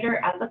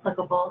coordinator as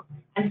applicable,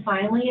 and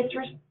finally it's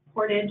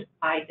reported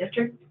by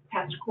district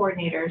test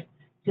coordinators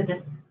to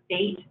the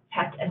state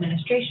test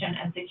administration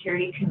and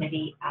security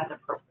committee as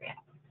appropriate.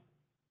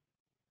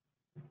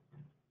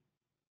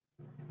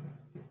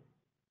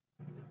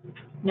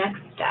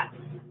 Next steps.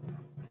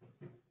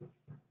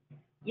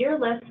 Your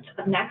list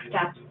of next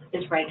steps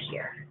is right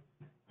here.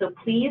 So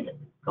please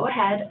go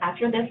ahead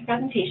after this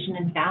presentation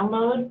and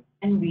download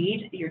and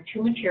read your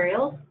two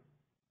materials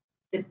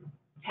the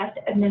test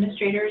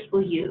administrators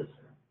will use: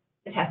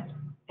 the test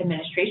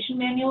administration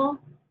manual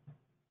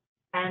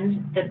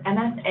and the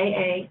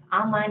MSAA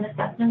online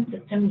assessment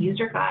system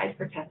user guide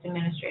for test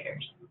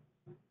administrators.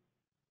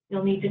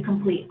 You'll need to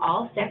complete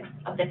all 6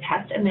 of the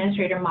test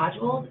administrator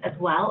modules as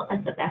well as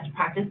the best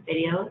practice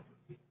videos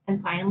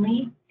And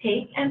finally,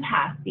 take and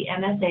pass the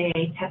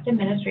MSAA Test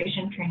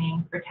Administration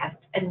Training for Test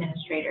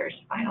Administrators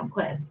final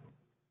quiz.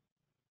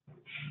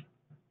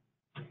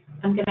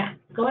 I'm going to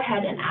go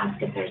ahead and ask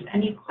if there's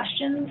any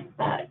questions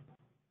that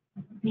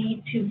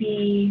need to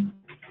be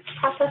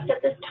processed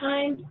at this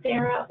time.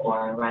 Sarah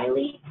or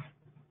Riley,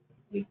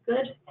 you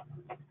good?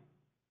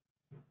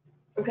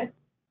 We're good?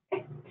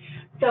 Okay.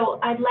 So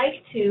I'd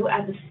like to,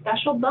 as a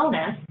special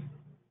bonus,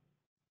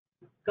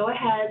 go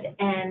ahead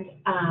and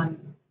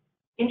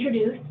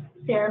introduce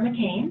Sarah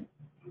McCain.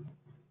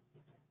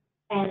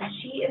 And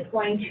she is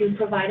going to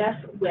provide us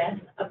with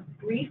a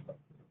brief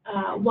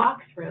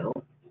walkthrough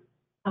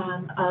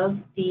of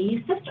the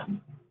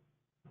system.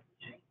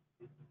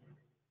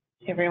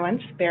 Hey everyone,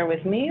 just bear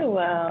with me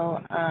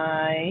while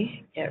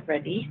I get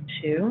ready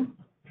to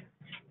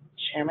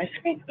share my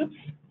screen. Oops.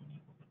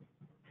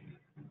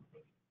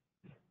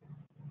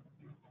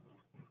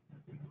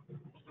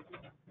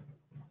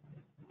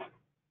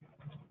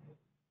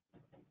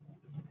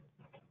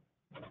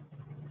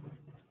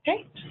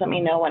 Okay, just let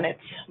me know when it's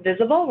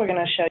visible. We're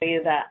going to show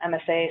you the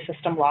MSAA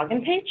system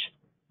login page.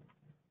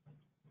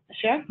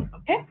 Share?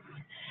 Okay.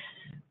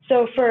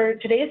 So for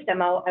today's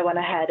demo, I went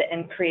ahead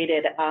and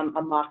created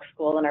a mock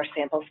school in our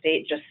sample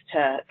state just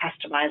to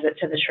customize it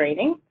to the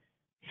training.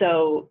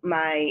 So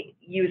my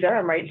user,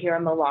 I'm right here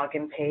on the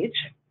login page.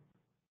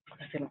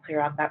 Just going to clear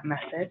out that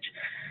message.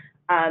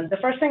 The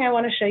first thing I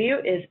want to show you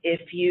is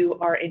if you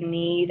are in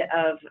need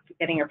of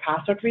getting your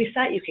password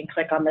reset, you can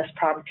click on this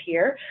prompt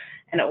here,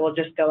 and it will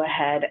just go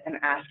ahead and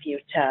ask you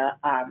to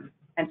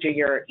enter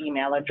your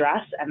email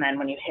address. And then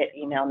when you hit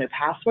email new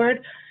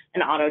password,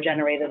 an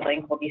auto-generated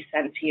link will be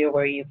sent to you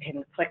where you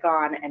can click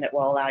on, and it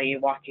will allow you,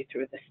 walk you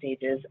through the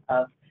stages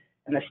of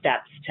and the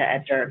steps to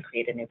enter and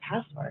create a new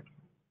password.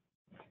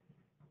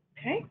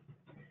 Okay,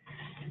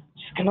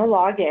 just gonna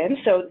log in.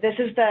 So this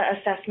is the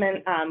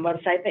assessment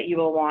website that you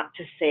will want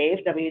to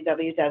save,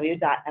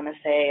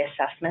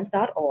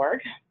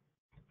 www.msaassessment.org.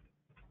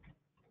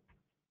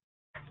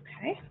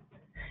 Okay,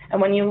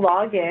 and when you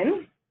log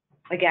in,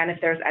 again,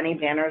 if there's any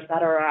banners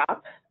that are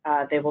up,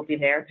 they will be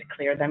there. To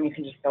clear them, you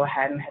can just go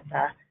ahead and hit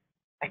the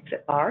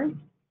exit bar.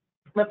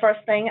 The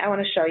first thing I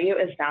want to show you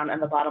is down in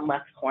the bottom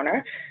left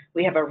corner.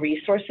 We have a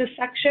resources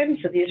section.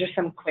 So these are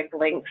some quick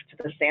links to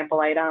the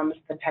sample items,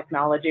 the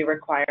technology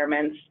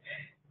requirements,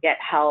 get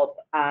help,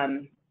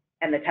 and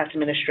the test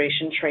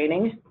administration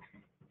training.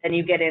 Then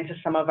you get into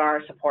some of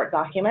our support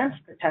documents,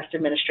 the test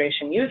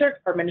administration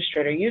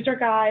administrator user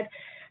guide,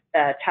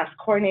 the test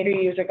coordinator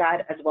user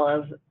guide, as well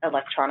as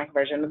electronic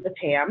version of the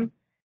TAM.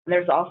 And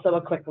there's also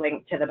a quick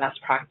link to the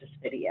best practice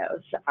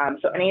videos.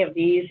 So any of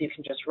these, you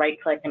can just right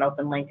click and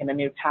open link in a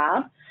new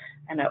tab,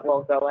 and it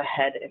will go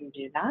ahead and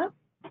do that.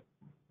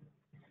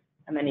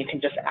 And then you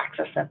can just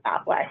access it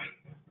that way.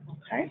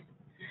 Okay.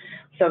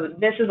 So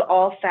this is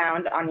all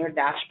found on your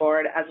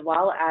dashboard, as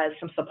well as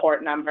some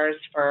support numbers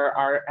for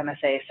our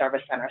MSAA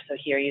Service Center. So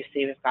here you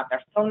see we've got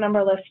their phone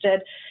number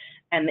listed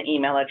and the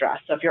email address.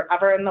 So if you're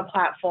ever in the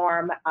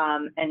platform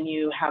and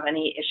you have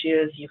any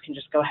issues, you can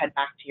just go ahead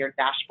back to your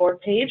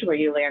dashboard page where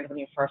you land when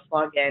you first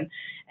log in,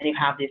 and you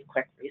have these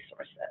quick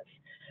resources.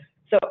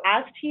 So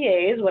as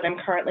TAs, what I'm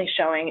currently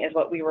showing is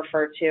what we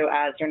refer to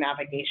as your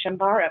navigation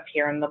bar up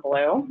here in the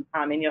blue,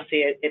 and you'll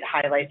see it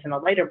highlights in the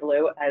lighter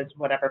blue as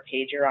whatever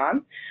page you're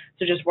on.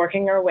 So just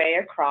working our way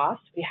across,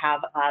 we have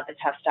the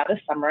test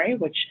status summary,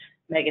 which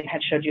Megan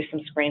had showed you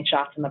some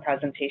screenshots in the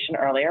presentation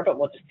earlier, but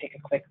we'll just take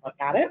a quick look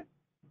at it.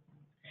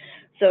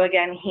 So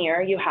again,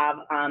 here you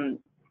have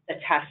the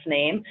test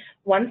name.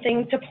 One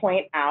thing to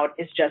point out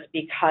is just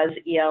because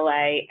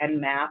ELA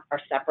and math are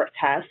separate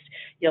tests,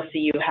 you'll see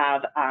you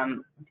have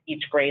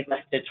each grade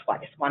listed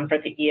twice, one for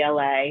the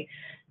ELA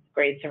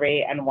grade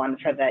 3 and one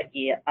for the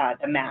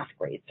math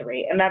grade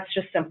 3. And that's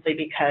just simply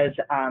because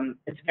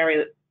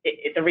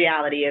the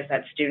reality is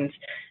that students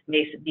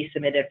may be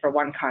submitted for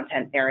one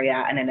content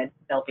area and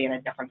they'll be in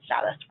a different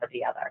status for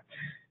the other.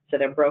 So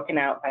they're broken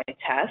out by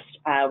test.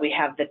 We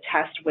have the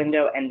test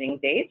window ending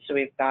date. So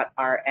we've got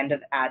our end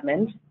of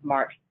admin,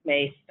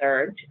 May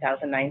 3rd,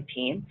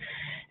 2019.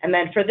 And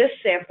then for this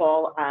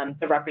sample,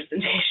 the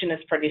representation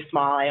is pretty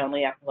small. I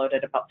only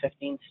uploaded about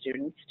 15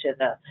 students to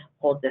the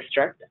whole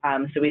district.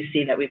 So we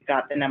see that we've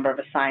got the number of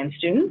assigned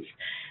students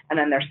and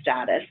then their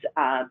status.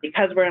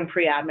 Because we're in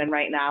pre-admin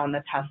right now and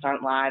the tests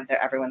aren't live,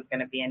 everyone's going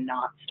to be in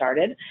not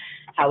started.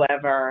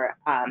 However,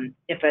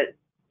 if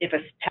a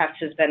test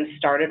has been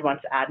started once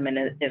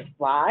admin is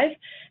live,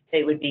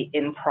 they would be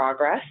in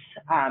progress.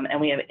 And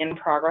we have in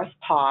progress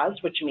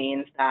pause, which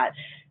means that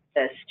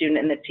the student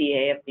and the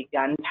TA have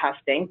begun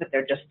testing, but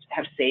they're just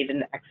have saved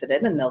and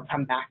exited, and they'll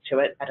come back to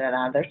it at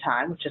another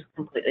time, which is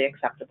completely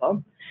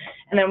acceptable.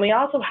 And then we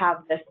also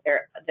have this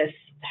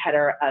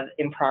header of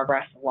in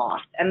progress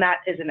lost, and that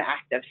is an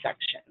active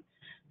session.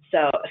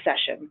 So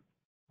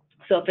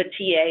if a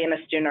TA and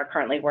a student are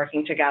currently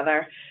working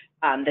together,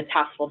 the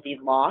test will be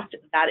locked.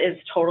 That is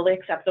totally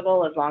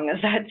acceptable as long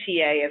as that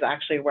TA is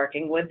actually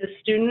working with the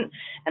student,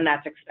 and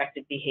that's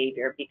expected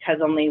behavior, because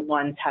only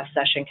one test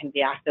session can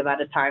be active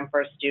at a time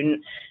for a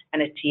student,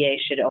 and a TA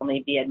should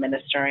only be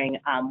administering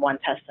one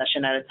test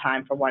session at a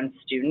time for one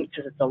student,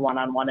 because it's a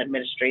one-on-one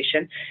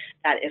administration.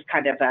 That is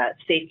kind of a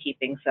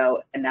safekeeping,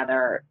 so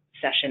another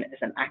session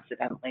isn't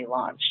accidentally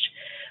launched.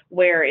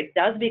 Where it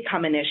does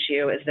become an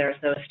issue is there's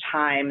those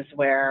times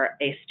where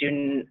a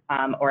student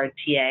or a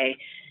TA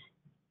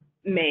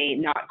may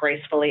not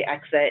gracefully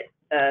exit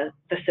the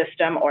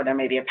system, or there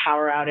may be a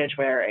power outage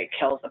where it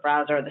kills the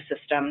browser or the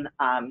system,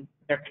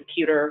 their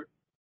computer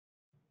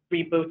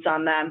reboots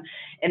on them.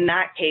 In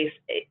that case,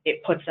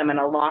 it puts them in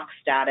a lock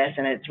status,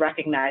 and it's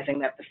recognizing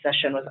that the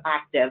session was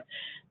active,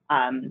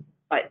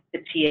 but the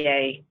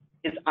TA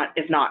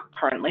is not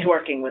currently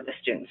working with the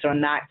student. So in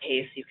that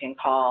case, you can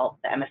call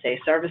the MSAA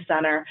Service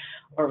Center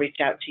or reach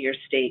out to your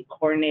state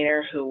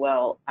coordinator, who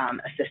will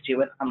assist you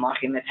with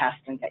unlocking the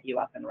test and get you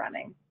up and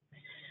running.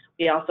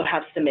 We also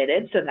have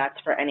submitted, so that's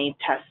for any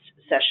test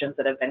sessions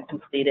that have been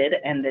completed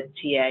and the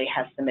TA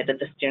has submitted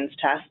the student's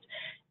test.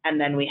 And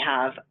then we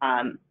have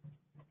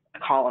a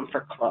column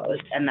for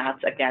closed, and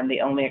that's, again,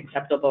 the only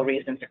acceptable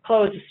reason to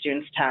close the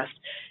student's test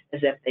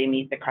is if they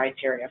meet the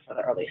criteria for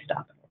the early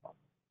stop interval.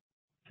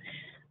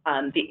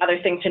 The other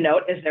thing to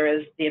note is there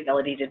is the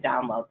ability to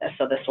download this,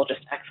 so this will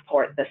just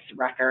export this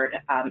record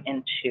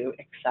into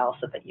Excel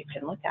so that you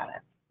can look at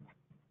it.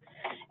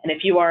 And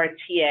if you are a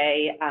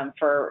TA,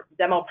 for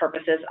demo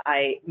purposes,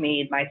 I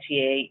made my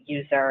TA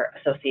user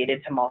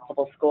associated to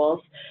multiple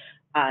schools.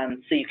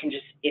 So you can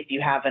just, if you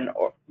have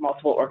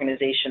multiple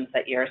organizations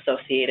that you're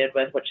associated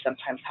with, which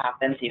sometimes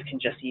happens, you can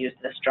just use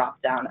this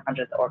drop down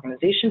under the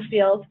organization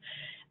field,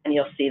 and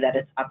you'll see that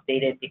it's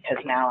updated because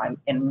now I'm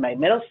in my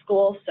middle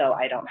school, so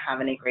I don't have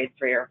any grade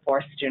 3 or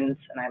 4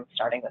 students, and I'm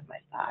starting with my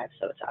 5,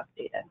 so it's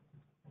updated.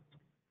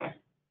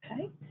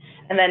 Okay,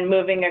 and then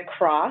moving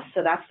across,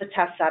 so that's the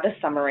test status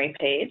summary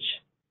page.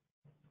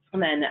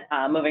 And then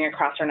moving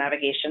across our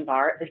navigation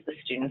bar is the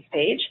students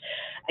page.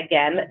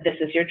 Again, this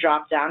is your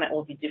drop down. It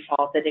will be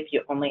defaulted if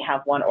you only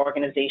have one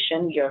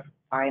organization, you're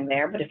fine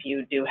there. But if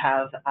you do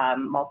have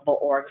multiple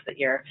orgs that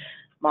you're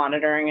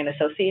monitoring and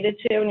associated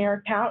to in your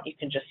account, you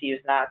can just use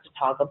that to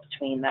toggle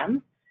between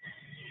them.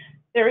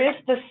 There is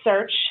the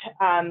search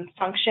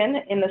function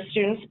in the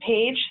students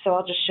page. So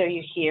I'll just show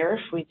you here.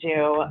 If we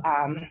do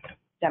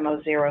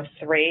demo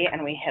 03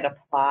 and we hit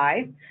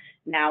apply,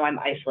 now I'm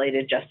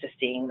isolated just to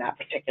seeing that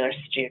particular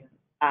student.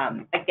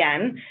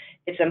 Again,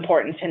 it's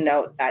important to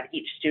note that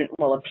each student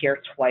will appear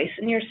twice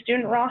in your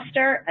student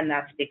roster, and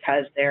that's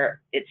because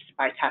it's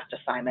by test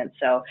assignment.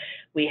 So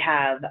we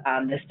have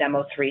this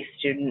demo 3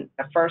 student.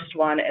 The first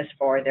one is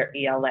for their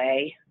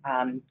ELA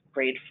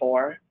grade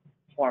 4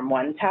 Form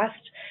 1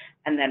 test,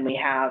 and then we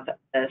have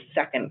the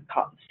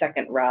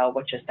second row,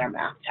 which is their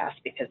math test,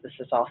 because this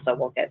is also,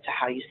 we'll get to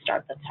how you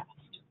start the test.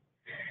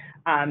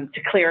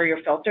 To clear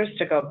your filters,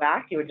 to go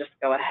back, you would just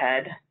go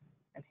ahead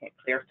and hit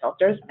clear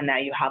filters, and now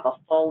you have a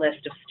full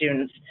list of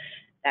students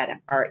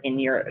that are in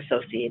your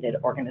associated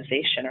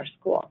organization or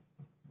school.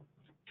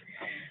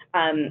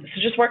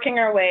 So just working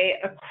our way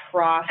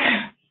across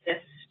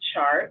this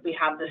chart, we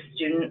have the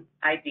student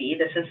ID.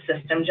 This is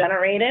system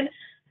generated.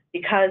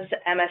 Because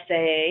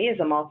MSAA is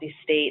a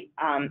multi-state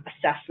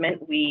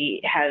assessment,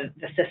 the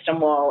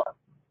system will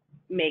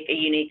make a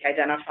unique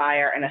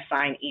identifier and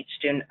assign each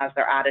student as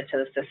they're added to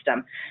the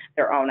system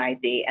their own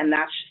ID. And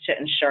that's to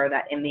ensure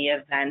that in the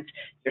event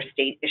your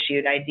state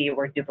issued ID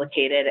were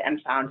duplicated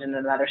and found in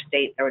another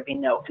state, there would be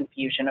no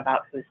confusion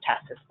about whose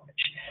test is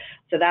which.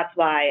 So that's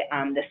why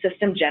the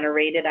system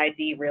generated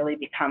ID really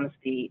becomes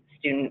the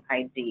student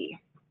ID.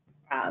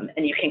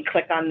 And you can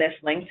click on this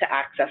link to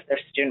access their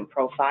student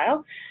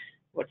profile,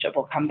 which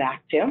we'll come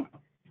back to.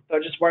 So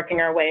just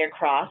working our way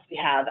across, we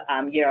have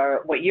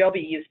what you'll be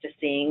used to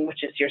seeing,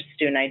 which is your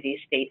student ID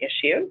state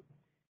issued.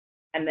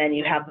 And then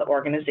you have the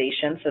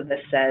organization. So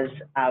this says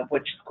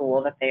which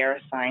school that they are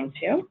assigned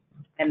to.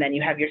 And then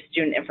you have your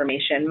student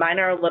information. Mine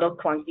are a little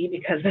clunky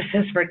because this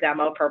is for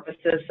demo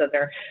purposes. So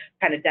they're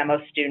kind of demo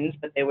students,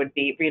 but they would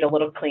read a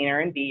little cleaner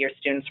and be your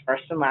student's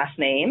first and last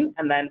name,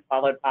 and then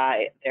followed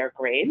by their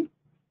grade.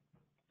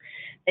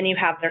 Then you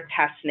have their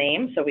test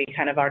name. So we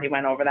kind of already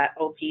went over that.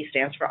 OP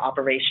stands for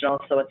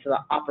operational. So it's the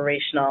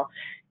operational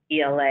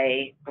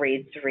ELA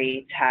grade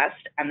 3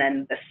 test. And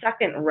then the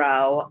second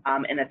row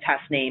in the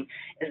test name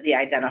is the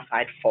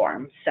identified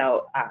form.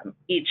 So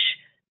each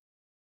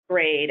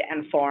grade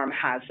and form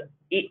has,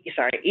 each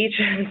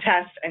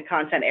test and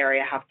content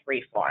area have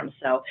 3 forms.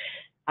 So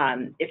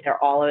if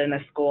they're all in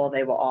a school,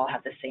 they will all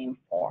have the same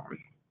form.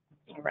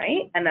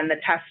 Right, and then the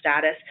test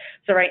status.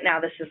 So right now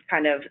this is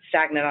kind of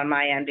stagnant on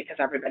my end because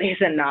everybody's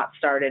in not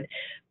started,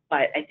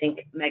 but I think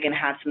Megan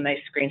had some nice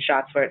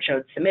screenshots where it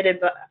showed submitted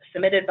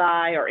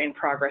by or in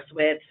progress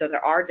with. So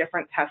there are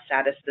different test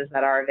statuses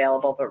that are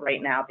available, but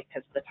right now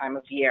because of the time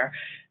of year,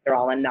 they're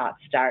all in not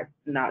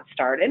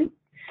started.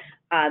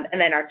 And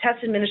then our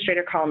test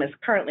administrator column is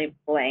currently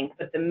blank,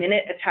 but the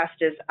minute a test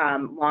is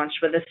launched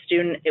with a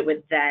student, it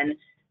would then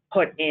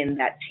put in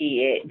that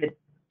the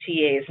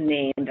TA's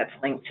name that's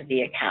linked to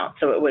the account.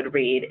 So it would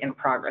read in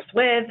progress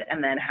with,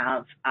 and then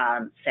have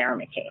Sarah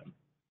McCain,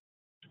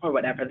 or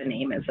whatever the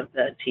name is of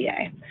the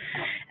TA.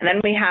 And then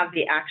we have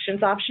the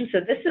actions option. So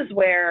this is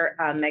where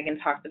Megan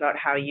talked about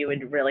how you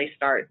would really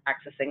start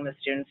accessing the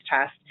student's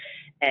test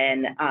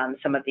and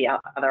some of the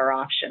other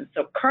options.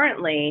 So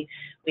currently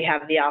we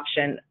have the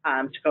option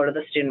to go to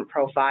the student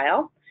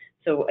profile.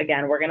 So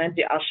again,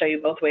 I'll show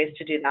you both ways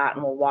to do that,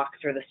 and we'll walk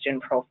through the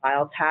student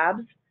profile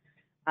tabs.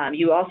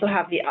 You also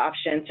have the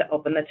option to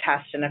open the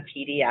test in a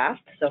PDF.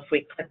 So if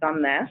we click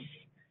on this,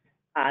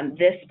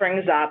 this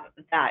brings up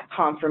that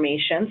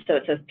confirmation. So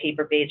it says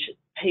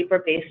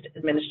paper-based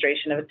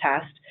administration of a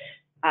test.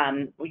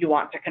 You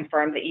want to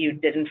confirm that you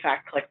did in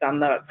fact click on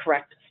the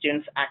correct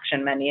student's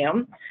action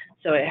menu.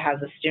 So it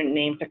has a student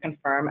name to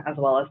confirm, as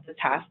well as the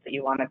test that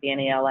you want to be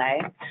an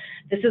ELA.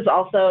 This is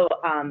also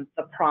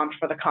the prompt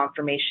for the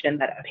confirmation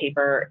that a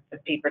paper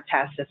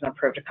test is an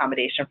approved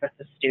accommodation for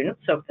the student.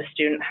 So if the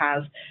student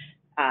has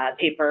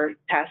paper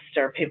test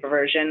or paper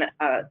version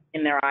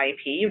in their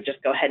IEP, you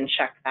just go ahead and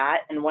check that.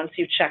 And once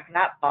you check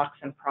that box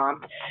and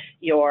prompt,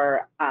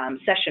 your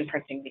session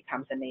printing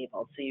becomes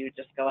enabled. So you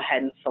just go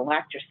ahead and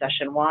select your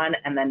session 1,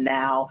 and then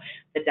now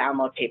the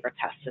download paper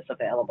test is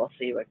available.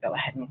 So you would go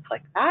ahead and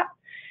click that.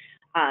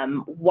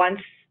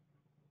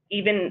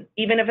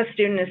 Even if a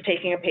student is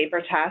taking a paper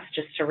test,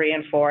 just to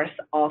reinforce,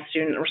 all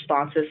student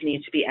responses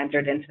need to be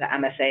entered into the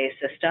MSAA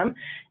system.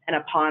 And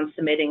upon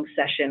submitting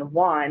session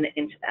 1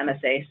 into the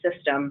MSAA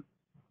system,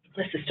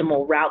 the system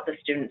will route the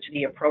student to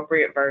the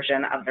appropriate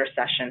version of their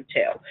session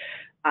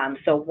 2.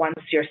 So once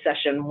your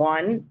session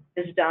 1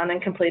 is done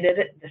and completed,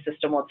 the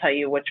system will tell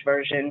you which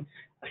version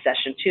of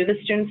session 2 the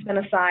student's been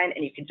assigned,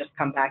 and you can just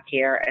come back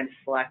here and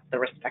select the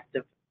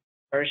respective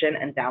version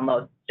and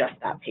download just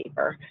that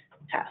paper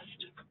test.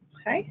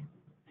 Okay.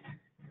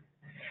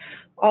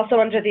 Also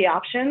under the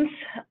options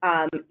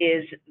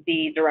is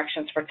the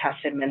directions for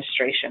test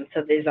administration.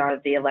 So these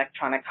are the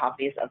electronic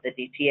copies of the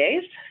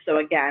DTAs. So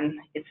again,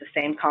 it's the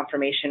same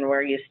confirmation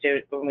we're used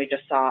to when we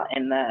just saw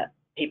in the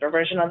paper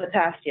version of the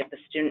test. You have the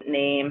student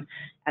name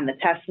and the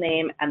test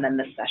name, and then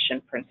the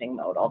session printing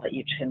modal that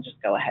you can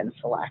just go ahead and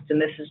select. And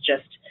this is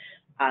just,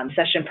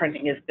 session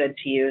printing is good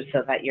to use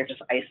so that you're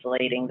just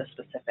isolating the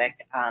specific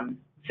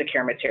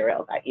secure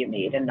material that you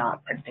need and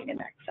not printing in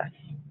excess.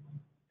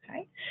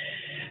 Okay.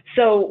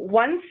 So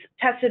once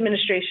test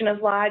administration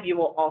is live, you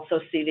will also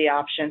see the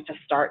option to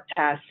start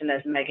test. And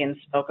as Megan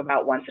spoke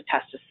about, once a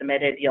test is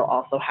submitted, you'll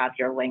also have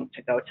your link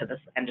to go to this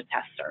end of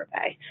test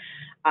survey.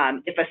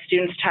 If a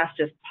student's test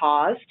is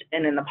paused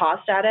and in the pause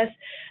status,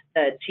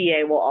 the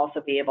TA will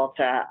also be able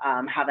to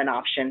have an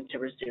option to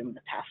resume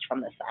the test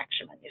from this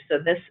action menu. So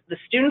the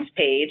student's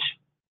page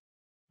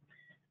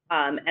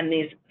and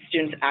these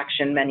students'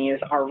 action menus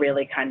are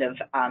really kind of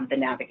the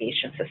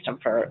navigation system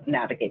for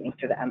navigating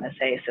through the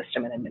MSAA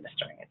system and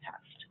administering a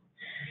test.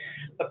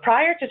 But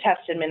prior to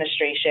test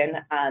administration,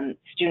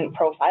 student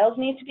profiles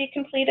need to be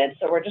completed.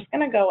 So we're just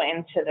going to go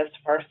into this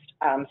first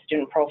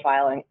student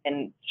profile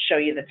and show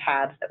you the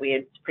tabs that we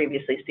had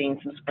previously seen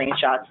some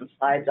screenshots and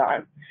slides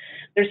on.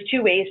 There's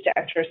 2 ways to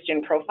enter a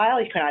student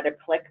profile. You can either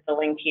click the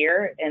link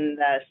here in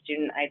the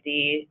student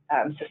ID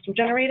system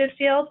generated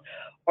field,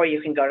 or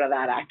you can go to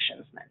that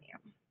actions menu.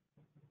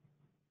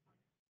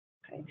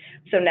 Okay.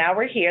 So now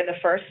we're here. The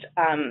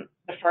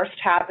first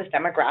tab is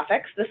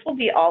demographics. This will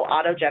be all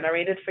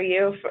auto-generated for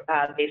you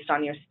based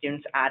on your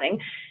students adding.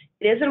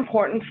 It is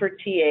important for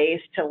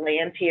TAs to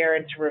land here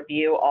and to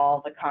review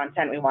all the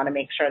content. We want to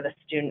make sure the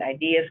student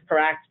ID is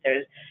correct,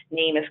 their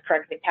name is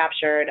correctly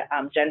captured,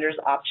 gender is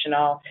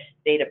optional,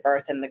 date of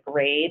birth, and the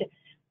grade.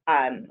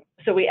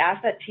 So we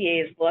ask that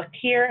TAs look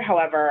here.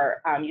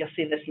 However, you'll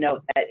see this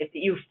note that if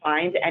you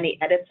find any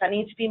edits that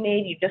need to be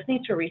made, you just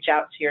need to reach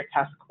out to your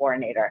test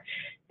coordinator.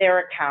 Their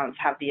accounts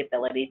have the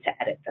ability to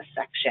edit this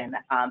section,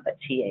 but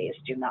TAs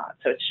do not.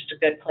 So it's just a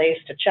good place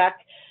to check,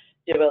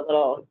 do a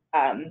little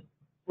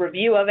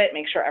review of it,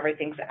 make sure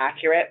everything's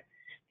accurate.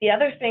 The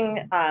other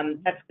thing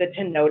that's good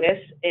to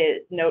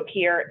note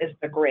here is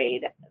the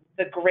grade.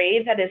 The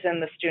grade that is in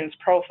the student's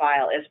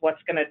profile is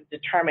what's going to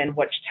determine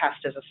which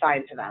test is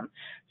assigned to them.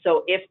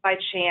 So if by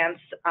chance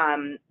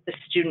the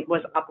student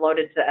was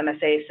uploaded to the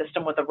MSAA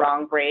system with the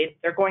wrong grade,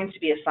 they're going to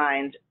be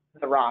assigned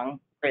the wrong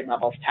grade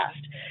levels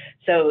test.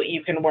 So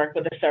you can work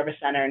with the service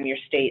center and your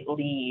state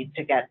lead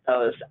to get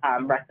those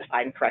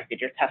rectified and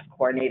corrected. Your test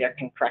coordinator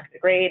can correct the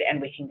grade,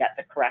 and we can get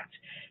the correct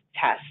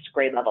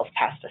grade levels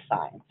test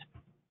assigned.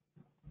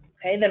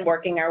 Okay, then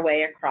working our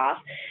way across,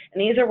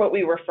 and these are what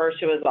we refer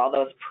to as all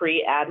those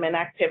pre-admin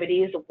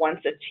activities. Once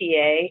a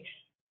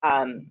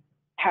TA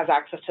has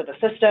access to the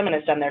system and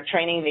has done their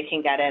training, they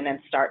can get in and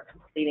start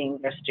completing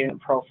their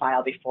student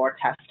profile before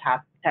test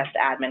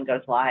admin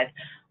goes live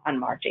on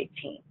March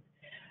 18th.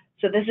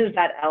 So this is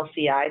that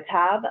LCI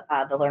tab,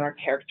 the Learner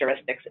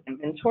Characteristics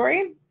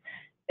Inventory.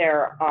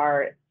 There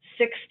are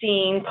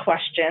 16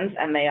 questions,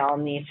 and they all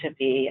need to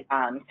be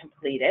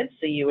completed.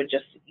 So you would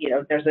just,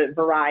 there's a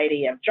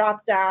variety of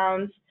drop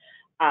downs,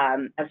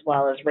 as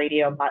well as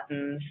radio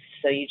buttons,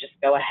 So you just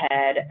go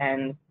ahead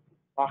and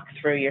walk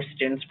through your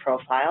student's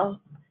profile.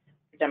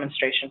 For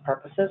demonstration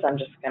purposes, I'm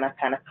just going to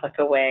kind of click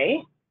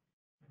away.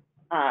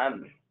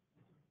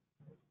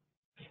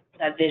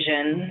 That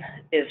vision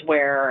is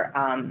where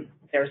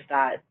there's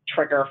that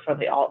trigger for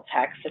the alt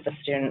text if a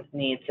student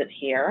needs it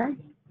here.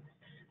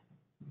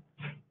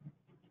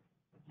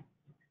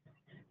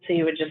 So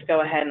you would just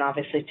go ahead and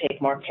obviously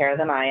take more care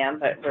than I am,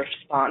 but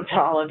respond to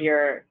all of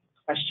your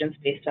questions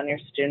based on your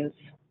students.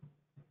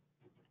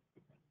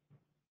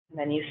 And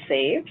then you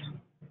save.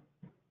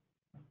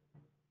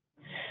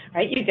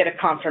 Right, you get a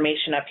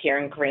confirmation up here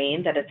in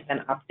green that it's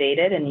been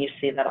updated, and you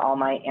see that all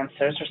my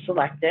answers are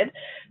selected.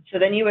 So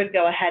then you would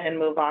go ahead and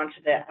move on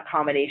to the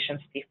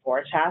accommodations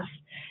before test.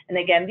 And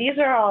again, these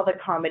are all the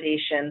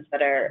accommodations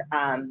that are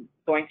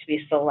going to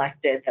be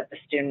selected that the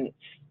students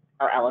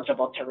are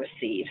eligible to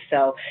receive.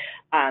 So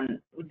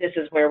this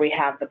is where we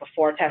have the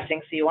before testing.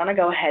 So you want to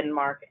go ahead and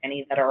mark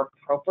any that are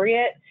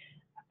appropriate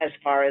as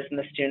far as in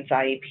the student's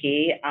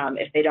IEP.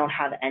 If they don't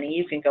have any,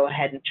 you can go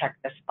ahead and check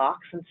this box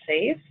and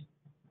save.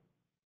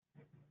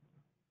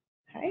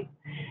 Okay,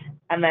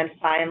 and then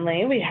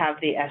finally, we have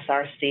the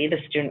SRC, the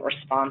Student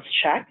Response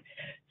Check.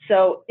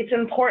 So it's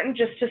important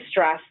just to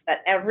stress that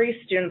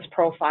every student's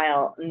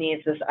profile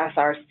needs this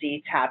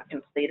SRC tab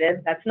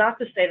completed. That's not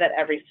to say that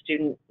every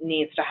student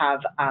needs to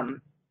have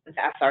the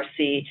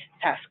SRC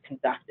test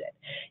conducted.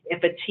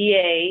 If a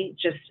TA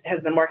just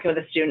has been working with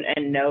a student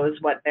and knows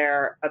what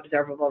their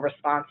observable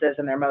response is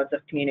and their modes of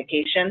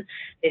communication,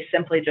 they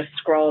simply just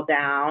scroll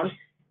down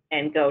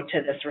and go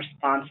to this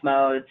response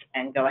modes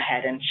and go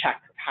ahead and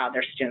check how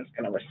their student's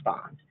going to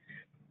respond.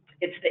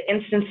 It's the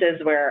instances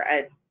where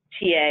a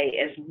TA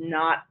is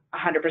not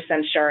 100%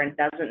 sure and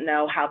doesn't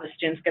know how the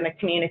student's going to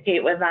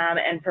communicate with them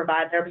and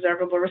provide their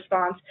observable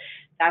response.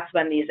 That's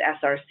when these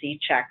SRC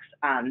checks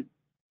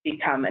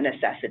become a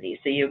necessity.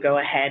 So you go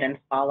ahead and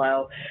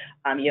follow,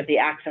 you have the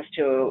access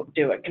to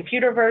do a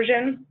computer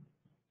version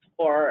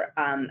or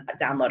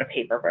download a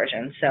paper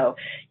version. So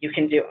you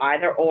can do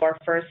either or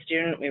for a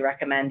student. We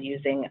recommend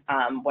using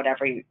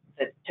whatever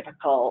the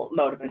typical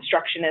mode of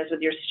instruction is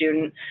with your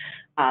student,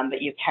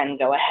 but you can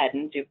go ahead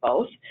and do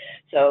both.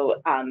 So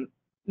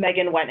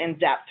Megan went in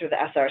depth through the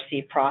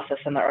SRC process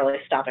and the early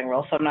stopping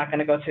rule, so I'm not going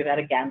to go through that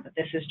again, but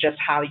this is just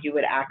how you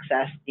would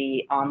access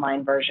the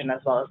online version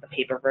as well as the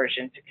paper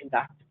version to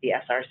conduct the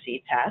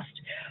SRC test.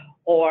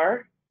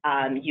 Or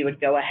you would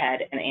go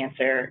ahead and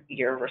answer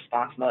your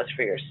response modes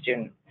for your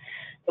student.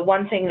 The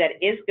one thing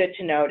that is good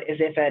to note is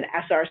if an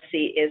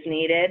SRC is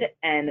needed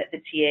and the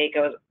TA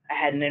goes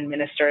ahead and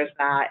administers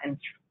that, and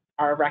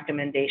our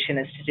recommendation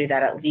is to do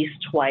that at least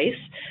twice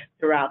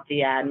throughout the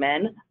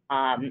admin.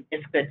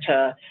 It's good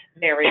to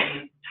vary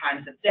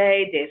times of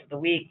day, days of the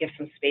week, give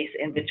some space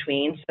in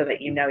between so that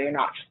you know you're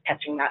not just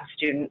catching that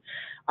student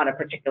on a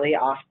particularly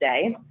off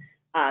day.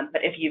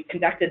 But if you've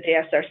conducted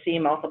the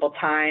SRC multiple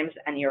times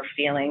and you're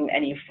feeling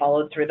and you've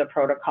followed through the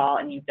protocol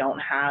and you don't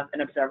have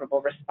an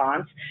observable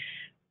response,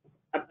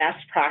 a best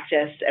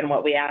practice and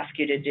what we ask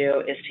you to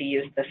do is to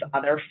use this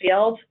other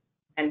field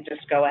and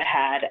just go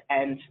ahead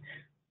and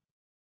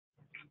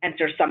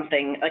enter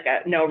something like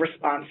a no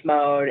response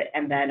mode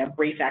and then a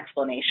brief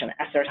explanation,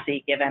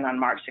 SRC given on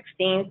March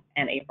 16th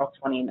and April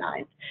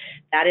 29th.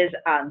 That is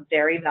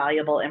very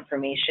valuable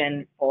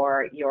information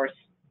for your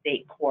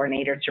state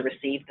coordinator to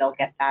receive. They'll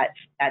get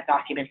that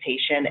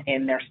documentation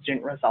in their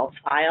student results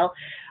file.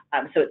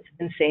 So it's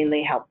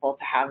insanely helpful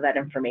to have that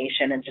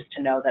information and just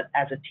to know that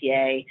as a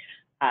TA,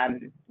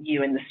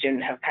 you and the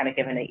student have kind of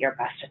given it your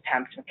best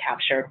attempt and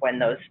captured when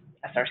those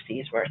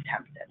SRCs were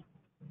attempted.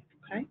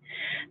 Okay.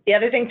 The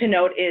other thing to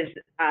note is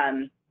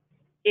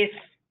if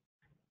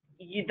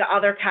the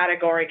other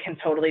category can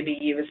totally be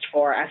used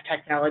for, as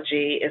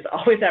technology is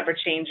always ever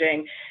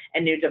changing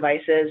and new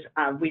devices,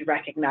 we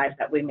recognize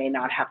that we may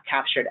not have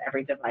captured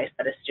every device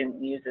that a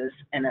student uses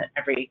in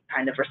every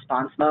kind of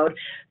response mode.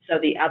 So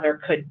the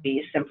other could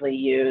be simply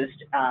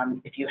used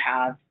if you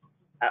have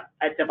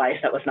a device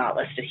that was not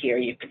listed here,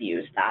 you could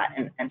use that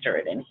and enter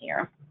it in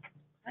here.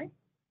 Okay.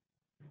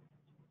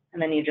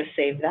 And then you just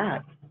save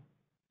that.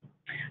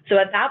 So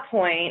at that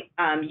point,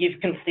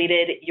 you've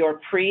completed your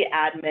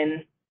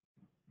pre-admin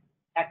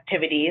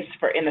activities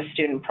in the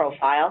student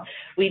profile.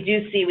 We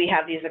do see we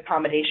have these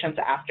accommodations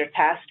after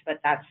test, but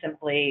that's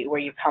simply where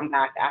you come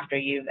back after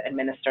you've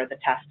administered the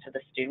test to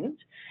the student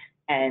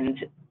and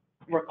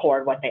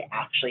record what they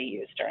actually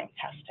used during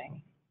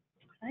testing.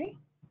 Okay.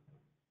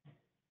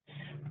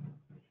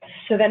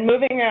 So then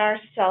moving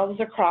ourselves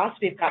across,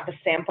 we've got the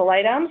sample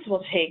items.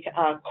 We'll take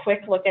a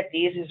quick look at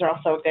these. These are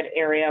also a good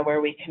area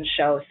where we can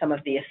show some of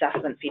the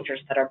assessment features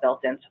that are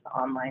built into the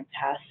online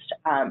test.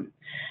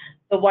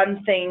 The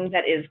one thing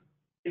that is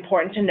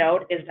important to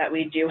note is that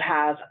we do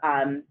have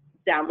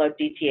download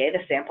DTA, the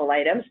sample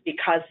items,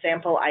 because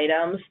sample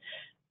items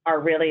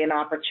are really an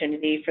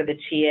opportunity for the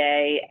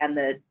TA and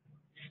the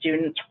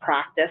student to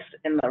practice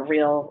in the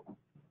real,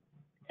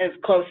 as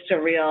close to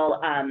real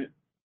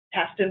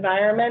test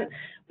environment.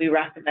 We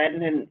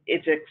recommend, and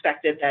it's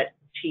expected that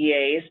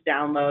TAs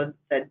download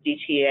the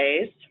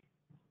DTAs.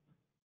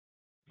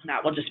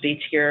 That will just be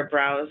to your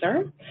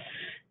browser,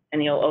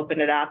 and you'll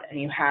open it up, and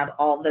you have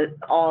all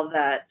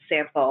the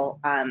sample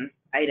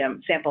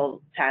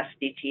sample test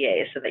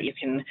DTAs, so that you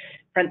can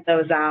print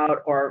those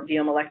out or view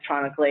them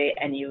electronically,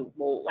 and you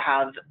will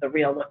have the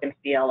real look and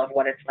feel of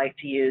what it's like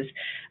to use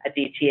a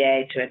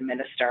DTA to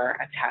administer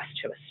a test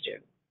to a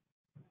student.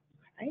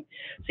 Okay?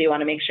 So you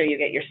want to make sure you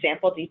get your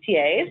sample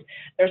DTAs.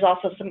 There's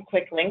also some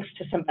quick links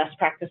to some best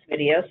practice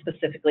videos,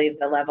 specifically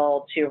the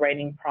level 2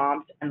 writing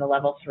prompt and the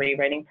level 3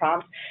 writing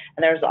prompts.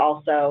 And there's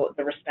also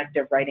the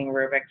respective writing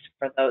rubrics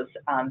for those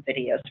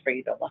videos for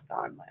you to look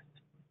on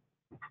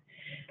with.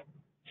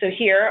 So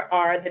here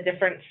are the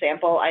different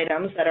sample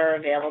items that are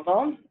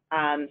available.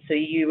 So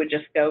you would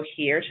just go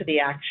here to the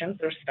actions,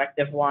 the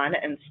respective one,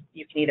 and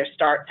you can either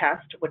start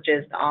test, which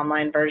is the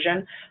online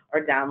version,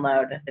 or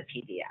download the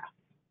PDF.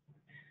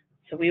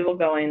 So we will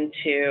go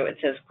into, it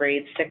says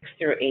grade 6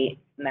 through 8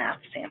 math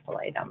sample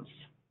items.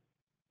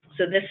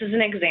 So this is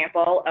an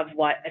example of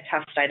what a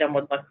test item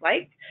would look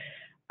like.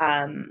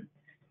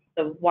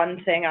 The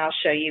one thing I'll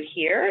show you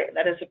here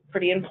that is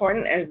pretty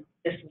important is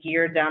this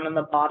gear down on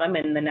the bottom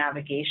in the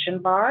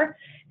navigation bar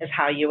is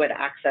how you would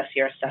access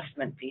your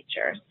assessment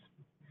features.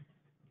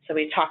 So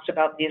we talked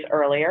about these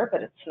earlier,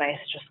 but it's nice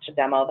just to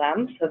demo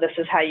them. So this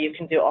is how you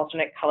can do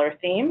alternate color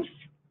themes.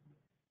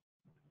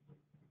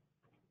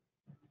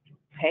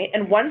 Okay,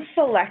 and once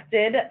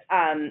selected,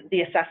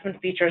 the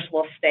assessment features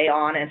will stay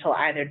on until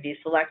either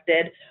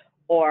deselected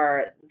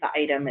or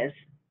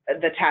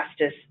the test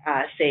is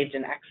saved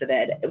and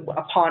exited.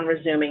 Upon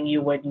resuming,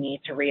 you would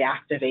need to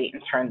reactivate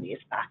and turn these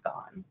back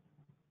on.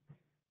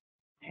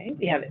 Okay,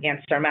 we have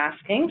answer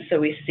masking. So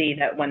we see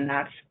that when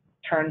that's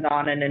turned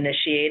on and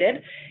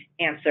initiated,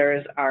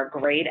 answers are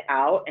grayed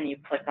out, and you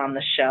click on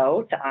the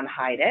show to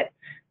unhide it.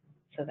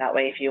 So that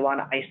way, if you want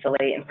to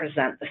isolate and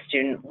present the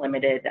student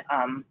limited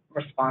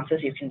responses,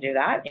 you can do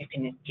that. You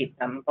can keep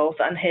them both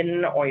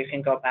unhidden, or you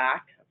can go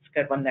back. It's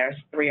good when there's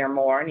 3 or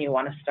more and you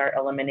want to start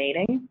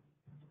eliminating.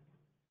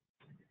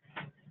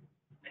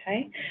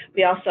 Okay.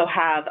 We also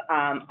have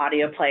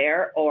audio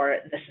player or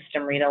the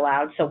system read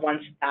aloud. So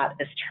once that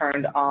is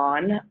turned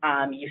on,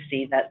 you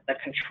see that the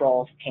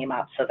controls came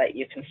up so that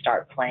you can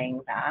start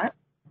playing that.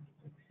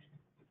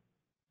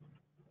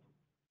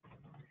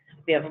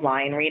 We have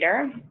line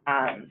reader.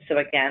 So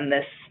again,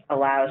 this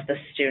allows the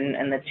student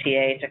and the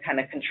TA to kind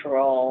of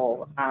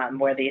control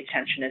where the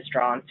attention is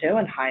drawn to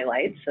and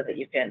highlight so that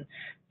you can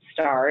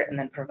start and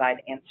then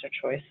provide answer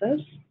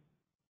choices.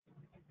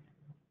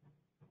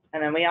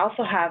 And then we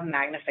also have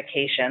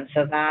magnification.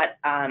 So that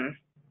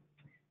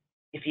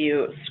if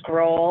you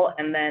scroll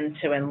and then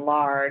to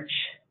enlarge,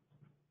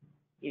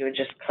 you would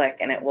just click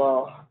and it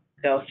will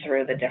go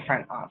through the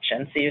different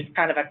options. So it's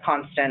kind of a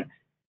constant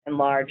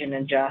enlarge and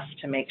adjust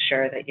to make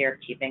sure that you're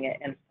keeping it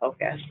in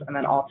focus. And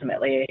then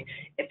ultimately,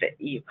 if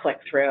you click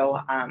through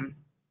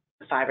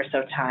 5 or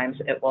so times,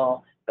 it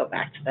will go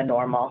back to the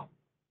normal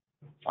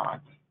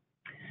font.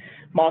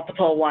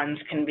 Multiple ones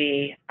can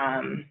be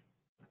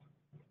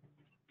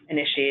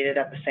initiated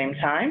at the same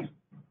time.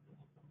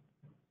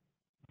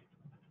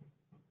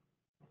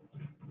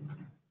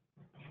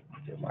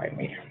 Line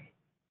reader.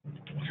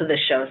 So this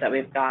shows that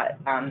we've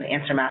got the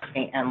answer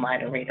masking and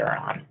line reader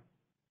on.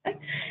 Okay.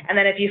 And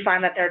then if you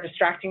find that they're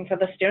distracting for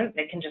the student,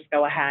 they can just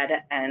go ahead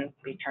and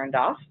be turned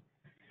off.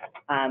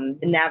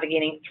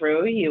 Navigating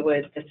through,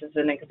 this is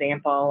an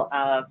example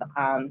of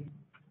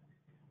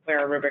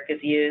where a rubric is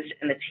used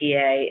and the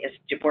TA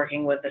is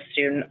working with the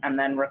student and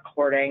then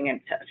recording and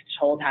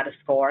told how to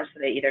score, so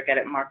they either get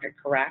it marked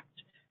correct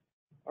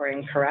or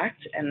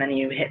incorrect, and then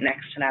you hit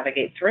next to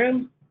navigate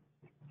through.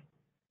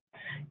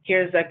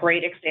 Here's a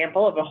great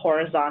example of a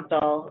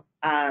horizontal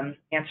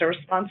answer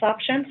response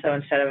option. So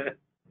instead of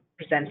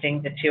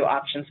presenting the 2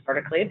 options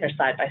vertically, they're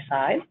side by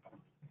side.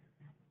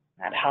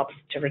 That helps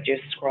to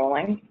reduce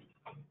scrolling.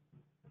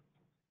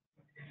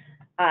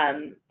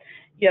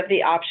 You have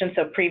the option,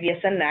 so previous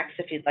and next,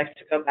 if you'd like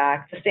to go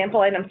back. The sample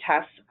item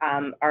tests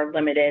are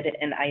limited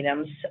in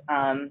items,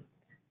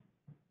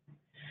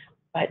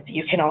 but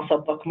you can also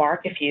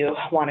bookmark if you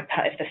want to,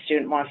 if the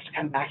student wants to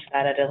come back to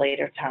that at a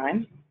later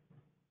time.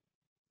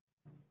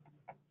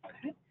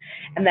 Okay.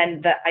 And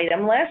then the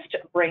item list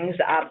brings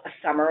up a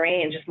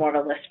summary and just more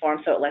of a list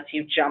form, so it lets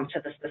you jump to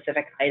the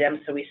specific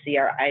item. So we see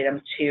our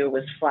item 2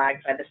 was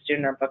flagged by the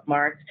student or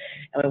bookmarked,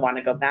 and we want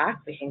to go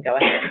back. We can go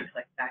ahead and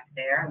click back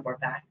there, and we're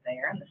back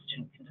there, and the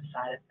student can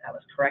decide if that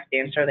was the correct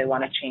answer, they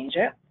want to change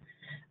it.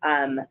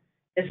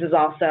 This is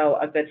also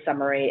a good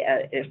summary.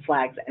 It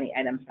flags any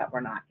items that were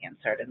not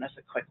answered, and there's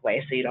a quick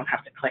way so you don't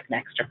have to click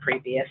next or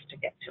previous to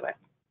get to it.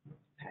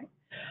 Okay.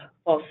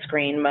 Full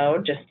screen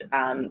mode just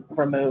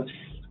removes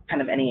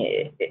kind of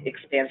it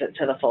expands it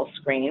to the full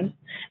screen.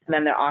 And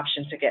then the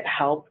option to get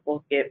help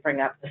will bring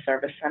up the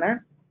service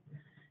center,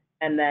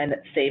 and then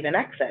save and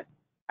exit.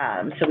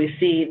 So we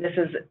see this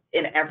is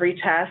in every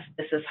test.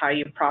 This is how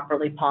you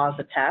properly pause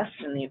a test,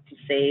 and you can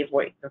save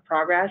the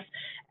progress,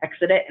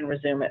 exit it, and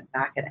resume it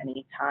back at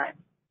any time.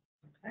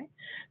 Okay.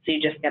 So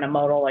you just get a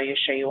modal, or you're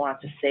sure you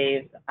want to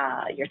save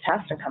your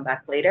test and come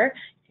back later.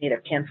 You can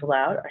either cancel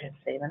out or hit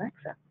save and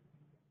exit.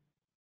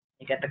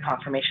 you get the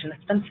confirmation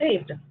it's been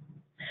saved.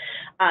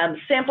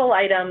 Sample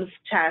items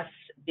tests,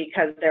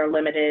 because they're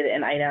limited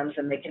in items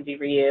and they can be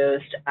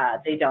reused,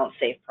 they don't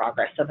save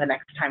progress. So the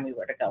next time we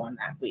were to go in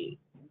that,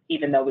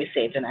 even though we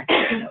saved an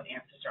activity, no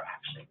answers are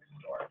actually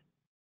restored.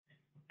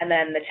 And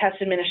then the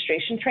test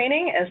administration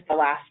training is the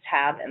last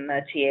tab in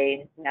the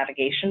TA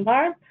navigation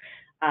bar.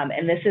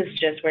 And this is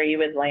just where you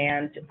would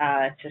land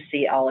to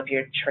see all of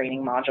your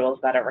training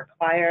modules that are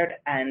required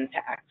and to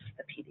access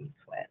the PD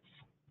quiz.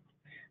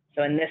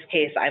 So in this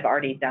case, I've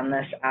already done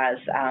this as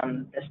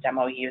this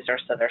demo user,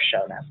 so they're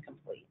shown as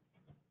complete.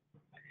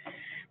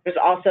 There's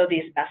also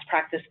these best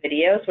practice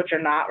videos, which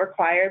are not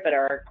required, but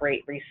are a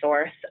great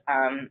resource.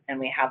 And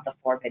we have the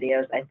 4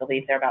 videos. I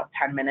believe they're about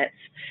 10 minutes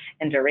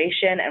in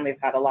duration, and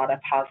we've got a lot of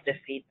positive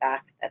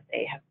feedback that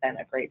they have been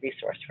a great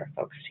resource for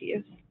folks to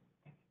use.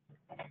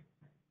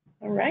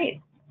 All right.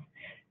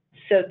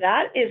 So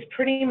that is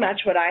pretty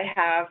much what I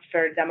have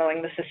for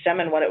demoing the system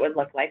and what it would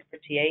look like for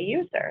TA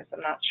users.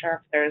 I'm not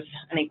sure if there's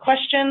any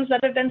questions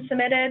that have been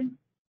submitted.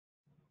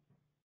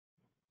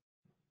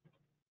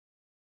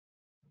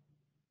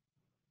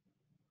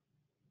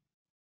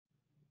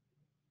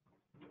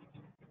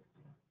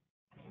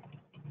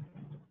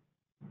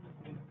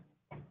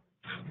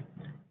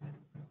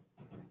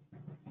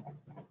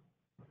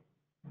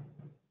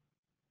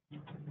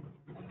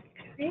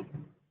 Okay.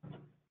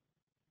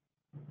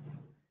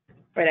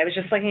 Right, I was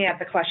just looking at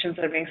the questions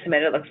that are being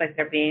submitted. It looks like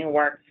they're being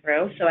worked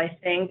through. So I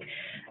think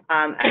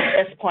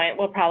at this point,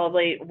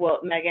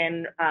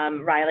 Megan,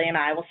 Riley, and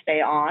I will stay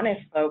on. If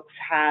folks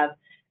have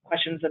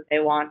questions that they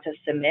want to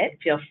submit,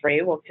 feel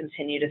free. We'll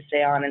continue to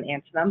stay on and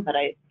answer them. But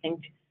I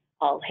think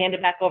I'll hand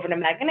it back over to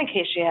Megan in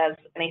case she has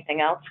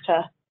anything else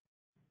to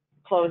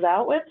close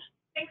out with.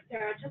 Thanks,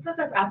 Sarah. Just as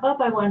a wrap up,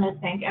 I want to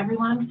thank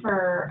everyone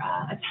for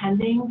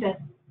attending this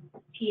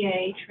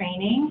TA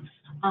training.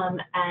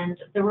 And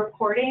the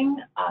recording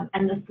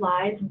and the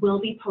slides will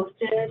be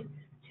posted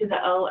to the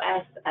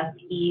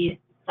OSSE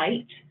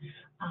site.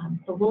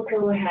 So we'll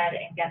go ahead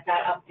and get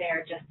that up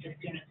there just as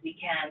soon as we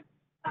can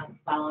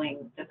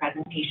following the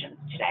presentations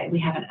today. We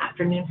have an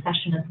afternoon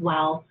session as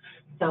well,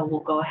 so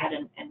we'll go ahead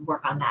and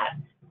work on that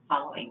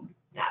following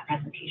that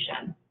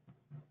presentation.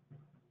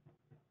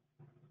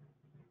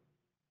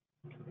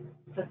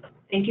 So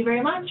thank you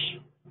very much.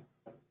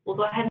 We'll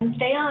go ahead and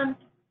stay on.